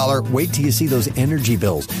under the collar. Wait till you see those energy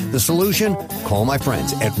bills. The solution? Call my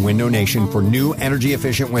friends at Window Nation for new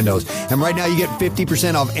energy-efficient windows. And right now you get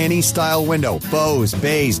 50% off any style window. Bows,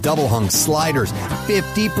 bays, double hung, sliders.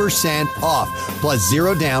 50% off. Plus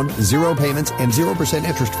 0 down, 0 payments, and 0%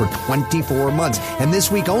 interest for 24 months. And this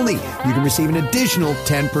week only, you can receive an additional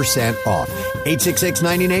 10% off.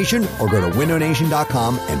 866-90-NATION or go to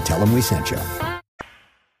windownation.com and tell them we sent you.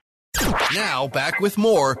 Now, back with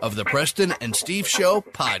more of the Preston and Steve Show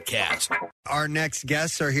podcast. Our next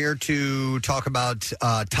guests are here to talk about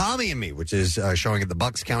Tommy and Me, which is showing at the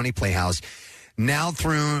Bucks County Playhouse now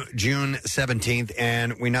through June 17th.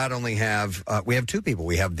 And we not only have, we have two people.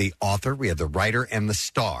 We have the author, we have the writer, and the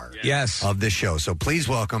star of this show. So please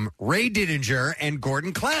welcome Ray Didinger and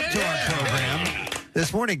Gordon Clapp to our program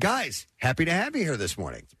this morning. Guys, happy to have you here this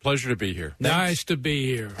morning. It's a pleasure to be here. Nice to be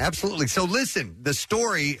here. Absolutely. So listen, the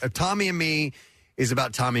story of Tommy and Me is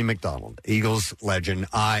about Tommy McDonald, Eagles legend.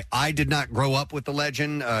 I did not grow up with the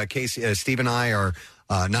legend. Casey, Steve and I are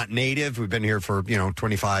not native. We've been here for,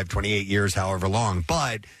 25, 28 years, however long.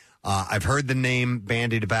 But I've heard the name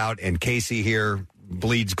bandied about, and Casey here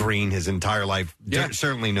bleeds green his entire life.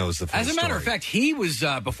 Certainly knows the full As a matter of story. fact, he was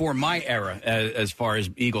before my era as far as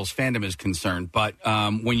Eagles fandom is concerned. But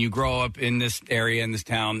when you grow up in this area, in this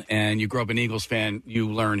town, and you grow up an Eagles fan, you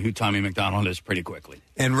learn who Tommy McDonald is pretty quickly.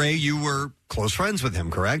 And Ray, you were close friends with him,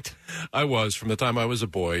 correct? I was from the time I was a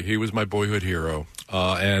boy. He was my boyhood hero.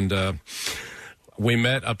 And we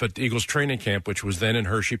met up at the Eagles training camp, which was then in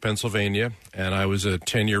Hershey, Pennsylvania. And I was a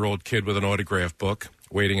 10-year-old kid with an autograph book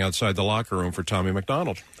waiting outside the locker room for Tommy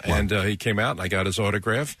McDonald. Wow. And he came out, and I got his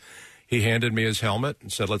autograph. He handed me his helmet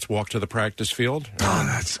and said, "Let's walk to the practice field." Oh,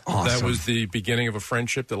 that's awesome. That was the beginning of a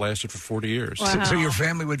friendship that lasted for 40 years. Wow. So your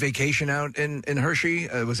family would vacation out in Hershey?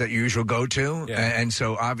 Was that your usual go-to? Yeah. And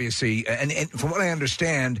so obviously, and from what I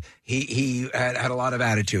understand, he had a lot of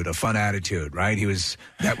attitude, a fun attitude, right?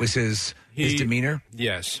 That was his demeanor?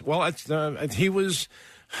 Yes. Well, he was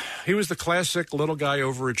the classic little guy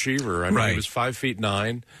overachiever. I mean, he was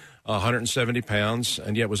 5'9", 170 pounds,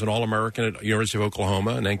 and yet was an All-American at University of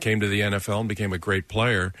Oklahoma, and then came to the NFL and became a great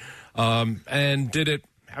player. And did it.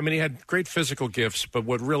 I mean, he had great physical gifts, but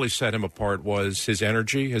what really set him apart was his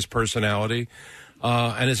energy, his personality,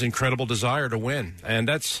 and his incredible desire to win. And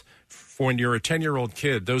that's, when you're a 10-year-old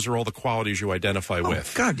kid, those are all the qualities you identify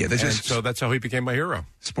with. God, yeah. So that's how he became my hero.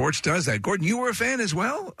 Sports does that. Gordon, you were a fan as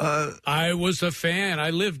well? I was a fan.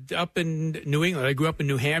 I lived up in New England. I grew up in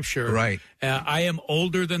New Hampshire. Right. I am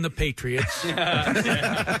older than the Patriots. My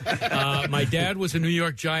dad was a New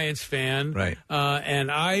York Giants fan. Right.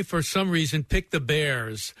 And I, for some reason, picked the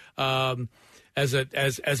Bears as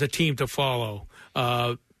a team to follow.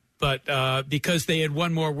 But because they had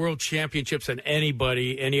won more world championships than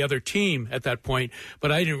any other team at that point.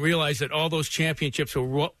 But I didn't realize that all those championships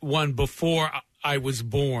were won before I was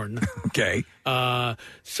born. Okay.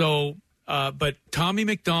 So But Tommy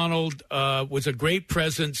McDonald was a great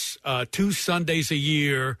presence 2 Sundays a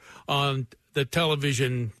year on the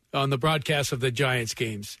television, on the broadcast of the Giants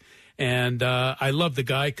games. And I love the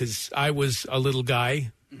guy because I was a little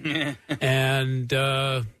guy. And,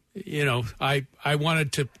 I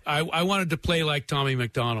wanted to play like Tommy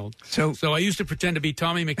McDonald. So I used to pretend to be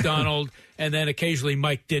Tommy McDonald and then occasionally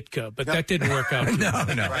Mike Ditka, but that didn't work out. No.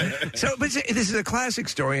 Right. So, but this is a classic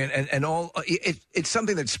story, and all it's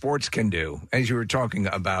something that sports can do. As you were talking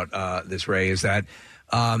about this, Ray, is that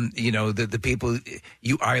the people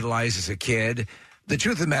you idolize as a kid. The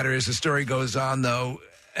truth of the matter is, the story goes on though,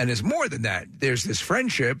 and is more than that. There's this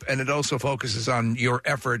friendship, and it also focuses on your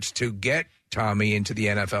efforts to get Tommy into the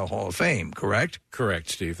NFL Hall of Fame, correct? Correct,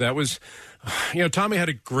 Steve. That was, Tommy had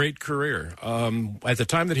a great career. At the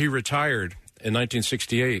time that he retired in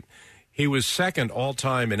 1968, he was second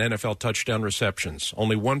all-time in NFL touchdown receptions.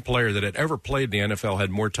 Only one player that had ever played in the NFL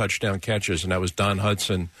had more touchdown catches, and that was Don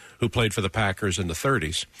Hudson, who played for the Packers in the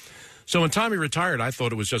 30s. So when Tommy retired, I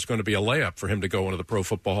thought it was just going to be a layup for him to go into the Pro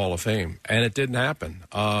Football Hall of Fame, and it didn't happen.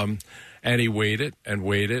 And he waited and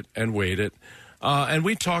waited and waited. And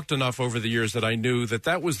we talked enough over the years that I knew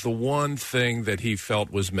that was the one thing that he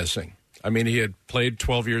felt was missing. I mean, he had played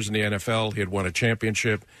 12 years in the NFL. He had won a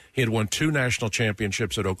championship. He had won 2 national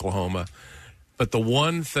championships at Oklahoma. But the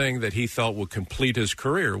one thing that he felt would complete his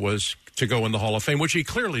career was to go in the Hall of Fame, which he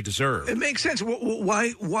clearly deserved. It makes sense.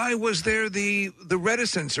 Why was there the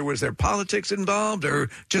reticence, or was there politics involved, or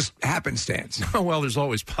just happenstance? Well, there's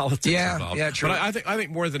always politics involved. Yeah, true. But I think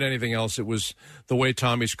more than anything else, it was the way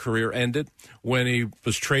Tommy's career ended when he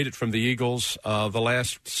was traded from the Eagles. The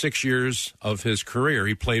last 6 years of his career,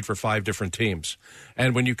 he played for 5 different teams.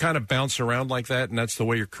 And when you kind of bounce around like that, and that's the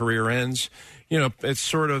way your career ends,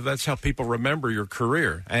 it's that's how people remember your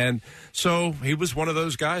career. And so he was one of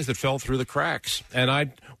those guys that fell through the cracks.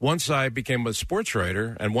 And once I became a sports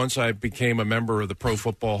writer, and once I became a member of the Pro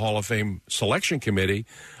Football Hall of Fame selection committee,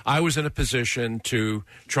 I was in a position to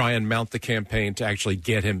try and mount the campaign to actually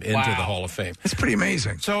get him into the Hall of Fame. That's pretty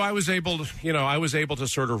amazing. So I was able to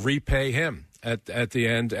sort of repay him at the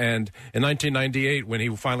end. And in 1998, when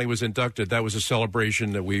he finally was inducted, that was a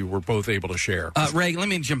celebration that we were both able to share. Ray, let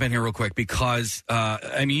me jump in here real quick because,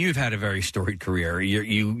 you've had a very storied career.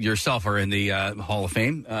 You yourself are in the Hall of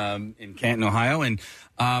Fame in Canton, Ohio, and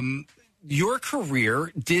your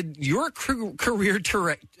career, did your career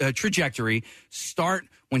trajectory start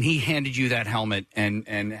when he handed you that helmet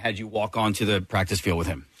and had you walk onto the practice field with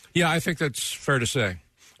him? Yeah, I think that's fair to say.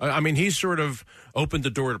 I mean, he sort of opened the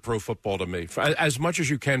door to pro football to me, as much as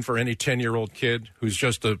you can for any 10-year-old kid who's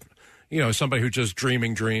just somebody who's just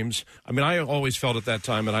dreaming dreams. I mean, I always felt at that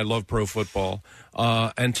time, and I love pro football.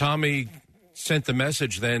 And Tommy sent the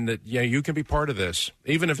message then that, you can be part of this.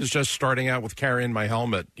 Even if it's just starting out with carrying my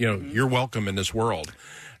helmet, you're welcome in this world.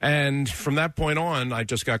 And from that point on, I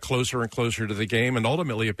just got closer and closer to the game, and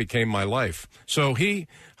ultimately it became my life. So he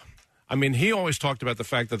always talked about the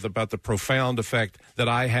fact about the profound effect that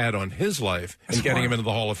I had on his life in getting him into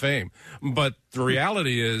the Hall of Fame. But the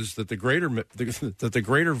reality is that the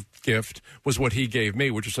greater gift was what he gave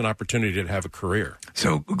me, which was an opportunity to have a career.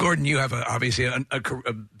 So, Gordon, you have obviously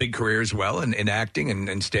a big career as well in acting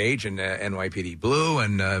and stage and NYPD Blue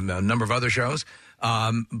and a number of other shows.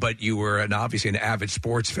 But you were obviously an avid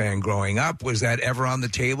sports fan growing up. Was that ever on the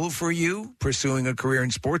table for you, pursuing a career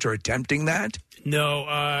in sports or attempting that? No,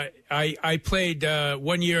 I played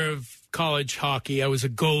 1 year of college hockey. I was a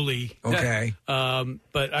goalie. Okay.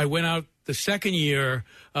 But I went out the second year.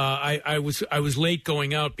 I was late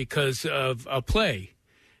going out because of a play.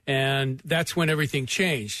 And that's when everything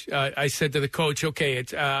changed. I said to the coach, okay,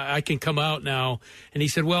 I can come out now. And he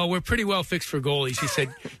said, well, we're pretty well fixed for goalies. He said,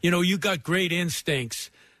 you got great instincts,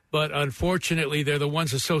 but unfortunately, they're the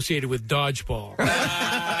ones associated with dodgeball.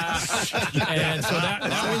 And so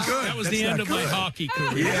that was the end of my hockey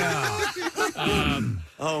career. Yeah.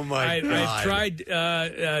 Oh, my God. I've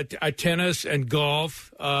tried tennis and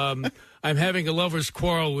golf. I'm having a lover's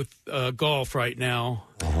quarrel with golf right now.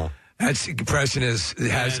 Uh-huh. Preston has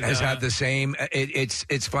had the same.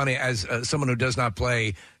 It's funny, as someone who does not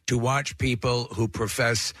play, to watch people who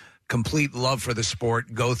profess complete love for the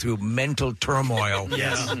sport go through mental turmoil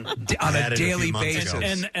on a daily basis.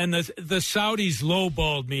 And the Saudis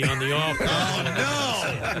lowballed me on the offer.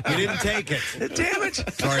 Oh, no. You didn't take it. Damn it.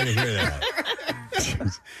 Sorry to hear that.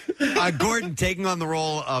 Gordon, taking on the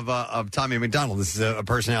role of Tommy McDonald, this is a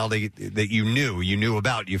personality that you knew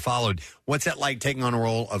about, you followed. What's that like, taking on a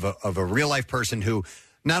role of a real-life person who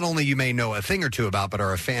not only you may know a thing or two about, but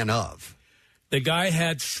are a fan of? The guy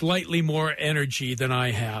had slightly more energy than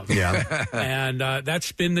I have. Yeah. And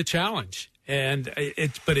that's been the challenge. and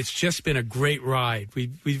it's just been a great ride.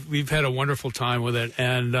 We've had a wonderful time with it,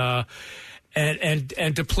 and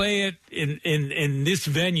to play it in this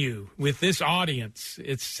venue with this audience,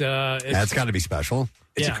 it's that's got to be special.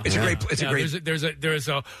 It's a great. There's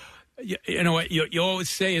a. You know what you always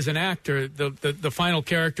say as an actor, the final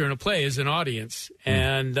character in a play is an audience,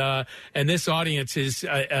 and this audience is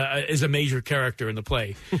a major character in the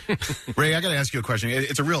play. Ray, I got to ask you a question.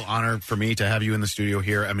 It's a real honor for me to have you in the studio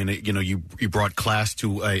here. I mean, you brought class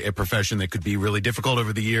to a profession that could be really difficult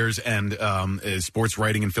over the years, and sports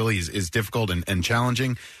writing in Philly is difficult and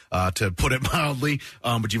challenging, to put it mildly.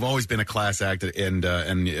 But you've always been a class act and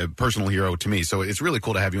a personal hero to me. So it's really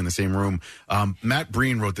cool to have you in the same room. Matt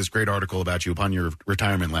Breen wrote this great article about you upon your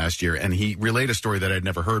retirement last year, and he relayed a story that I'd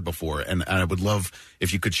never heard before, and I would love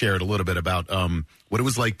if you could share it a little bit about what it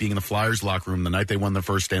was like being in the Flyers locker room the night they won the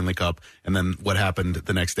first Stanley Cup, and then what happened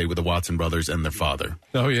the next day with the Watson brothers and their father.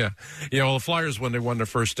 Oh, yeah. Yeah, well, the Flyers, when they won their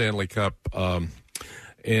first Stanley Cup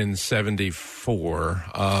in 74,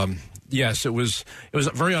 yes, it was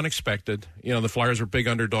very unexpected. You know, the Flyers were big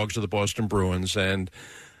underdogs to the Boston Bruins, and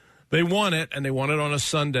they won it, and they won it on a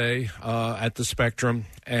Sunday at the Spectrum,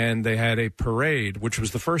 and they had a parade, which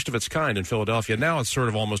was the first of its kind in Philadelphia. Now it's sort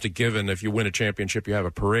of almost a given. If you win a championship, you have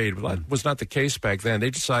a parade. But that was not the case back then. They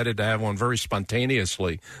decided to have one very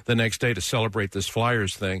spontaneously the next day to celebrate this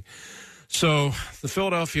Flyers thing. So the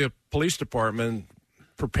Philadelphia Police Department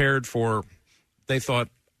prepared for, they thought,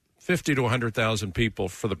 50 to 100,000 people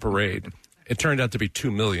for the parade. It turned out to be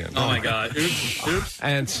 2 million. Oh, my God. Oops.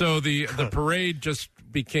 And so the parade just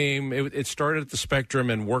became, it started at the Spectrum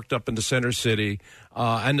and worked up into Center City,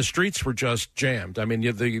 and the streets were just jammed. I mean,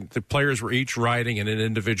 the players were each riding in an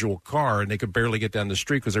individual car, and they could barely get down the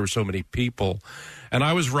street because there were so many people. And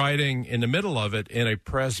I was riding in the middle of it in a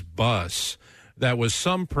press bus that was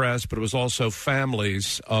some press, but it was also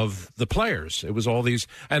families of the players. It was all these,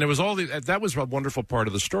 and it was all these. That was a wonderful part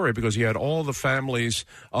of the story, because you had all the families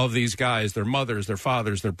of these guys, their mothers, their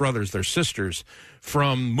fathers, their brothers, their sisters,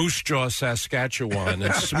 from Moose Jaw, Saskatchewan,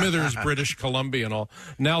 and Smithers, British Columbia, and all,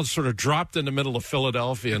 now sort of dropped in the middle of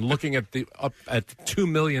Philadelphia and looking at up at 2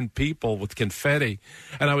 million people with confetti.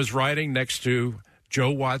 And I was riding next to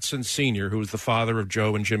Joe Watson Sr., who was the father of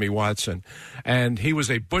Joe and Jimmy Watson. And he was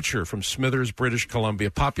a butcher from Smithers, British Columbia,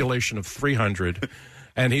 population of 300.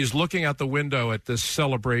 And he's looking out the window at this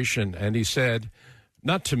celebration, and he said,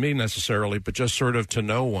 not to me necessarily, but just sort of to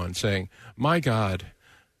no one, saying, "My God,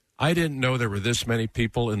 I didn't know there were this many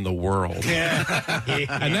people in the world."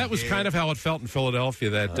 And that was kind of how it felt in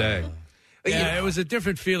Philadelphia that day. Yeah, it was a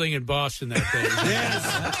different feeling in Boston that day.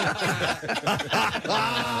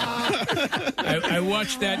 I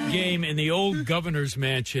watched that game in the old governor's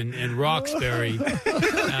mansion in Roxbury.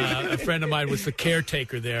 A friend of mine was the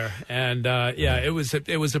caretaker there, and it was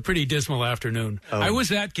a pretty dismal afternoon. I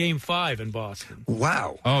was at Game 5 in Boston.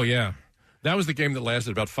 Wow. Oh yeah. That was the game that lasted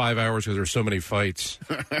about 5 hours because there were so many fights.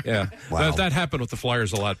 Yeah. Wow. That happened with the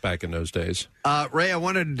Flyers a lot back in those days. Ray, I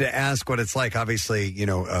wanted to ask what it's like, obviously,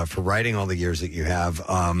 for writing all the years that you have,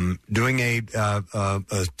 doing a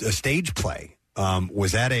stage play.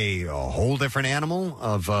 Was that a whole different animal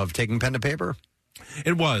of taking pen to paper?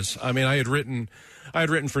 It was. I mean, I had written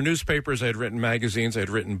for newspapers, I had written magazines, I had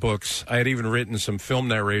written books, I had even written some film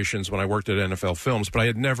narrations when I worked at NFL Films, but I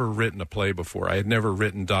had never written a play before. I had never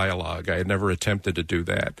written dialogue. I had never attempted to do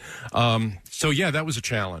that. So yeah, that was a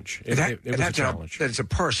challenge. It was a challenge. It's a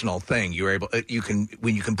personal thing.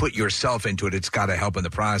 When you can put yourself into it, it's got to help in the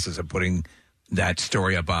process of putting that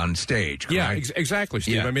story up on stage. Correct? Yeah, exactly,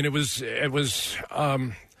 Steve. Yeah. I mean, it was.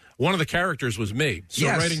 One of the characters was me, so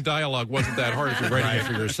writing dialogue wasn't that hard if you're writing it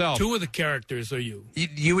for yourself. Two of the characters are you.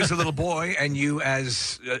 You as a little boy and you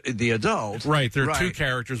as the adult. Right, there are two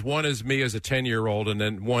characters. One is me as a 10-year-old, and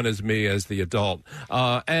then one is me as the adult.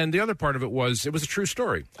 And the other part of it was a true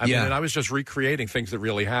story. I mean, and I was just recreating things that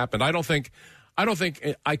really happened. I don't think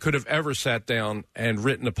I could have ever sat down and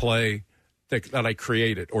written a play that I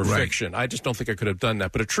created or fiction. I just don't think I could have done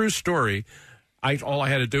that. But a true story, all I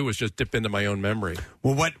had to do was just dip into my own memory.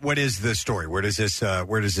 Well, what is the story? Where does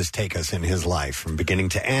this take us in his life, from beginning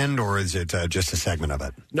to end, or is it just a segment of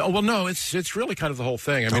it? No, it's really kind of the whole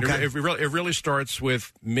thing. I mean, it really starts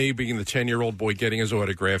with me being the 10-year-old boy getting his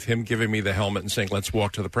autograph, him giving me the helmet and saying, "Let's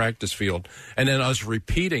walk to the practice field," and then us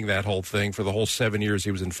repeating that whole thing for the whole 7 years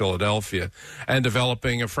he was in Philadelphia, and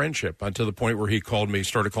developing a friendship to the point where he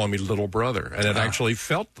started calling me little brother, and it actually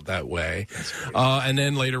felt that way. And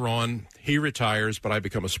then later on, he retires, but I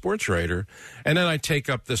become a sports writer. And then I take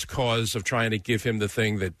up this cause of trying to give him the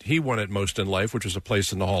thing that he wanted most in life, which was a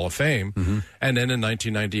place in the Hall of Fame. Mm-hmm. And then in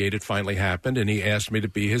 1998, it finally happened, and he asked me to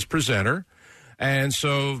be his presenter. And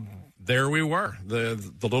so there we were,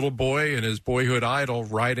 the little boy and his boyhood idol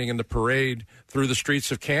riding in the parade through the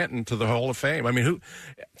streets of Canton to the Hall of Fame. I mean,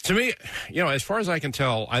 to me, as far as I can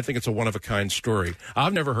tell, I think it's a one-of-a-kind story.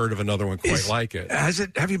 I've never heard of another one quite like it.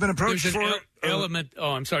 Have you been approached There's an element.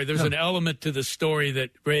 Oh, I'm sorry. There's an element to the story that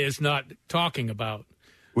Ray is not talking about.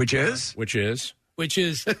 Which is? Which is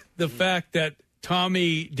the fact that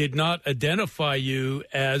Tommy did not identify you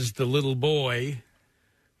as the little boy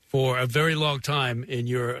for a very long time in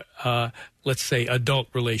your, let's say, adult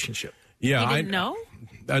relationship. Yeah, You didn't know?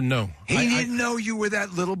 No. He didn't know you were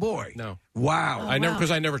that little boy. No. Wow.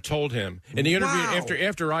 Because I never told him. In the interview,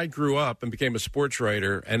 after I grew up and became a sports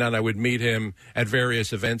writer, and then I would meet him at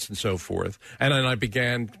various events and so forth, and then I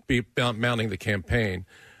began mounting the campaign.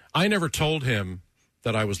 I never told him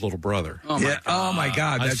that I was little brother. Oh my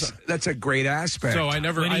God. That's a great aspect. So I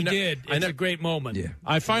never. When he did. It's a great moment. Yeah.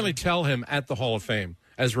 I finally tell him at the Hall of Fame.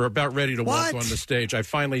 As we're about ready to walk on the stage, I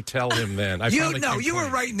finally tell him then. You were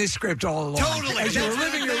writing this script all along. Totally. As you were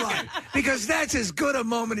living your life. Because that's as good a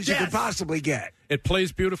moment as you could possibly get. It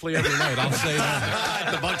plays beautifully every night, I'll say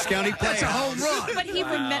that. The Bucks County Playhouse. That's a home run. But he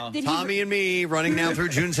remembered. Tommy and me running now through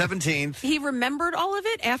June 17th. He remembered all of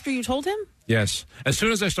it after you told him? Yes. As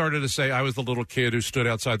soon as I started to say I was the little kid who stood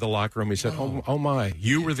outside the locker room, he said, oh my,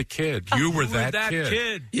 you were the kid. You were that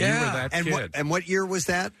kid. Yeah. You were that kid. And what year was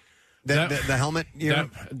that? The helmet year?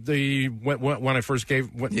 When I first gave...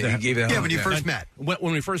 when you first met.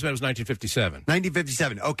 When we first met, it was 1957.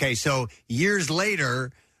 1957. Okay, so years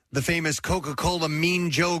later, the famous Coca-Cola Mean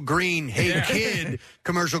Joe Green, Hey Kid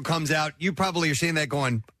commercial comes out. You probably are seeing that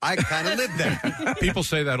going, I kind of lived there. People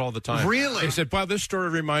say that all the time. Really? They said, wow, this story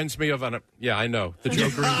reminds me of yeah, I know, the Joe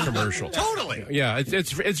Green commercial. Totally. Yeah,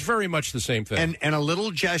 it's very much the same thing. And a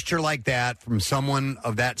little gesture like that from someone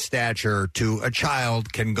of that stature to a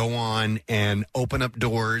child can go on and open up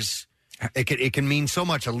doors. It can mean so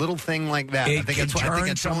much. A little thing like that. I think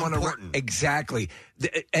it's someone important. Exactly.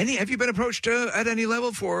 Have you been approached at any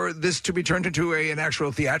level for this to be turned into an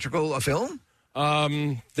actual theatrical film?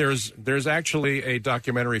 There's actually a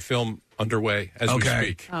documentary film underway as we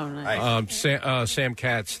speak. Oh, nice. Sam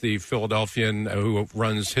Katz, the Philadelphian who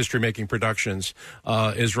runs History Making Productions,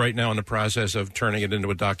 is right now in the process of turning it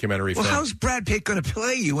into a documentary film. How's Brad Pitt going to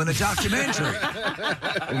play you in a documentary?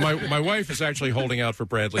 My wife is actually holding out for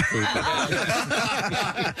Bradley Cooper.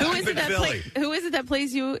 Who is it that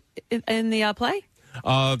plays you in the play?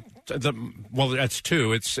 That's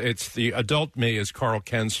two. It's the adult me is Carl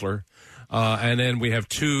Kensler. And then we have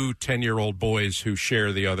two 10-year-old boys who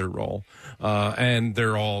share the other role, and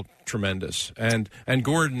they're all tremendous. And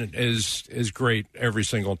Gordon is great every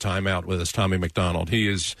single time out with us. Tommy McDonald. He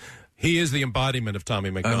is the embodiment of Tommy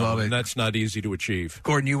McDonald. I love it. And that's not easy to achieve.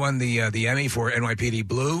 Gordon, you won the Emmy for NYPD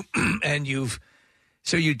Blue, and you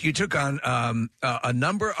took on a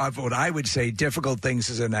number of what I would say difficult things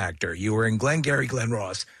as an actor. You were in Glengarry Glen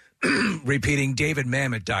Ross. Repeating David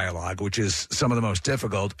Mamet dialogue, which is some of the most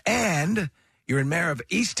difficult, and you're in Mayor of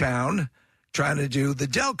Easttown trying to do the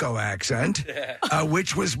Delco accent,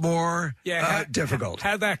 which was more difficult.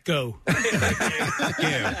 How'd that go?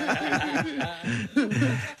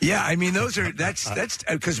 Yeah, I mean that's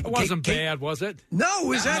because it wasn't bad, was it? No, it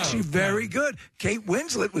was actually very good. Kate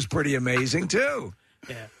Winslet was pretty amazing too.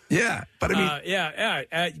 Yeah, but I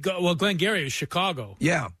mean, well, Glengarry was Chicago.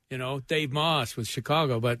 Yeah, Dave Moss was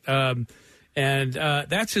Chicago, but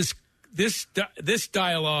that's this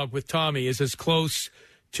dialogue with Tommy is as close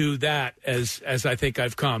to that as I think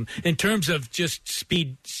I've come in terms of just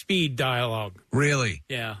speed dialogue. Really?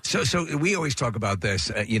 Yeah. So we always talk about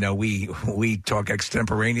this. We talk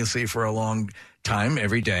extemporaneously for a long time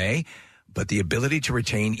every day. But the ability to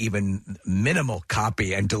retain even minimal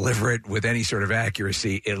copy and deliver it with any sort of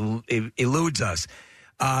accuracy it eludes us.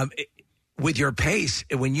 With your pace,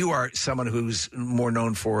 when you are someone who's more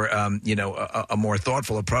known for, a more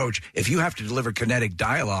thoughtful approach, if you have to deliver kinetic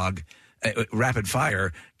dialogue, rapid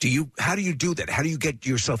fire, how do you do that? How do you get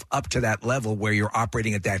yourself up to that level where you're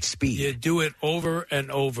operating at that speed? You do it over and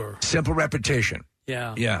over. Simple repetition.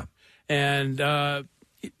 Yeah. Yeah. And,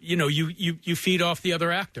 you feed off the other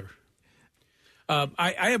actor.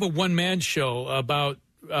 I have a one-man show about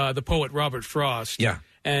the poet Robert Frost. Yeah,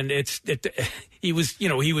 and he was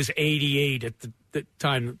 88 at the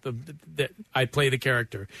time that I play the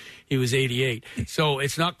character. He was 88, so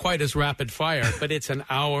it's not quite as rapid fire, but it's an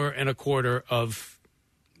hour and a quarter of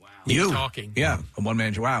talking. Yeah, a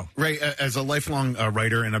one-man show. Wow. Ray, as a lifelong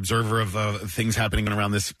writer and observer of things happening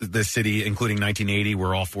around this city, including 1980,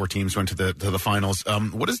 where all 4 teams went to the finals,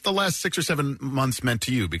 what has the last 6 or 7 months meant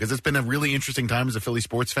to you? Because it's been a really interesting time as a Philly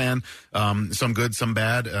sports fan. Some good, some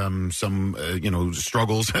bad, some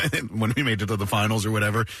struggles when we made it to the finals or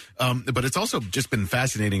whatever. But it's also just been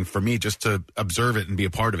fascinating for me just to observe it and be a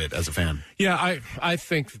part of it as a fan. Yeah, I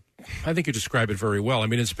think you describe it very well. I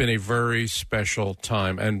mean, it's been a very special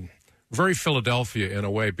time and very Philadelphia in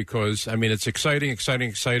a way because, I mean, it's exciting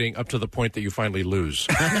up to the point that you finally lose.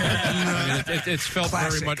 I mean, it's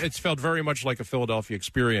felt very much like a Philadelphia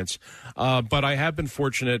experience. But I have been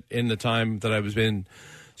fortunate in the time that I was in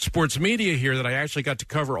sports media here that I actually got to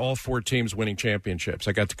cover all 4 teams winning championships.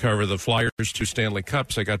 I got to cover the Flyers' 2 Stanley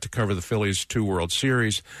Cups. I got to cover the Phillies' 2 World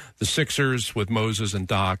Series, the Sixers with Moses and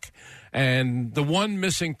Doc. And the one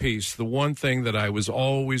missing piece, the one thing that I was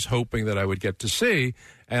always hoping that I would get to see,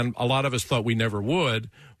 and a lot of us thought we never would,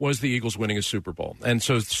 was the Eagles winning a Super Bowl. And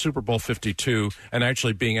so Super Bowl 52 and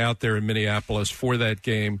actually being out there in Minneapolis for that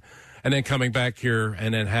game and then coming back here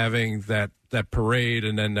and then having that parade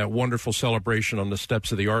and then that wonderful celebration on the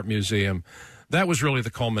steps of the Art Museum, that was really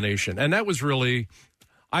the culmination. And that was really,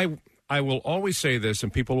 I will always say this,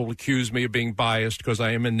 and people will accuse me of being biased because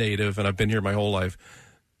I am a native and I've been here my whole life.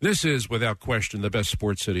 This is, without question, the best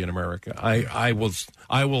sports city in America. I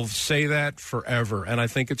will say that forever, and I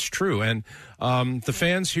think it's true. And the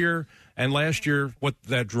fans here, and last year,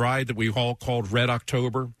 that ride that we all called Red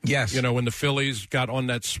October. Yes. When the Phillies got on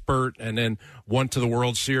that spurt and then went to the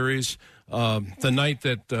World Series. The night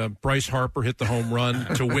that Bryce Harper hit the home run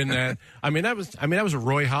to win that, that was a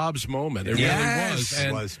Roy Hobbs moment. It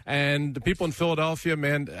really was. And the people in Philadelphia,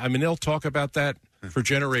 man, they'll talk about that for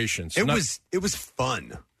generations. It was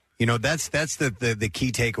fun. That's the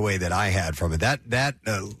key takeaway that I had from it.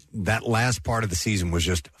 That last part of the season was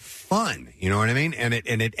just fun. You know what I mean? And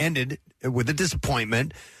it ended with a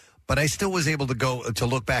disappointment. But I still was able to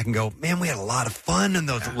look back and go, man, we had a lot of fun in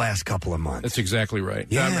those last couple of months. That's exactly right.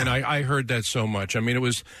 Yeah. I heard that so much.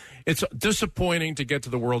 It's disappointing to get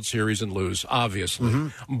to the World Series and lose, obviously.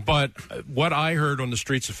 Mm-hmm. But what I heard on the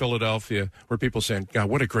streets of Philadelphia were people saying, God,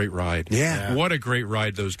 what a great ride. Yeah. What a great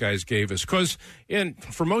ride those guys gave us. Because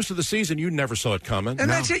for most of the season, you never saw it coming. And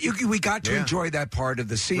that's it. We got to enjoy that part of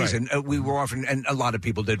the season. Right. We were often, and a lot of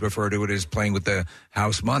people did refer to it as playing with the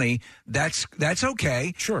house money. That's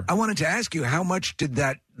okay. Sure. I wanted to ask you, how much did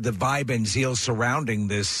the vibe and zeal surrounding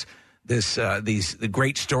these the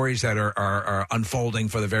great stories that are unfolding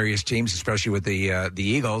for the various teams, especially with the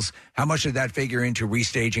Eagles, how much did that figure into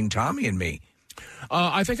restaging Tommy and Me?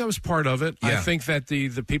 I think I was part of it. Yeah. I think that the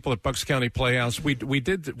people at Bucks County Playhouse, we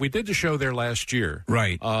did the show there last year,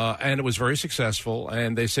 right? And it was very successful.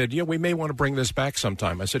 And they said, we may want to bring this back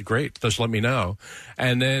sometime. I said, great, just let me know.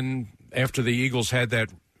 And then after the Eagles had that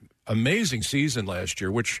amazing season last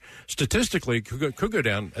year, which statistically could go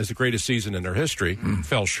down as the greatest season in their history.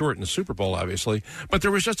 Fell short in the Super Bowl, obviously, but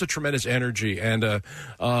there was just a tremendous energy and a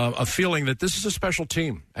feeling that this is a special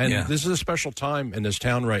team and this is a special time in this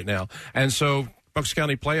town right now. And so Bucks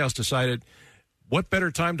County Playhouse decided, what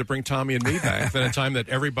better time to bring Tommy and Me back than a time that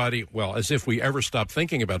everybody, as if we ever stopped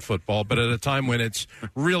thinking about football, but at a time when it's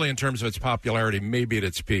really, in terms of its popularity, maybe at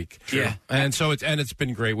its peak. Yeah. And so it's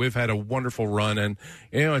been great. We've had a wonderful run, and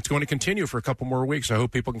it's going to continue for a couple more weeks. I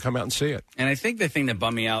hope people can come out and see it. And I think the thing that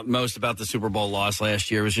bummed me out most about the Super Bowl loss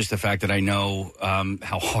last year was just the fact that I know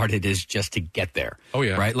how hard it is just to get there. Oh,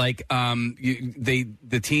 yeah. Right? Like,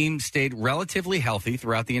 the team stayed relatively healthy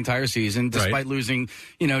throughout the entire season, despite losing,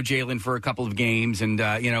 Jalen for a couple of games and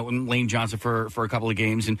Lane Johnson for a couple of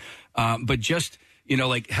games, and but just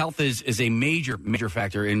health is a major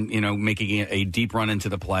factor in making a deep run into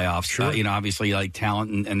the playoffs. Sure. Obviously like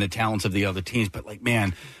talent and the talents of the other teams, but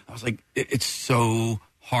I was like, it's so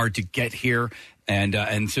hard to get here.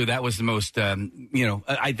 And so that was the most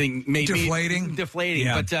I think maybe deflating.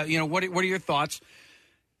 Yeah. But what are your thoughts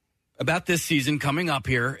about this season coming up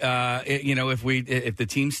here? If the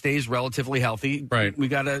team stays relatively healthy, right, we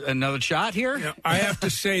got another shot here. I have to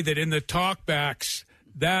say that in the talkbacks,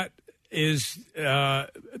 that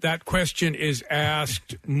question is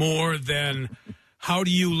asked more than, how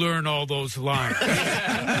do you learn all those lines?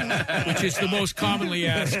 Which is the most commonly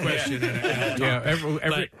asked question.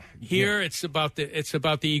 Here it's about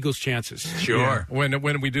the Eagles' chances. Sure. Yeah.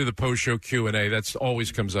 When we do the post-show Q&A, that's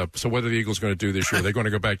always comes up. So what are the Eagles going to do this year? They're going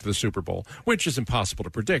to go back to the Super Bowl, which is impossible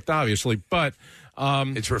to predict, obviously, but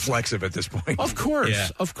it's reflexive at this point. Of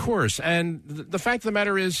course. And the fact of the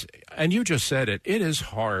matter is, and you just said it is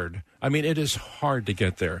hard. It is hard to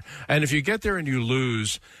get there. And if you get there and you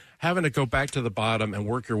lose, having to go back to the bottom and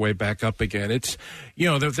work your way back up again. It's,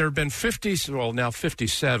 there have been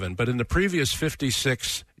 57, but in the previous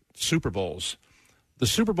 56 Super Bowls, the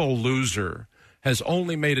Super Bowl loser has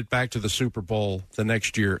only made it back to the Super Bowl the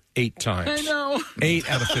next year 8 times. I know. 8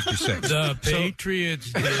 out of 56. The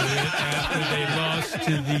Patriots did it after they lost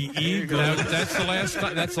to the Eagles. That's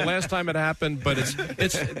the last time it happened, but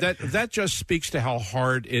that just speaks to how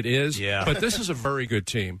hard it is. Yeah. But this is a very good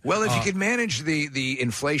team. Well, if you could manage the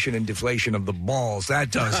inflation and deflation of the balls,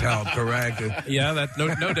 that does help, correct? Yeah, that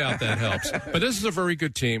no doubt that helps. But this is a very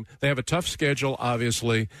good team. They have a tough schedule,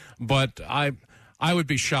 obviously, but I would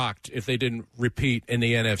be shocked if they didn't repeat in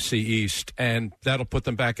the NFC East, and that'll put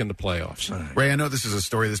them back in the playoffs. Ray, I know this is a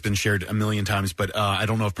story that's been shared a million times, but I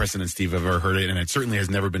don't know if Preston and Steve have ever heard it, and it certainly has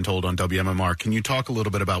never been told on WMMR. Can you talk a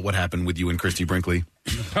little bit about what happened with you and Christy Brinkley?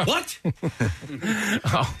 What? Yeah,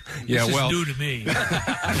 this well, is new to me.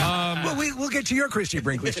 Well, we'll get to your Christy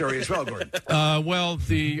Brinkley story as well, Gordon.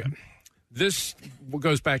 This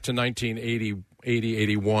goes back to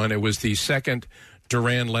 1980-81. It was the second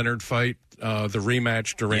Duran-Leonard fight. The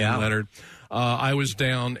rematch, Duran-Leonard. I was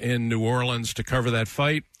down in New Orleans to cover that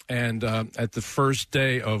fight, and at the first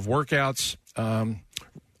day of workouts,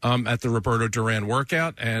 at the Roberto Duran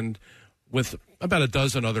workout, and with about a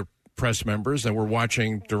dozen other press members, and we're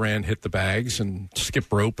watching Duran hit the bags and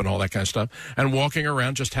skip rope and all that kind of stuff, and walking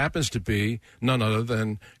around just happens to be none other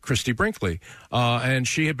than Christy Brinkley. And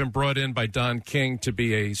she had been brought in by Don King to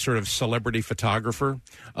be a sort of celebrity photographer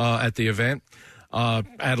at the event.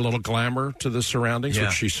 Add a little glamour to the surroundings,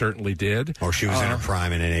 which she certainly did. Oh, she was in her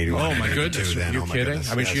prime in an 81. Oh, my goodness. Are you kidding?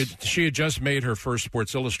 Goodness, I mean, yes. she had just made her first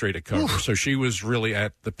Sports Illustrated cover, so she was really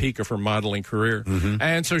at the peak of her modeling career. Mm-hmm.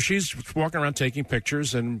 And so she's walking around taking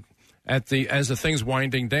pictures, and as the thing's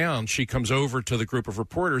winding down, she comes over to the group of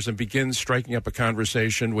reporters and begins striking up a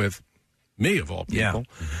conversation with me, of all people,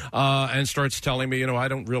 and starts telling me, I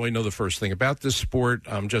don't really know the first thing about this sport.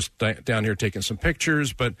 I'm just down here taking some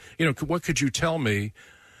pictures, but, what could you tell me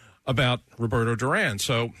about Roberto Duran?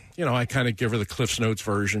 So, I kind of give her the Cliff's Notes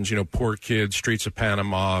versions, poor kid, streets of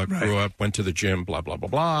Panama, grew up, went to the gym, blah, blah, blah,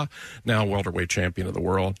 blah, now welterweight champion of the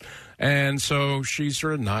world. And so she's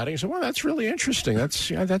sort of nodding. So, well, that's really interesting. That's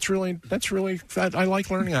really, I like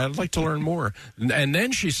learning. I'd like to learn more. And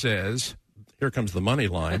then she says, here comes the money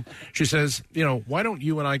line. She says, why don't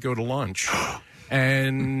you and I go to lunch,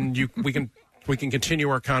 and we can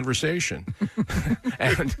continue our conversation.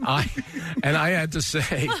 and I had to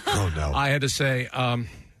say, oh no, I had to say, I'm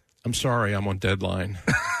sorry, I'm on deadline.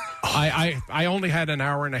 I only had an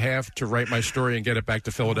hour and a half to write my story and get it back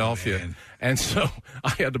to Philadelphia. And so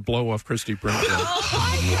I had to blow off Christy Brinkley.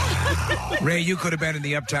 Ray, you could have been in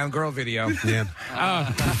the Uptown Girl video. Yeah.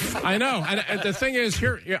 I know. And the thing is,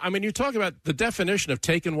 you talk about the definition of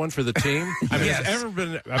taking one for the team. Has ever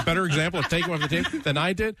been a better example of taking one for the team than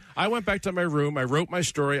I did? I went back to my room, I wrote my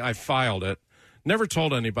story, I filed it. Never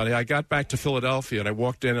told anybody. I got back to Philadelphia, and I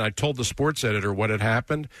walked in, and I told the sports editor what had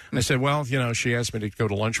happened. And I said, well, she asked me to go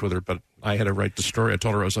to lunch with her, but I had to write the story. I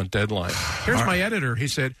told her I was on deadline. Here's my editor. He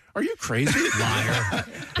said, are you crazy? Liar.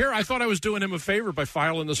 Here, I thought I was doing him a favor by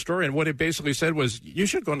filing the story, and what he basically said was, you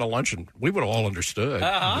should go to lunch, and we would have all understood.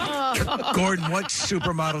 Gordon, what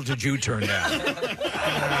supermodel did you turn down?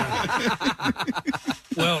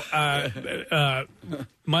 Well,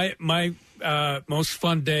 my most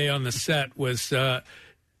fun day on the set was to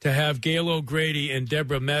have Gail O'Grady and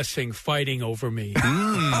Deborah Messing fighting over me.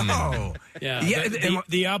 Oh, yeah,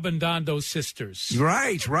 the Abundando sisters.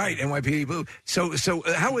 Right, NYPD Blue. So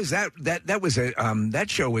how was that? That was that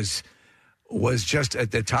show was just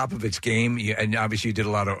at the top of its game, and obviously you did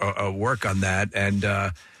a lot of work on that. And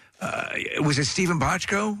was it Stephen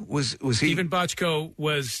Bochco? Was he? Stephen Bochco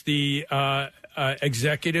was the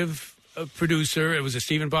executive producer. It was a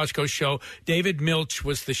Stephen Bochco show. David Milch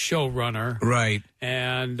was the showrunner. Right.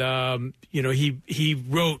 And, he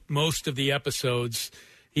wrote most of the episodes.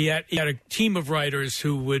 He had a team of writers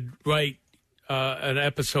who would write an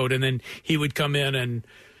episode, and then he would come in and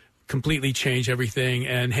completely change everything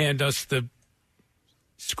and hand us the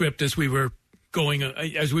script as we were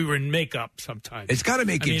in makeup sometimes. It's got to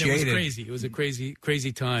make you jaded. It was crazy. It was a crazy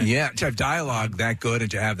time. Yeah, to have dialogue that good and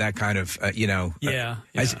to have that kind of, Yeah.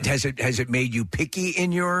 Has it made you picky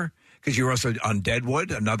in your, because you're also on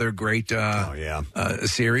Deadwood, another great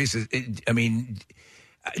series.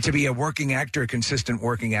 To be a working actor, a consistent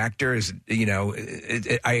working actor is, you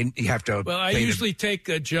have to. Well, I usually take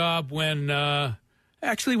a job when,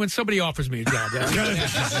 Actually, when somebody offers me a job,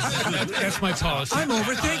 that's my policy. I'm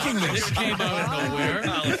overthinking this. This came out of nowhere.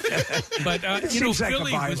 But,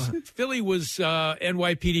 Philly was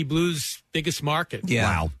NYPD Blues' biggest market.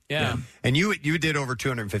 Wow. Yeah. And you did over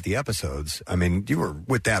 250 episodes. I mean, you were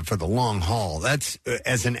with that for the long haul. That's,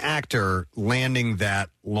 as an actor, landing that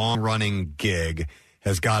long-running gig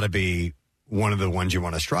has got to be one of the ones you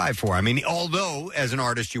want to strive for. I mean, although, as an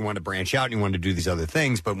artist, you want to branch out and you want to do these other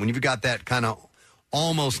things, but when you've got that kind of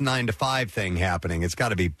almost 9-to-5 thing happening, it's got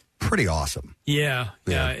to be pretty awesome. Yeah.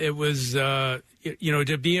 It was, to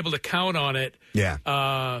be able to count on it.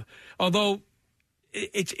 Yeah. Although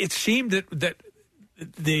it seemed that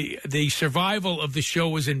the survival of the show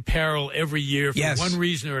was in peril every year for one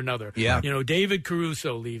reason or another. Yeah. David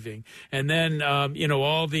Caruso leaving, and then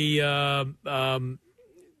all the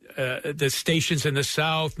stations in the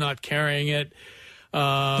South not carrying it.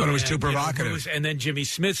 Thought it was too provocative. And then Jimmy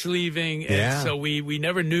Smith's leaving, Yeah. and so we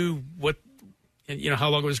never knew what how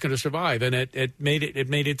long it was going to survive, and it made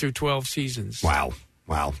it through 12 seasons. Wow.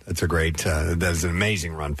 That's a great, that's an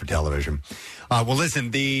amazing run for television. Well,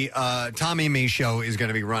 listen, the Tommy and Me show is going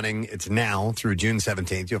to be running, it's now through June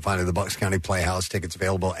 17th. You'll find it at the Bucks County Playhouse. Tickets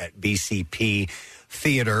available at bcptheater.org.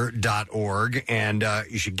 And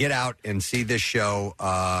you should get out and see this show.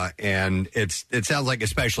 And it sounds like,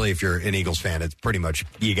 especially if you're an Eagles fan, it's pretty much,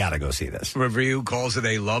 you got to go see this. Review calls it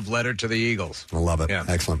a love letter to the Eagles. I love it. Yeah.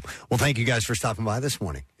 Excellent. Well, thank you guys for stopping by this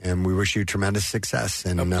morning. And we wish you tremendous success.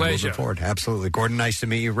 And moving forward. Absolutely. Gordon, nice to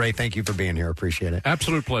meet you. Ray, thank you for being here. Appreciate it.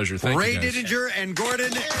 Absolute pleasure. Thank Ray you, guys. Didinger and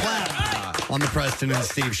Gordon Clapp on the Preston and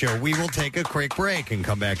Steve Show. We will take a quick break and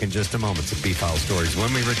come back in just a moment to B-File Stories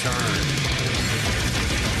when we return.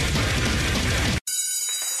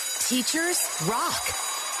 Teachers rock,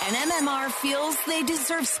 and MMR feels they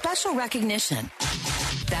deserve special recognition.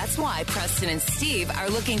 That's why Preston and Steve are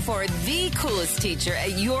looking for the coolest teacher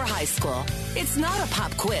at your high school. It's not a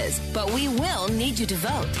pop quiz, but we will need you to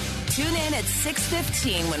vote. Tune in at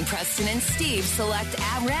 6:15 when Preston and Steve select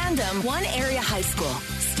at random one area high school.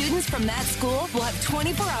 Students from that school will have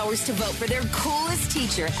 24 hours to vote for their coolest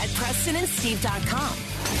teacher at PrestonandSteve.com.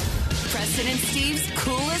 Preston and Steve's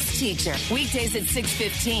coolest teacher. Weekdays at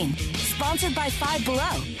 6:15. Sponsored by Five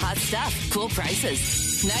Below. Hot stuff, cool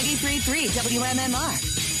prices. 93.3 WMMR.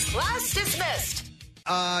 Class dismissed.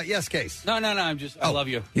 Yes, Case. No. I love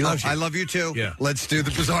you. He loves you. I love you too. Yeah. Let's do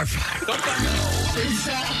the Bizarre File.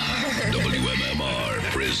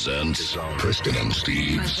 WMMR presents Preston and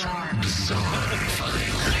Steve's Bizarre File.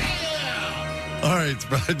 All right, it's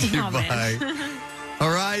brought to you by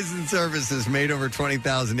Horizon Services. Made over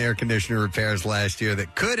 20,000 air conditioner repairs last year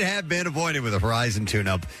that could have been avoided with a Horizon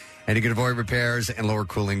tune-up. And you can avoid repairs and lower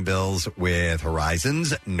cooling bills with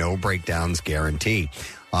Horizon's no breakdowns guarantee.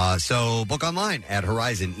 So book online at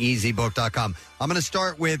horizoneasybook.com. I'm going to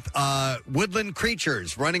start with woodland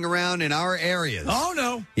creatures running around in our areas. Oh,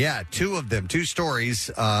 no. Yeah, two of them, two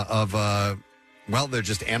stories of, they're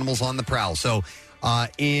just animals on the prowl. So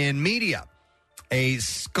in media, a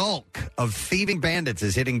skulk of thieving bandits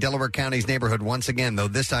is hitting Delaware County's neighborhood once again, though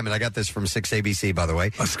this time, and I got this from 6ABC, by the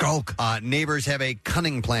way. A skulk. Neighbors have a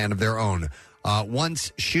cunning plan of their own.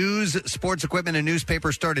 Once shoes, sports equipment, and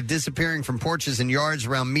newspapers started disappearing from porches and yards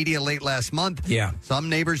around media late last month, some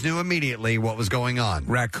neighbors knew immediately what was going on.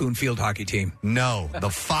 Raccoon field hockey team. No, the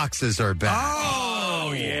Foxes are back.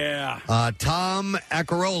 Oh, yeah. Tom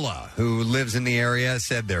Acarola, who lives in the area,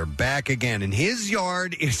 said they're back again. And his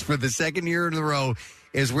yard is, for the second year in a row,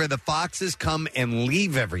 is where the Foxes come and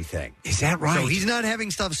leave everything. Is that right? So he's not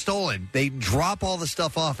having stuff stolen. They drop all the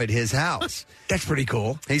stuff off at his house. That's pretty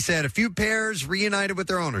cool. He said a few pairs reunited with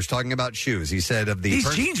their owners, talking about shoes. He said of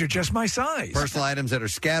these jeans are just my size. Personal items that are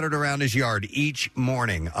scattered around his yard each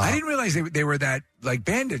morning. I didn't realize they were that, like,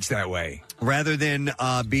 bandits that way. Rather than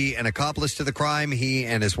be an accomplice to the crime, he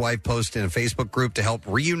and his wife posted in a Facebook group to help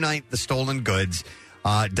reunite the stolen goods.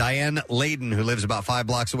 Diane Layden, who lives about 5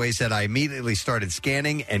 blocks away, said, I immediately started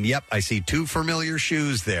scanning, and yep, I see two familiar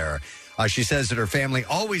shoes there. She says that her family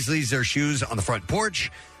always leaves their shoes on the front porch.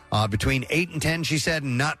 Between 8 and 10, she said,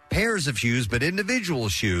 not pairs of shoes, but individual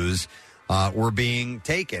shoes were being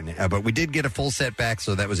taken. But we did get a full set back,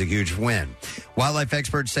 so that was a huge win. Wildlife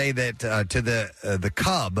experts say that to the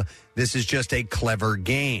cub, this is just a clever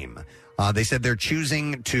game. They said they're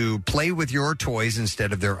choosing to play with your toys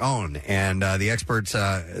instead of their own. And the experts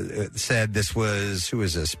said this was, who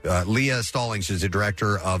is this? Leah Stallings, who's the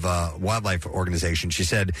director of a wildlife organization. She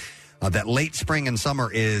said that late spring and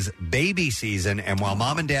summer is baby season, and while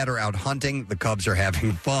mom and dad are out hunting, the cubs are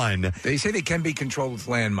having fun. They say they can be controlled with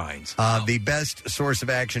landmines. The best source of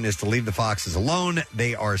action is to leave the foxes alone.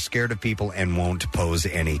 They are scared of people and won't pose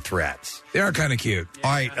any threats. They are kind of cute.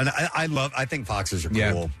 All right, and I think foxes are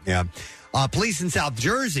cool. Yeah. Police in South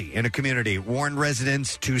Jersey in a community warned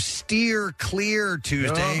residents to steer clear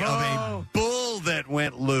Tuesday of a bull that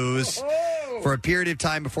went loose for a period of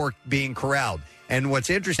time before being corralled. And what's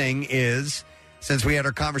interesting is, since we had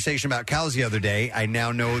our conversation about cows the other day, I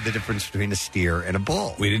now know the difference between a steer and a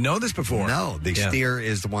bull. We didn't know this before. No, the steer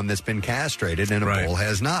is the one that's been castrated, and a bull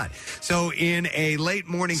has not. So in a late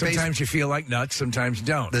morning... Sometimes you feel like nuts, sometimes you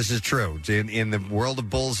don't. This is true. In the world of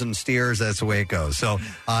bulls and steers, that's the way it goes. So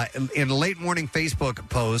in a late morning Facebook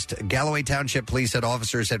post, Galloway Township Police said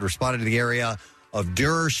officers had responded to the area of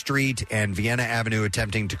Durer Street and Vienna Avenue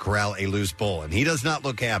attempting to corral a loose bull. And he does not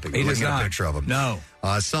look happy. He does not. A picture of him. No.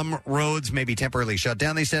 Some roads may be temporarily shut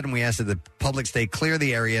down, they said, and we asked that the public stay clear of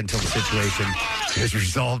the area until the situation is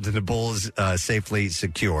resolved and the bull is safely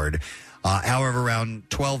secured. However, around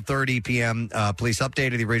 12:30 p.m., police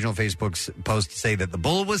updated the original Facebook post to say that the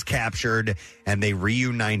bull was captured and they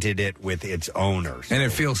reunited it with its owners. And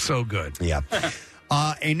it feels so good. Yeah.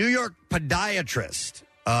 A New York podiatrist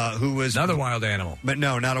who was... Another wild animal. But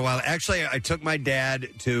no, not a wild... Actually, I took my dad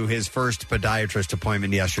to his first podiatrist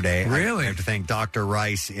appointment yesterday. Really? I have to thank Dr.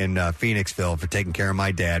 Rice in Phoenixville for taking care of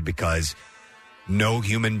my dad, because no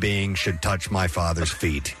human being should touch my father's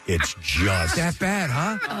feet. It's just... that bad,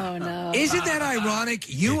 huh? Oh, no. Isn't that ironic?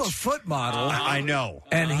 You a foot model. I know.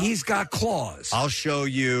 And he's got claws. I'll show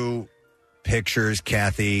you pictures,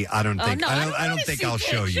 Kathy. I don't think I'll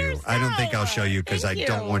show you. I don't think I'll show you because I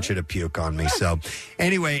don't want you to puke on me. So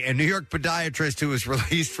anyway, a New York podiatrist who was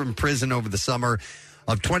released from prison over the summer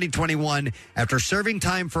of 2021 after serving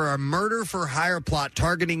time for a murder for hire plot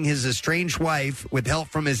targeting his estranged wife with help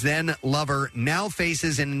from his then lover now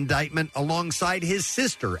faces an indictment alongside his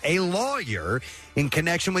sister, a lawyer, in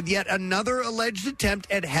connection with yet another alleged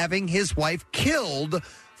attempt at having his wife killed,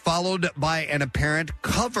 followed by an apparent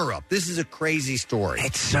cover-up. This is a crazy story.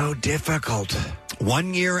 It's so difficult.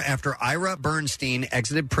 1 year after Ira Bernstein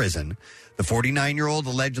exited prison, the 49-year-old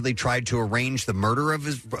allegedly tried to arrange the murder of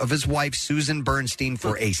his wife, Susan Bernstein,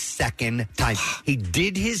 for a second time. He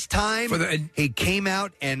did his time. He came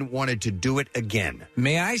out and wanted to do it again.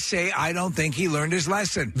 May I say, I don't think he learned his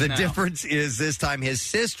lesson. The difference is this time his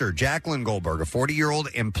sister, Jacqueline Goldberg, a 40-year-old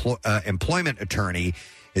employment attorney,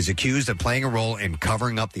 is accused of playing a role in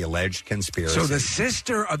covering up the alleged conspiracy. So the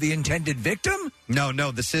sister of the intended victim? No,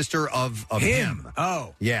 the sister of him.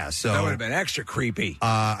 Oh. Yeah, so... that would have been extra creepy.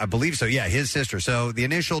 I believe so, yeah, his sister. So the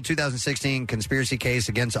initial 2016 conspiracy case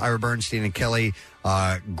against Ira Bernstein and Kelly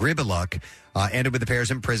Gribiluk ended with the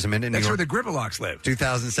pair's imprisonment in New York. That's where the Gribiluks live.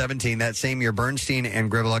 2017, that same year, Bernstein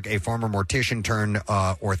and Gribiluk, a former mortician turned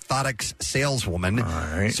orthotics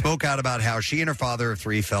saleswoman, spoke out about how she and her father of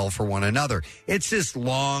three fell for one another. It's this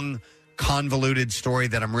long, convoluted story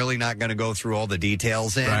that I'm really not going to go through all the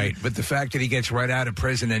details in. Right, but the fact that he gets right out of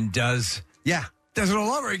prison and does it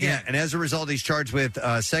all over again. Yeah, and as a result, he's charged with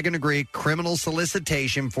second-degree criminal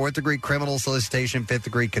solicitation, fourth-degree criminal solicitation,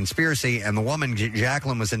 fifth-degree conspiracy, and the woman,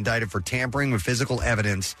 Jacqueline, was indicted for tampering with physical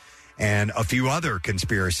evidence and a few other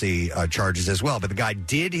conspiracy charges as well. But the guy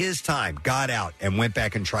did his time, got out, and went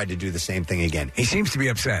back and tried to do the same thing again. He seems to be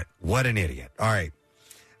upset. What an idiot. All right.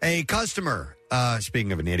 A customer,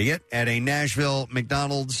 speaking of an idiot, at a Nashville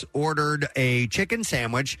McDonald's ordered a chicken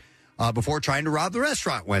sandwich before trying to rob the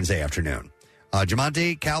restaurant Wednesday afternoon.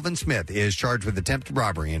 Jamonte Calvin Smith is charged with attempted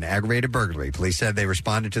robbery and aggravated burglary. Police said they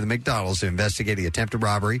responded to the McDonald's to investigate the attempted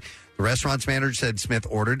robbery. The restaurant's manager said Smith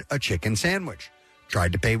ordered a chicken sandwich,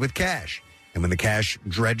 tried to pay with cash. And when the cash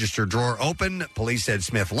register drawer opened, police said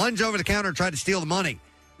Smith lunged over the counter and tried to steal the money.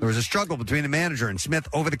 There was a struggle between the manager and Smith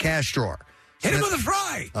over the cash drawer. Hit him with a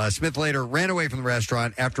fry! Smith later ran away from the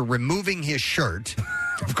restaurant after removing his shirt.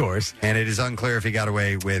 Of course. And it is unclear if he got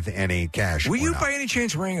away with any cash. Were you by any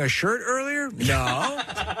chance wearing a shirt earlier? No.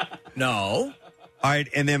 No. All right,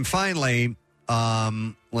 and then finally,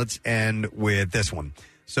 let's end with this one.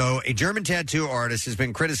 So a German tattoo artist has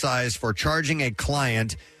been criticized for charging a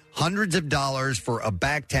client hundreds of dollars for a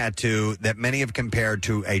back tattoo that many have compared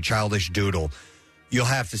to a childish doodle. You'll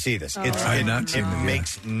have to see this. I have not seen it.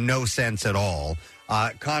 Makes no sense at all.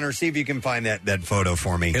 Connor, see if you can find that photo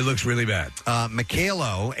for me. It looks really bad.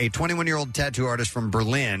 Mikhailo, a 21-year-old tattoo artist from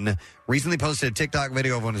Berlin, recently posted a TikTok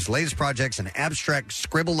video of one of his latest projects, an abstract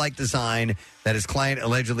scribble-like design that his client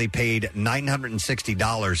allegedly paid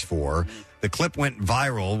 $960 for. The clip went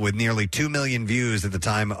viral with nearly 2 million views at the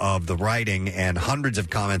time of the writing and hundreds of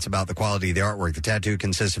comments about the quality of the artwork. The tattoo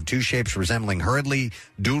consists of two shapes resembling hurriedly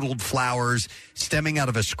doodled flowers stemming out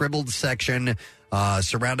of a scribbled section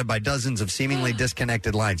surrounded by dozens of seemingly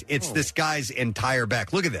disconnected lines. It's this guy's entire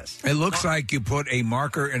back. Look at this. It looks like you put a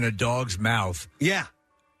marker in a dog's mouth. Yeah.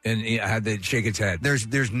 And it had to shake its head.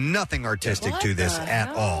 There's nothing artistic to this at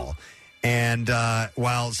all. And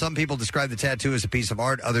while some people describe the tattoo as a piece of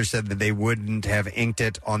art, others said that they wouldn't have inked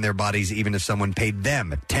it on their bodies even if someone paid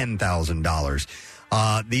them $10,000.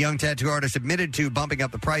 The young tattoo artist admitted to bumping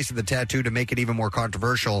up the price of the tattoo to make it even more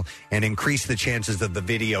controversial and increase the chances of the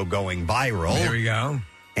video going viral. There we go.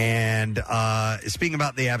 And speaking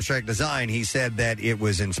about the abstract design, he said that it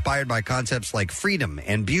was inspired by concepts like freedom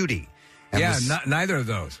and beauty. And neither of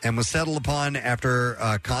those. And was settled upon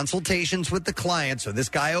after consultations with the client. So this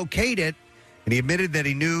guy okayed it. And he admitted that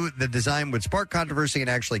he knew the design would spark controversy and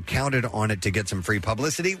actually counted on it to get some free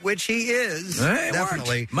publicity, which he is. It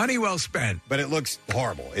definitely. worked. Money well spent. But it looks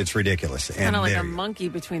horrible. It's ridiculous. Kind of like a monkey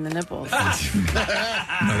between the nipples. No,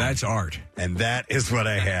 that's art. And that is what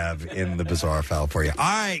I have in the bizarre file for you. All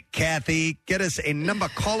right, Kathy, get us a number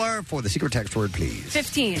caller for the secret text word, please.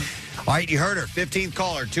 15. All right, you heard her. 15th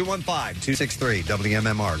caller, 215-263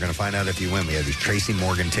 WMMR. Going to find out if you win. We have these Tracy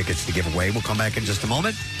Morgan tickets to give away. We'll come back in just a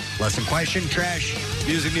moment. Lesson question, trash,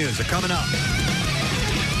 music news are coming up.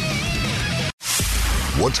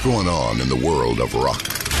 What's going on in the world of rock?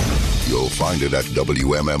 You'll find it at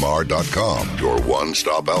WMMR.com, your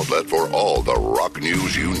one-stop outlet for all the rock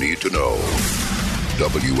news you need to know.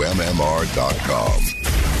 WMMR.com,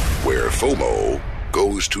 where FOMO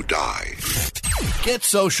goes to die. Get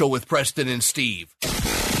social with Preston and Steve.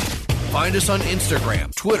 Find us on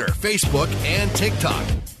Instagram, Twitter, Facebook, and TikTok.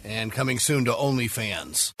 And coming soon to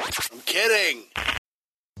OnlyFans. I'm kidding.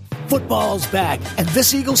 Football's back, and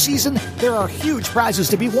this Eagles season, there are huge prizes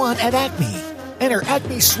to be won at Acme. Enter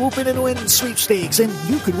Acme Swoop In and Win sweepstakes, and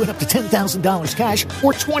you could win up to $10,000 cash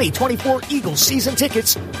or 2024 Eagles season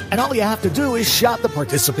tickets. And all you have to do is shop the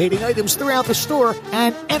participating items throughout the store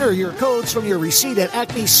and enter your codes from your receipt at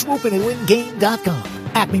acmeswoopinandwingame.com.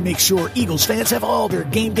 Acme makes sure Eagles fans have all their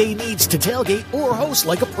game day needs to tailgate or host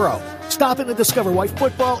like a pro. Stop in and discover why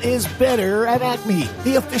football is better at Acme,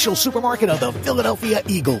 the official supermarket of the Philadelphia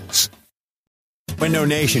Eagles. Window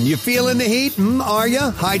Nation, you feeling the heat? Are you?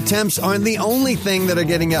 High temps aren't the only thing that are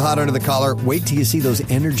getting you hot under the collar. Wait till you see those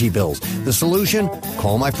energy bills. The solution?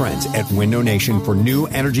 Call my friends at Window Nation for new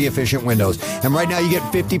energy-efficient windows. And right now you get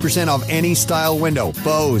 50% off any style window.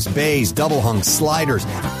 Bows, bays, double hung, sliders.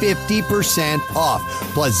 50% off.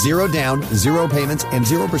 Plus 0 down, 0 payments, and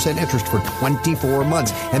 0% interest for 24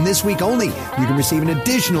 months. And this week only, you can receive an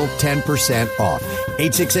additional 10% off.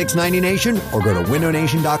 866-90-NATION or go to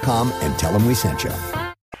windownation.com and tell them we sent you.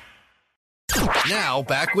 Now,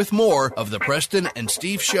 back with more of the Preston and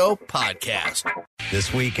Steve Show podcast.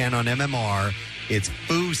 This weekend on MMR, it's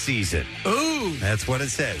Foo season. Ooh! That's what it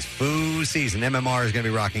says. Foo season. MMR is going to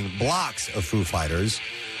be rocking blocks of Foo Fighters,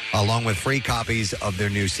 along with free copies of their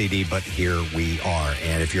new CD, But Here We Are.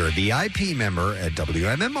 And if you're a VIP member at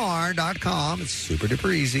WMMR.com, it's super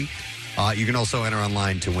duper easy. You can also enter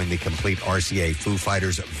online to win the complete RCA Foo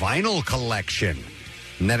Fighters vinyl collection.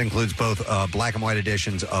 And that includes both black and white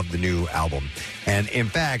editions of the new album. And in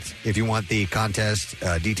fact, if you want the contest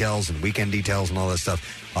details and weekend details and all that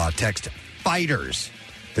stuff, text FIGHTERS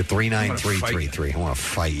to 39333. I want to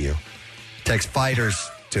fight you. Text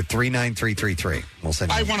FIGHTERS to 39333. We'll send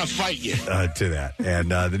you I want to fight you. To that.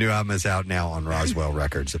 And the new album is out now on Roswell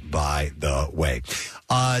Records, by the way.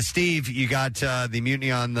 Steve, you got the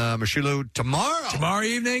Mutiny on the Mashulu tomorrow. Tomorrow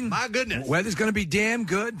evening. My goodness. Weather's going to be damn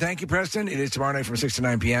good. Thank you, Preston. It is tomorrow night from 6 to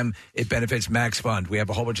 9 p.m. It benefits Max Fund. We have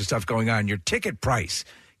a whole bunch of stuff going on. Your ticket price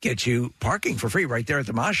gets you parking for free right there at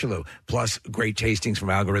the Mashulu. Plus, great tastings from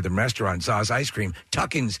Algorithm Restaurant, Zaz Ice Cream,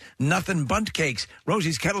 Tuckins, Nothing Bunt Cakes,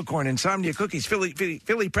 Rosie's Kettle Corn, Insomnia Cookies,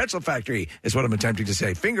 Philly Pretzel Factory is what I'm attempting to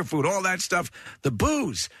say. Finger food, all that stuff. The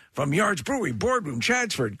booze from Yards Brewery, Boardroom,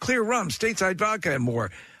 Chadsford, Clear Rum, Stateside Vodka, and more.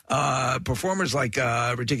 Performers like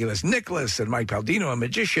Ridiculous Nicholas and Mike Paldino, a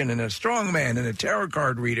magician and a strongman and a tarot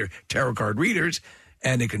card readers,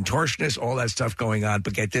 and a contortionist, all that stuff going on.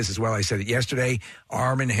 But get this as well. I said it yesterday.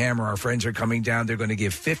 Arm & Hammer, our friends are coming down. They're going to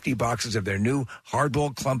give 50 boxes of their new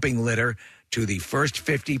hardball clumping litter to the first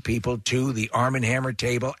 50 people to the Arm & Hammer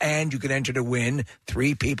table, and you can enter to win.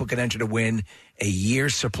 3 people can enter to win a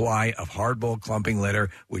year's supply of hardball clumping litter,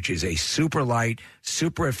 which is a super light,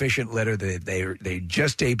 super efficient litter that they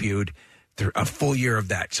just debuted. A full year of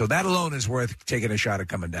that. So that alone is worth taking a shot at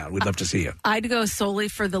coming down. We'd love to see you. I'd go solely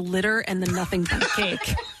for the litter and the nothing but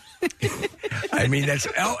cake. I mean, that's...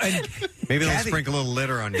 Oh, and maybe they'll Kathy, sprinkle a little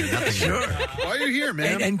litter on you. Nothing. Sure. Why are you here,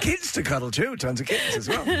 man? And kids to cuddle, too. Tons of kids as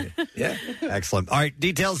well. Yeah. Excellent. All right,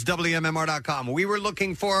 details, WMMR.com. We were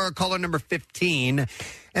looking for caller number 15,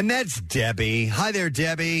 and that's Debbie. Hi there,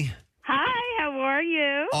 Debbie. Hi, how are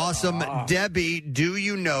you? Awesome. Debbie, do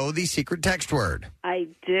you know the secret text word? I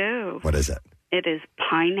do. What is it? It is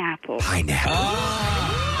pineapple. Pineapple.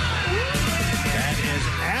 That is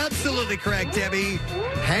absolutely correct, Debbie.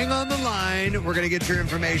 Hang on the line. We're going to get your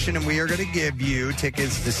information, and we are going to give you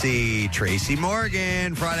tickets to see Tracy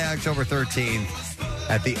Morgan Friday, October 13th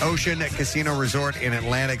at the Ocean Casino Resort in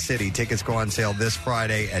Atlantic City. Tickets go on sale this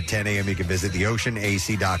Friday at 10 a.m. You can visit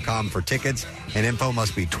theoceanac.com for tickets, and info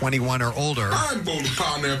must be 21 or older. Fine bowl of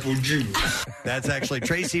pineapple juice. That's actually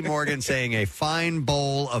Tracy Morgan saying a fine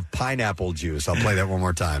bowl of pineapple juice. I'll play that one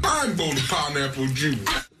more time. Fine bowl of pineapple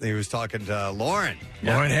juice. He was talking to Lauren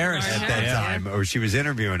Harris at that time, or she was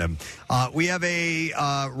interviewing him. We have a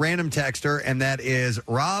random texter, and that is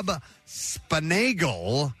Rob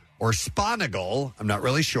Spanagle, or Spanagle. I'm not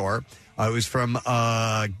really sure. It was from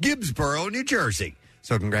Gibbsboro, New Jersey.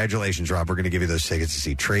 So congratulations, Rob. We're going to give you those tickets to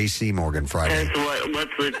see Tracy Morgan Friday. What's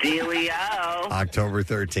the dealio? October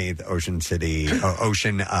 13th,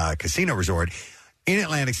 Ocean Casino Resort in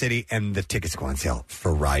Atlantic City, and the tickets go on sale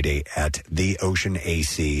Friday at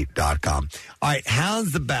theoceanac.com. All right,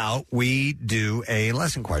 how's about we do a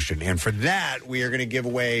lesson question? And for that, we are going to give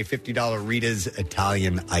away $50 Rita's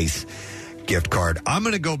Italian Ice gift card. I'm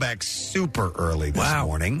going to go back super early this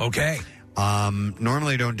morning. Okay.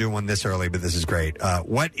 Normally don't do one this early, but this is great.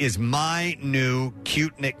 What is my new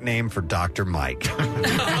cute nickname for Dr. Mike?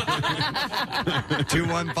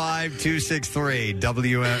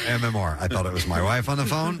 215-263-WMMR. I thought it was my wife on the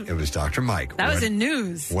phone. It was Dr. Mike. That was in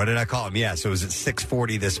news. What did I call him? Yeah, so it was at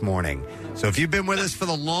 6:40 this morning. So if you've been with us for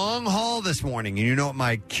the long haul this morning and you know what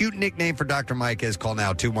my cute nickname for Dr. Mike is, call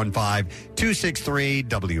now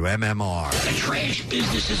 215-263-WMMR. The trash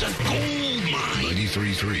business is a gold mine.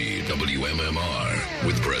 93.3 WMMR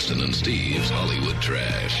with Preston and Steve's Hollywood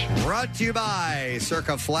Trash. Brought to you by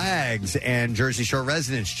Circa Flags and Jersey Shore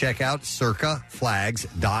residents. Check out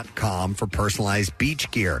circaflags.com for personalized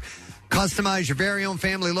beach gear. Customize your very own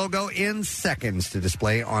family logo in seconds to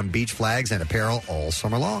display on beach flags and apparel all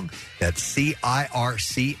summer long. That's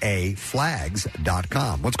CIRCA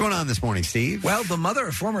flags.com. What's going on this morning, Steve? Well, the mother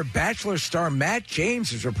of former Bachelor star Matt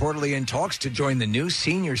James is reportedly in talks to join the new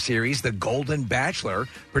senior series, The Golden Bachelor.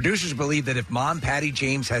 Producers believe that if mom Patty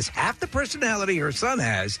James has half the personality her son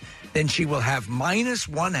has, then she will have minus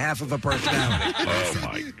one half of a personality. Oh,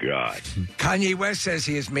 my God. Kanye West says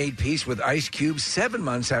he has made peace with Ice Cube 7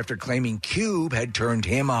 months after claiming Cube had turned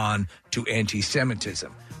him on to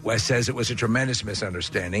anti-Semitism. West says it was a tremendous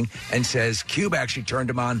misunderstanding and says Cube actually turned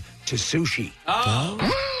him on to sushi.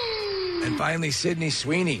 And finally, Sydney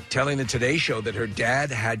Sweeney telling the Today Show that her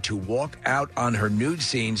dad had to walk out on her nude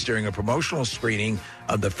scenes during a promotional screening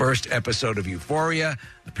of the first episode of Euphoria.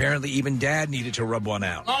 Apparently, even Dad needed to rub one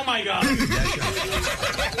out. Oh, my God.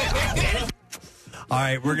 All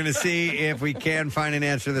right, we're going to see if we can find an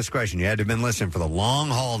answer to this question. You had to have been listening for the long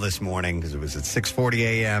haul this morning because it was at 6:40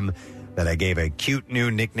 a.m. that I gave a cute new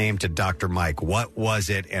nickname to Dr. Mike. What was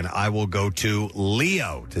it? And I will go to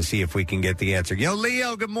Leo to see if we can get the answer. Yo,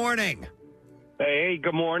 Leo, good morning. Hey,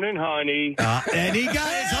 good morning, honey. And he got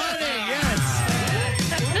his honey, yes.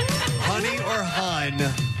 Honey or hun,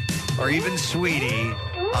 or even sweetie.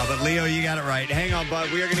 But Leo, you got it right. Hang on, bud.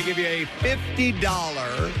 We are going to give you a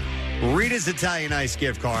 $50 Rita's Italian Ice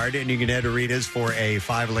gift card, and you can head to Rita's for a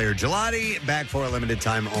 5-layer gelati, back for a limited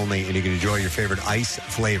time only, and you can enjoy your favorite ice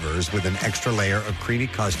flavors with an extra layer of creamy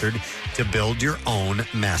custard to build your own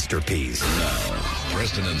masterpiece. Now,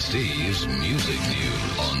 Preston and Steve's Music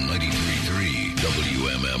News on 93.3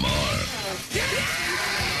 WMMR.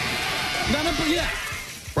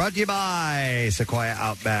 Brought to you by Sequoia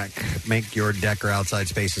Outback. Make your deck or outside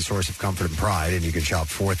space a source of comfort and pride, and you can shop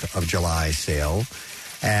 4th of July sale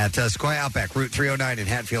at Sequoia Outback, Route 309 in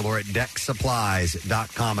Hatfield, or at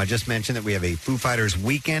decksupplies.com. I just mentioned that we have a Foo Fighters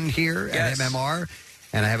weekend here at MMR,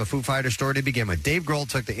 and I have a Foo Fighters story to begin with. Dave Grohl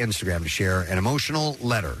took to Instagram to share an emotional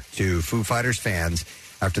letter to Foo Fighters fans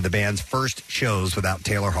after the band's first shows without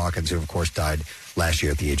Taylor Hawkins, who, of course, died last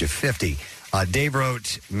year at the age of 50. Dave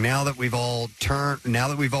wrote, now that we've all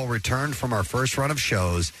returned from our first run of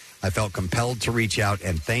shows, I felt compelled to reach out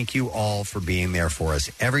and thank you all for being there for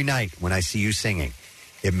us. Every night when I see you singing,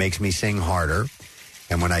 it makes me sing harder.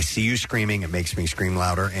 And when I see you screaming, it makes me scream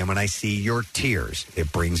louder. And when I see your tears,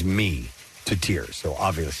 it brings me to tears. So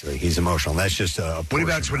obviously he's emotional. That's just a What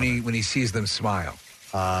about when he sees them smile?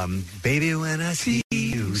 Baby, when I see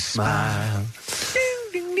you smile.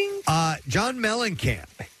 John Mellencamp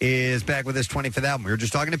is back with his 25th album. We were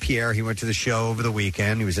just talking to Pierre. He went to the show over the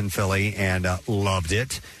weekend. He was in Philly and loved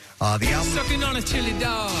it. The album, Sucking on a chili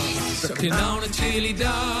dog. Sucking on a chili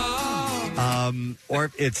dog.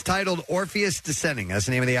 or it's titled Orpheus Descending. That's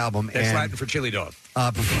the name of the album. That's Latin for chili dog.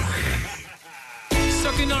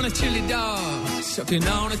 Sucking on a chili dog. Sucking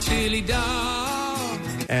on a chili dog.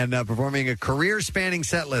 And performing a career-spanning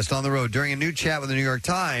set list on the road. During a new chat with the New York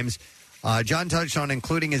Times, John touched on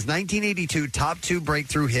including his 1982 top 2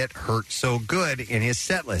 breakthrough hit, Hurt So Good, in his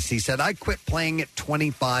set list. He said, I quit playing it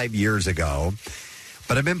 25 years ago,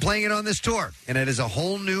 but I've been playing it on this tour, and it has a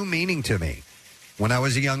whole new meaning to me. When I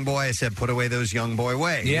was a young boy, I said, put away those young boy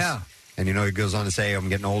ways. Yeah. And, you know, he goes on to say, I'm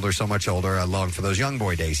getting older, so much older, I long for those young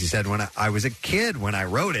boy days. He said, when I was a kid when I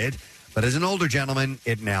wrote it, but as an older gentleman,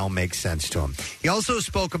 it now makes sense to him. He also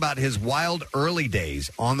spoke about his wild early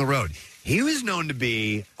days on the road. He was known to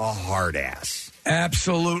be a hard ass.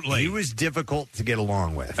 Absolutely. He was difficult to get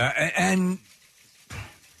along with. And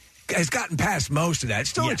has gotten past most of that.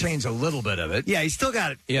 Still retains a little bit of it. Yeah, he's still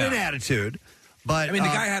got an attitude. But I mean, the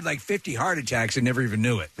guy had like 50 heart attacks and never even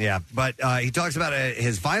knew it. Yeah, but he talks about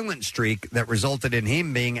his violent streak that resulted in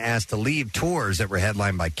him being asked to leave tours that were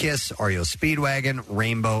headlined by Kiss, REO Speedwagon,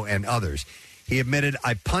 Rainbow, and others. He admitted,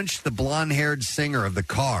 I punched the blonde-haired singer of the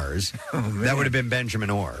Cars. That would have been Benjamin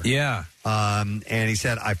Orr. Yeah. And he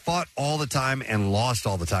said, I fought all the time and lost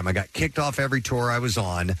all the time. I got kicked off every tour I was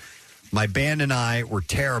on. My band and I were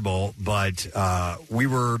terrible, but we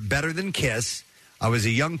were better than Kiss. I was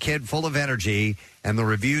a young kid full of energy, and the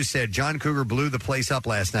review said John Cougar blew the place up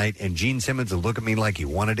last night, and Gene Simmons would look at me like he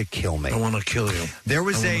wanted to kill me. I want to kill you. There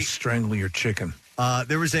was I want to strangle your chicken.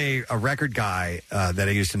 There was a record guy that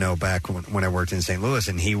I used to know back when I worked in St. Louis,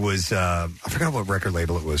 and he was I forgot what record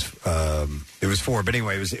label it was for, but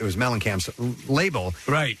anyway, it was Mellencamp's label,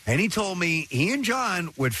 right? And he told me he and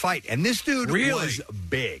John would fight, and this dude was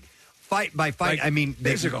big. Fight by fight, like I mean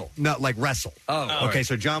physical, not like wrestle. Oh, okay. Right.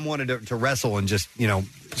 So John wanted to wrestle and just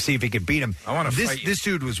see if he could beat him. I want to fight you. This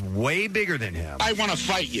dude was way bigger than him. I want to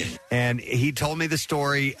fight you. And he told me the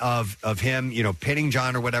story of him, pinning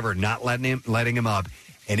John or whatever, not letting him up.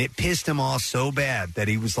 And it pissed him off so bad that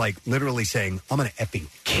he was like literally saying, I'm going to effing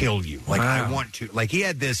kill you. Like, wow. I want to. Like, he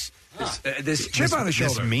had this chip on his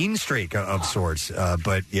shoulder. This mean streak of sorts.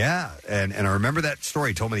 But yeah, and I remember that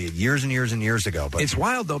story. He told me years and years and years ago. But it's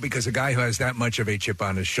wild, though, because a guy who has that much of a chip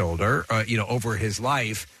on his shoulder, over his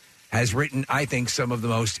life, has written, I think, some of the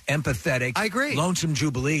most empathetic. I agree. Lonesome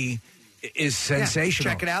Jubilee is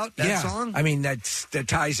sensational. Yeah, check it out, that song. I mean, that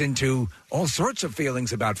ties into all sorts of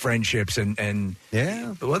feelings about friendships and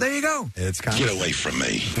yeah. Well, there you go. It's kind Get away from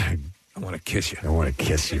me. I want to kiss you. I want to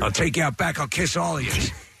kiss you. I'll take you out back. I'll kiss all of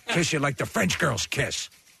you. Kiss you like the French girls kiss.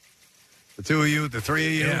 The two of you, the three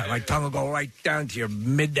of you. Yeah, my tongue will go right down to your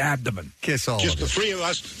mid-abdomen. Kiss all Just of the us. 3 of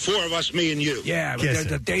us, 4 of us, me and you. Yeah, Kiss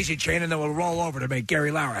the it. daisy chain, and then we'll roll over to make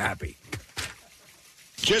Gary Lauer happy.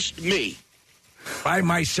 Just me. By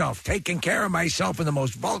myself, taking care of myself in the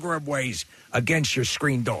most vulgar of ways against your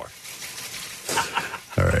screen door.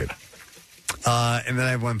 All right. And then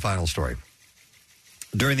I have one final story.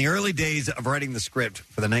 During the early days of writing the script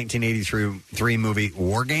for the 1983 movie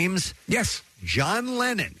War Games, yes, John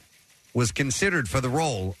Lennon was considered for the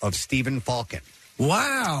role of Stephen Falcon.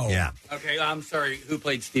 Wow. Yeah. Okay, I'm sorry. Who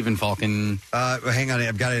played Stephen Falcon? Hang on.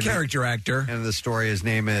 I've got it. Character actor. And the story, his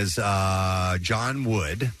name is John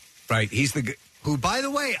Wood. Right. He's the... Who, by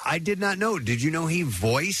the way, I did not know. Did you know he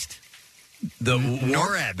voiced the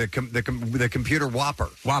NORAD, the computer Whopper?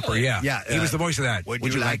 Whopper, yeah. Yeah. He was the voice of that. Would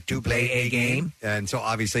you like to play a game? And so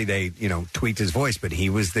obviously they, tweaked his voice, but he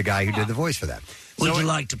was the guy who did the voice for that. Would So you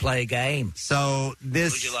like to play a game? So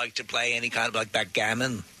this... Would you like to play any kind of like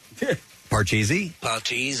backgammon? Parcheesi?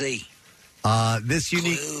 Parcheesi. This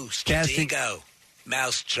unique Clue, casting... Stratego,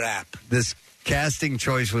 Mousetrap. This casting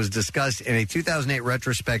choice was discussed in a 2008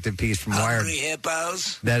 retrospective piece from Wired Hungry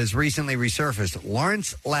Hippos. that has recently resurfaced.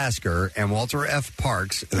 Lawrence Lasker and Walter F.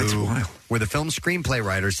 Parks, who were the film's screenplay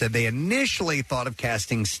writers, said they initially thought of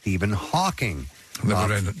casting Stephen Hawking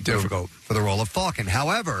difficult for the role of Falcon.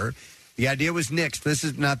 However, the idea was nixed. This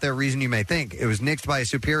is not their reason, you may think. It was nixed by a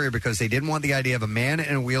superior because they didn't want the idea of a man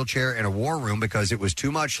in a wheelchair in a war room because it was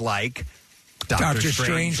too much like Dr.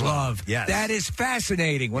 Strangelove. Yes. That is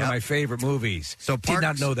fascinating. One of my favorite movies. So did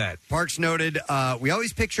not know that. Parks noted, we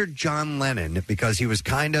always pictured John Lennon because he was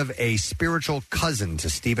kind of a spiritual cousin to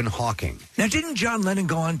Stephen Hawking. Now, didn't John Lennon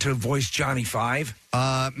go on to voice Johnny Five?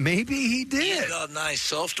 Maybe he did. He's got nice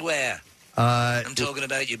software. I'm I'm talking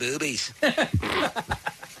about your boobies.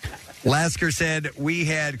 Lasker said, we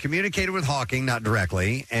had communicated with Hawking, not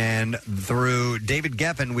directly, and through David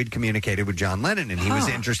Geffen, we'd communicated with John Lennon, and he was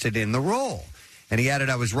interested in the role. And he added,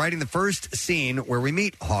 I was writing the first scene where we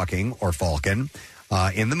meet Hawking, or Falcon,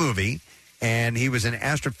 in the movie, and he was an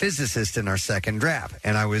astrophysicist in our second draft.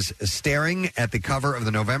 And I was staring at the cover of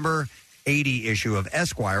the November 80 issue of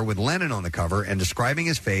Esquire with Lennon on the cover and describing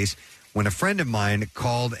his face when a friend of mine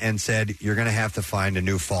called and said, you're going to have to find a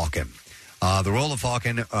new Falcon. The role of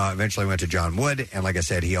Falcon eventually went to John Wood, and like I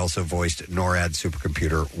said, he also voiced NORAD's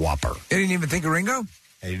supercomputer Whopper. They didn't even think of Ringo?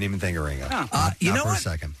 I didn't even think of Ringo. You Not know for what? a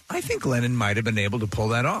second. I think Lennon might have been able to pull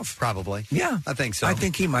that off. Probably. Yeah. I think so. I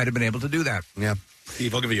think he might have been able to do that. Yeah.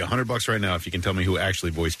 Steve, I'll give you $100 right now if you can tell me who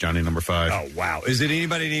actually voiced Johnny Number 5. Oh, wow. Is it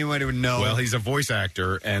anybody would know? Well, he's a voice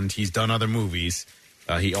actor, and he's done other movies.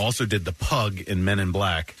 He also did the Pug in Men in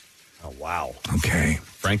Black. Oh, wow. Okay.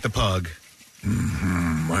 Frank the Pug.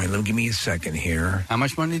 Mm-hmm. All right, let me give me a second here. How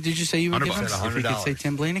much money did you say you would give him? $100. If we could say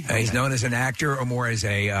Tim Blaney? He's known as an actor or more as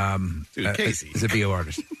a Casey. as a BO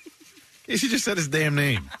artist. Casey just said his damn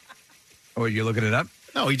name. Oh, you're looking it up?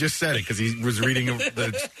 No, he just said it because he was reading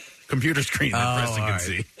the computer screen that Preston can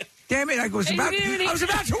see. Damn it! I was about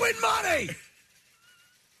to win money.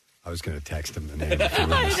 I was going to text him the name. If he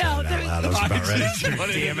wouldn't say it out loud. I was about ready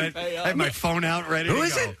to. Damn it. I had my phone out ready to go. Who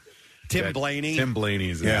is it? Tim Blaney. Tim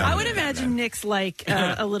Blaney's. I would imagine Nick's like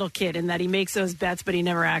a little kid in that he makes those bets, but he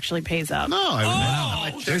never actually pays up. No,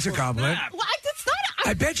 there's a compliment. That's not.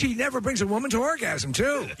 I bet he never brings a woman to orgasm,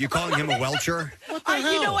 too. You calling him a welcher?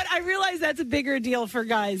 You know what? I realize that's a bigger deal for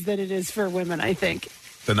guys than it is for women, I think.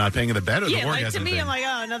 The not paying of the bet or the Yeah, orgasm like to me, thing? I'm like,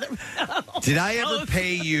 oh, another. Did I ever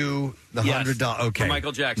pay you the $100? Okay. For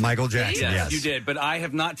Michael Jackson. Michael Jackson, yes. You did, but I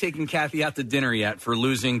have not taken Kathy out to dinner yet for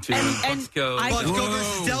losing to Bucksco.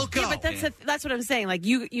 Yeah, but that's what I'm saying. Like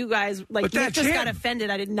you guys, like But Nick that's just him. got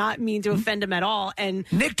offended. I did not mean to offend him at all. And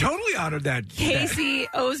Nick totally honored that. Casey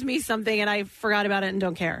owes me something, and I forgot about it and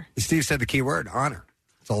don't care. Steve said the key word, honor.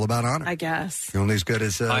 It's all about honor. I guess. You're only as good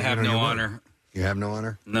as I have no your word. honor. You have no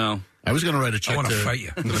honor? No. I was going to write a check wanna to fight you.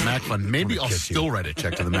 to the MAC Fund. Maybe I'll still write a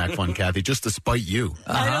check to the MAC Fund, Kathy, just to spite you.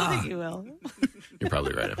 I don't think you will. You're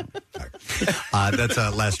probably right. That's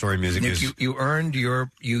last story music. Nick, News. you earned you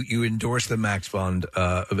endorsed the Max Fund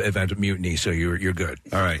event of Mutiny, so you're good.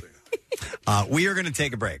 All right. We are going to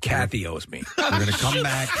take a break. Kathy owes me. We're going to come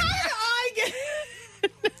back.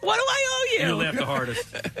 What do I owe you? You laughed the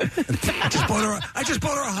hardest. I just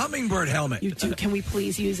bought her a hummingbird helmet. You do. Can we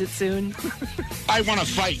please use it soon? I want to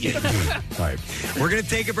fight you. All right. We're going to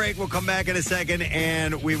take a break. We'll come back in a second,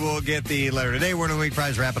 and we will get the letter today. Word of the week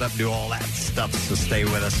prize, wrap it up, do all that stuff. So stay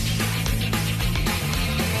with us.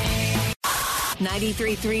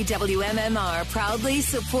 93.3 WMMR proudly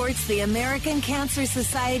supports the American Cancer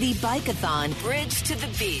Society Bike-a-thon Bridge to the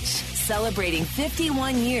Beach, celebrating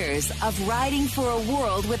 51 years of riding for a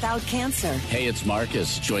world without cancer. Hey, it's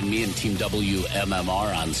Marcus. Join me and Team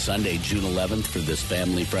WMMR on Sunday, June 11th for this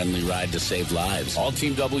family-friendly ride to save lives. All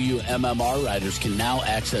Team WMMR riders can now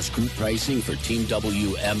access group pricing for Team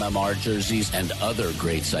WMMR jerseys and other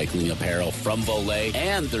great cycling apparel from Volet,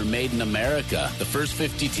 and they're made in America. The first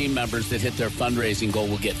 50 team members that hit their fundraising goal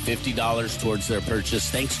will get $50 towards their purchase,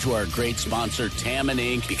 thanks to our great sponsor, Tammin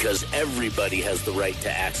Inc., because everybody has the right to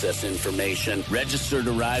access information. Register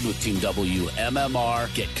to ride with Team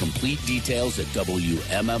WMMR. Get complete details at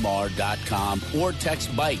WMMR.com or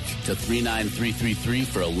text BIKE to 39333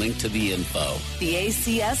 for a link to the info. The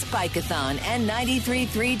ACS Bike-a-thon and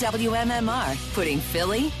 93.3 WMMR, putting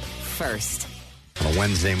Philly first. On a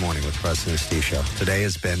Wednesday morning with Preston and Steve Show. Today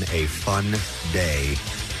has been a fun day,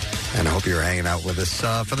 and I hope you're hanging out with us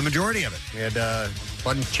for the majority of it. We had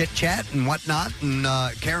fun chit-chat and whatnot, and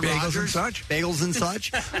Karen Bagels Rogers. and such? Bagels and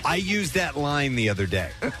such. I used that line the other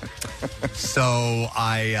day. So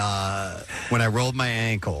when I rolled my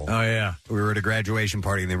ankle. Oh, yeah. We were at a graduation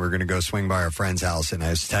party, and then we were going to go swing by our friend's house, and I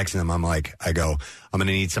was texting them. I'm going to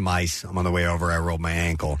need some ice. I'm on the way over. I rolled my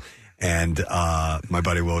ankle. And my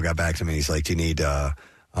buddy Will got back to me. He's like, do you need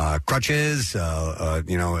crutches,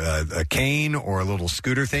 a cane, or a little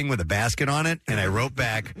scooter thing with a basket on it? And I wrote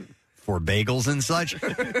back for bagels and such.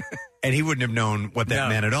 And he wouldn't have known what that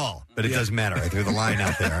meant at all. But it doesn't matter. I threw the line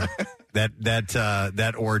out there.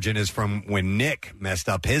 That origin is from when Nick messed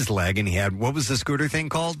up his leg and he had, what was the scooter thing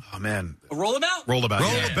called? Oh, man. A rollabout?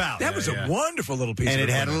 Rollabout. That was a wonderful little piece and of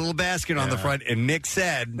it had a equipment. little basket on the front. And Nick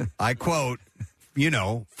said, I quote,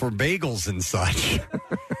 for bagels and such.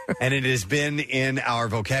 And it has been in our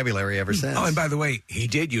vocabulary ever since. Oh, and by the way, he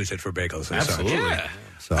did use it for bagels. And Absolutely. such. Yeah.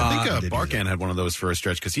 So I think Barkan had one of those for a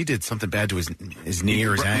stretch because he did something bad to his knee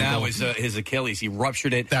or his ankle. Now his Achilles, he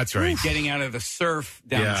ruptured it. That's right. Getting out of the surf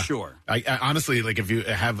down the shore. I honestly, like, if you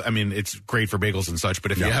have, it's great for bagels and such,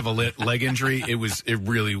 but if you have a leg injury, it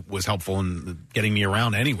really was helpful in getting me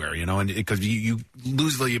around anywhere, and because you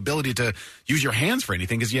lose the ability to use your hands for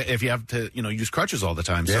anything because if you have to, use crutches all the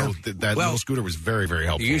time. Yeah. So that little scooter was very, very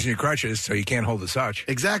helpful. You're using your crutches, so you can't hold the such.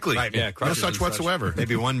 Exactly. Right. Yeah, no such whatsoever.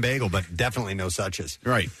 Maybe one bagel, but definitely no suches.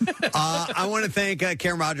 Right. I want to thank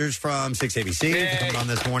Karen Rogers from 6ABC for coming on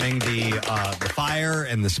this morning. The fire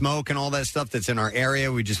and the smoke and all that stuff that's in our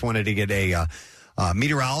area. We just wanted to get a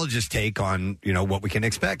meteorologist take on what we can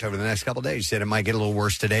expect over the next couple of days. She said it might get a little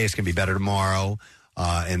worse today. It's going to be better tomorrow.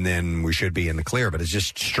 And then we should be in the clear, but it's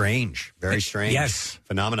just strange, very strange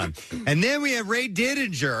phenomenon. And then we have Ray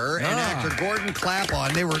Didinger and actor Gordon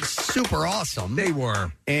Clapham. They were super awesome. They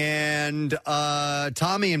were. And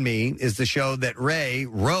Tommy and Me is the show that Ray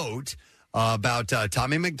wrote about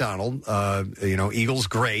Tommy McDonald, Eagles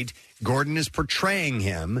great. Gordon is portraying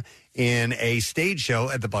him in a stage show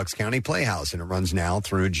at the Bucks County Playhouse, and it runs now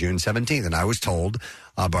through June 17th. And I was told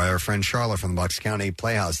by our friend Charlotte from the Bucks County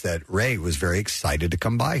Playhouse that Ray was very excited to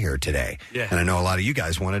come by here today. Yeah. And I know a lot of you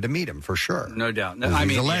guys wanted to meet him for sure. No doubt.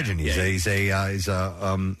 He's a legend. He's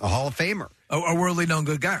a Hall of Famer. A worldly known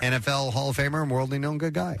good guy. NFL Hall of Famer and worldly known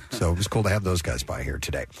good guy. So it was cool to have those guys by here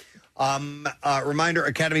today. Reminder,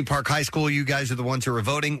 Academy Park High School, you guys are the ones who are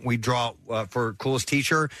voting. We draw for coolest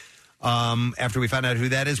teacher. After we find out who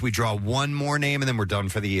that is, we draw one more name and then we're done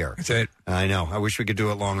for the year. That's it. I know. I wish we could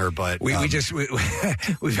do it longer, but we've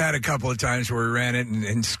had a couple of times where we ran it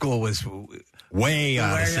and school was way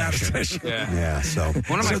out of session. Yeah. So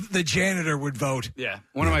the janitor would vote. Yeah.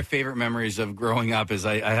 One of my favorite memories of growing up is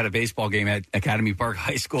I had a baseball game at Academy Park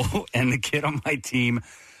High School, and the kid on my team,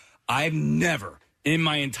 I've never in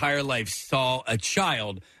my entire life saw a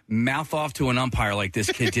child mouth off to an umpire like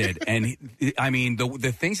this kid did. And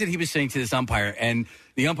the things that he was saying to this umpire, and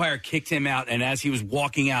the umpire kicked him out. And as he was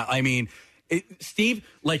walking out, Steve,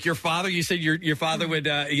 like your father, you said your father would,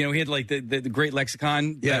 he had like the great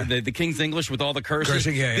lexicon, the King's English with all the curses.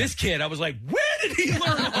 Cursing, This kid, I was like, where did he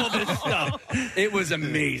learn all this stuff? It was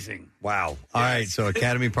amazing. Wow. All right. So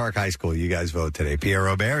Academy Park High School, you guys vote today. Pierre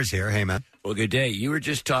Robert is here. Hey, man. Well, good day. You were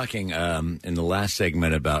just talking in the last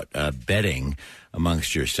segment about betting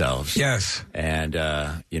amongst yourselves. Yes. And,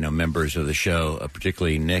 members of the show,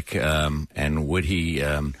 particularly Nick, and would he...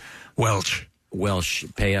 Welsh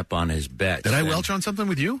pay up on his bets. Did I welch on something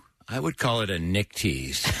with you? I would call it a Nick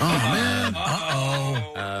tease. Oh, man.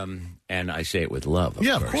 Uh-oh. And I say it with love,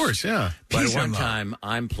 of course, yeah. But one time,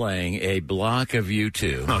 I'm playing a block of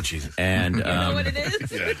U2. Oh, Jesus. And you know what it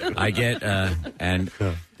is? I get, and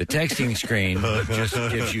the texting screen just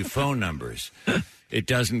gives you phone numbers. It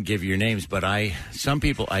doesn't give your names, but some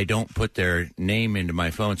people, I don't put their name into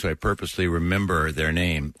my phone, so I purposely remember their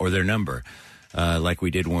name or their number. Like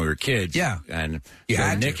we did when we were kids. Yeah. And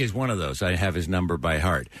so Nick is one of those. I have his number by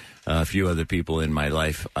heart. A few other people in my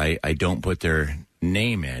life, I don't put their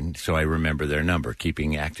name in, so I remember their number,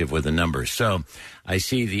 keeping active with the numbers. So I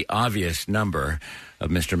see the obvious number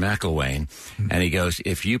of Mr. McElwain, and he goes,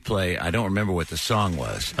 if you play, I don't remember what the song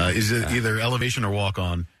was. Is it either Elevation or Walk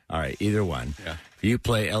On? All right, either one. Yeah. If you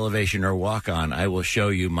play Elevation or Walk On, I will show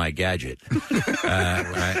you my gadget.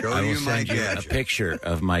 I will send you a picture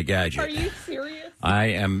of my gadget. Are you serious? I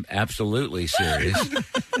am absolutely serious.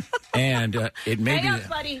 And it may Hang be... up,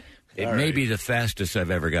 buddy. It may be the fastest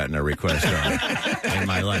I've ever gotten a request on in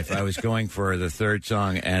my life. I was going for the third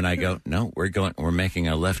song, and I go, no, we're making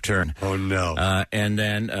a left turn. Oh, no. And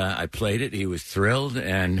then I played it. He was thrilled,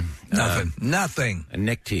 and... Nothing. A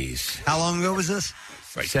Nick tease. How long ago was this?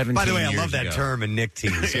 17 By the way, I years love that ago. term, a Nick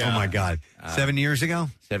tease. Yeah. Oh, my God. 7 years ago?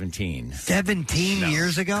 17. 17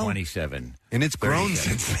 years ago? 27. And it's grown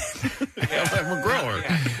since then. I'm a grower.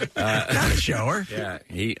 Not a shower. Yeah,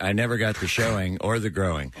 I never got the showing or the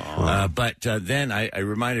growing. But then I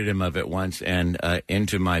reminded him of it once, and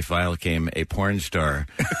into my file came a porn star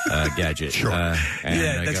gadget. Sure.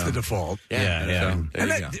 And that's the default. Yeah.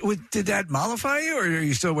 And did that mollify you, or are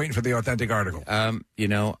you still waiting for the authentic article?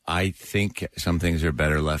 I think some things are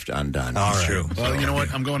better left undone. All right. True. Well, you know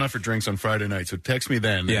what? I'm going out for drinks on Friday Friday night, so text me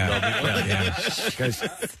then. Because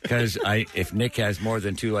if Nick has more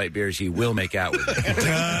than 2 light beers, he will make out with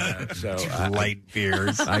it. So light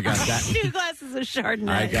beers. I got that. 2 glasses of Chardonnay.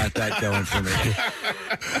 I got that going for me.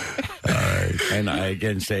 All right. And I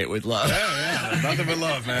again say it with love. Nothing but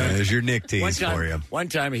love, man. There's your Nick tease for you. One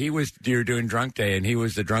time you were doing drunk day, and he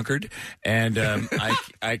was the drunkard, and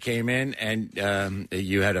I came in, and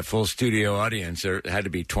you had a full studio audience. There had to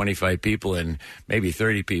be 25 people and maybe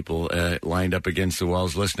 30 people lined up against the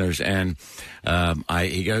walls, listeners, and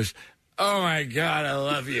he goes, "Oh my God, I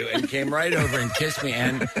love you," and came right over and kissed me.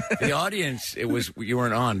 And the audience, you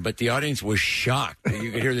weren't on, but the audience was shocked.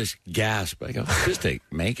 You could hear this gasp. I go, "Just a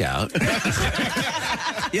make out."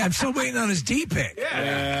 Yeah, I'm still waiting on his D pick.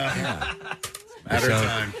 Yeah. Matter of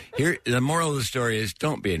time. Here, the moral of the story is: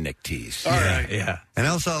 don't be a Nick tease. All right. Yeah. And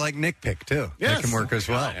also, I like Nick pick, too. Yes. That can work as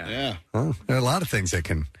well. Yeah. Well, there are a lot of things that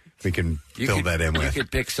we can fill that in with. You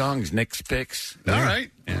could pick songs, Nick's picks. All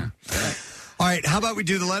right. Yeah. All right, how about we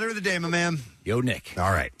do the letter of the day, my man? Yo, Nick.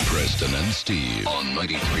 All right. Preston and Steve on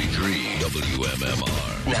 93.3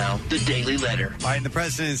 WMMR. Now, the Daily Letter. All right, the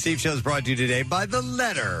Preston and Steve show is brought to you today by the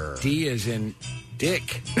letter. D is in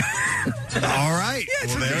Dick. All right. Yeah,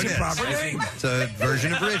 well, there it is. proper name. It's a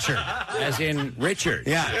version of Richard. As in Richard.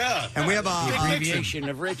 Yeah. And we have The abbreviation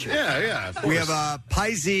of Richard. Yeah. We have a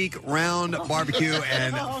Piezeek round barbecue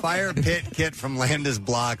and fire pit kit from Landis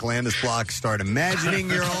Block. Landis Block, start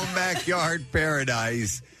imagining your own backyard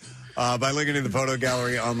paradise by looking at the photo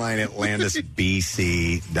gallery online at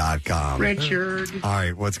landisbc.com. Richard. All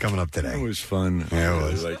right, what's coming up today? It was fun. Yeah, it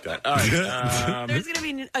was. I like that. All right. There's going to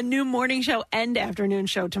be a new morning show and afternoon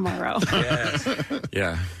show tomorrow. Yes.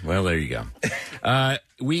 Yeah. Well, there you go.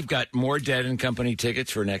 We've got more Dead and Company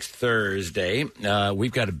tickets for next Thursday.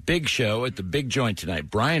 We've got a big show at the Big Joint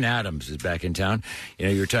tonight. Brian Adams is back in town. You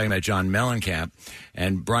know, you were talking about John Mellencamp,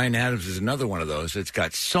 and Brian Adams is another one of those. It's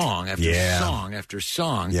got song after song after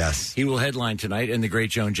song. Yes. He will headline tonight, and the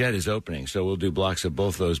Great Joan Jett is opening. So we'll do blocks of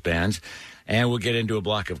both those bands. And we'll get into a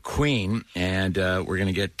block of Queen, and we're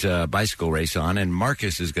going to get Bicycle Race on. And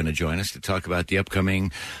Marcus is going to join us to talk about the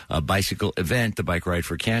upcoming bicycle event, the Bike Ride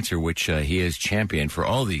for Cancer, which he has championed for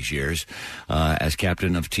all these years as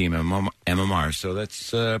captain of Team MMR. So that's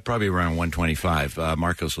probably around 125.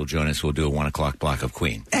 Marcus will join us. We'll do a 1 o'clock block of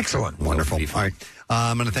Queen. Excellent. Wonderful. All right.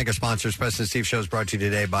 I'm going to thank our sponsors. President Steve Show is brought to you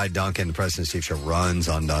today by Duncan. The President Steve Show runs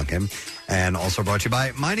on Duncan. And also brought to you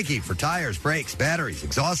by Meineke for tires, brakes, batteries,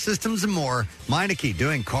 exhaust systems, and more. Meineke,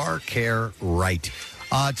 doing car care right.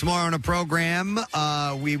 Tomorrow on the program,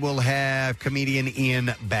 we will have comedian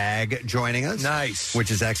Ian Bagg joining us. Nice.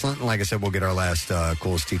 Which is excellent. And like I said, we'll get our last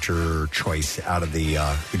coolest teacher choice out of the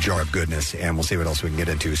jar of goodness, and we'll see what else we can get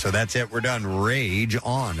into. So that's it. We're done. Rage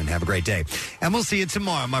on, and have a great day. And we'll see you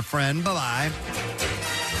tomorrow, my friend. Bye-bye.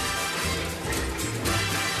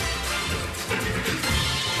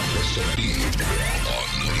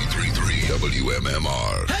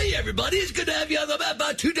 WMMR. Hey, everybody, it's good to have you on the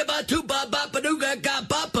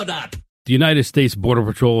The United States Border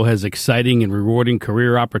Patrol has exciting and rewarding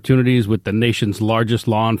career opportunities with the nation's largest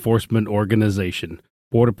law enforcement organization.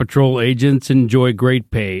 Border Patrol agents enjoy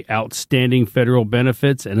great pay, outstanding federal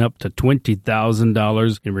benefits, and up to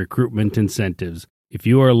 $20,000 in recruitment incentives. If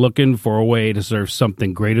you are looking for a way to serve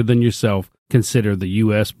something greater than yourself, consider the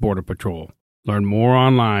U.S. Border Patrol. Learn more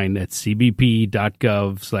online at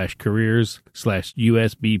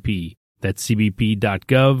cbp.gov/careers/USBP. That's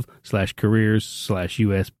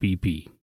cbp.gov/careers/USBP.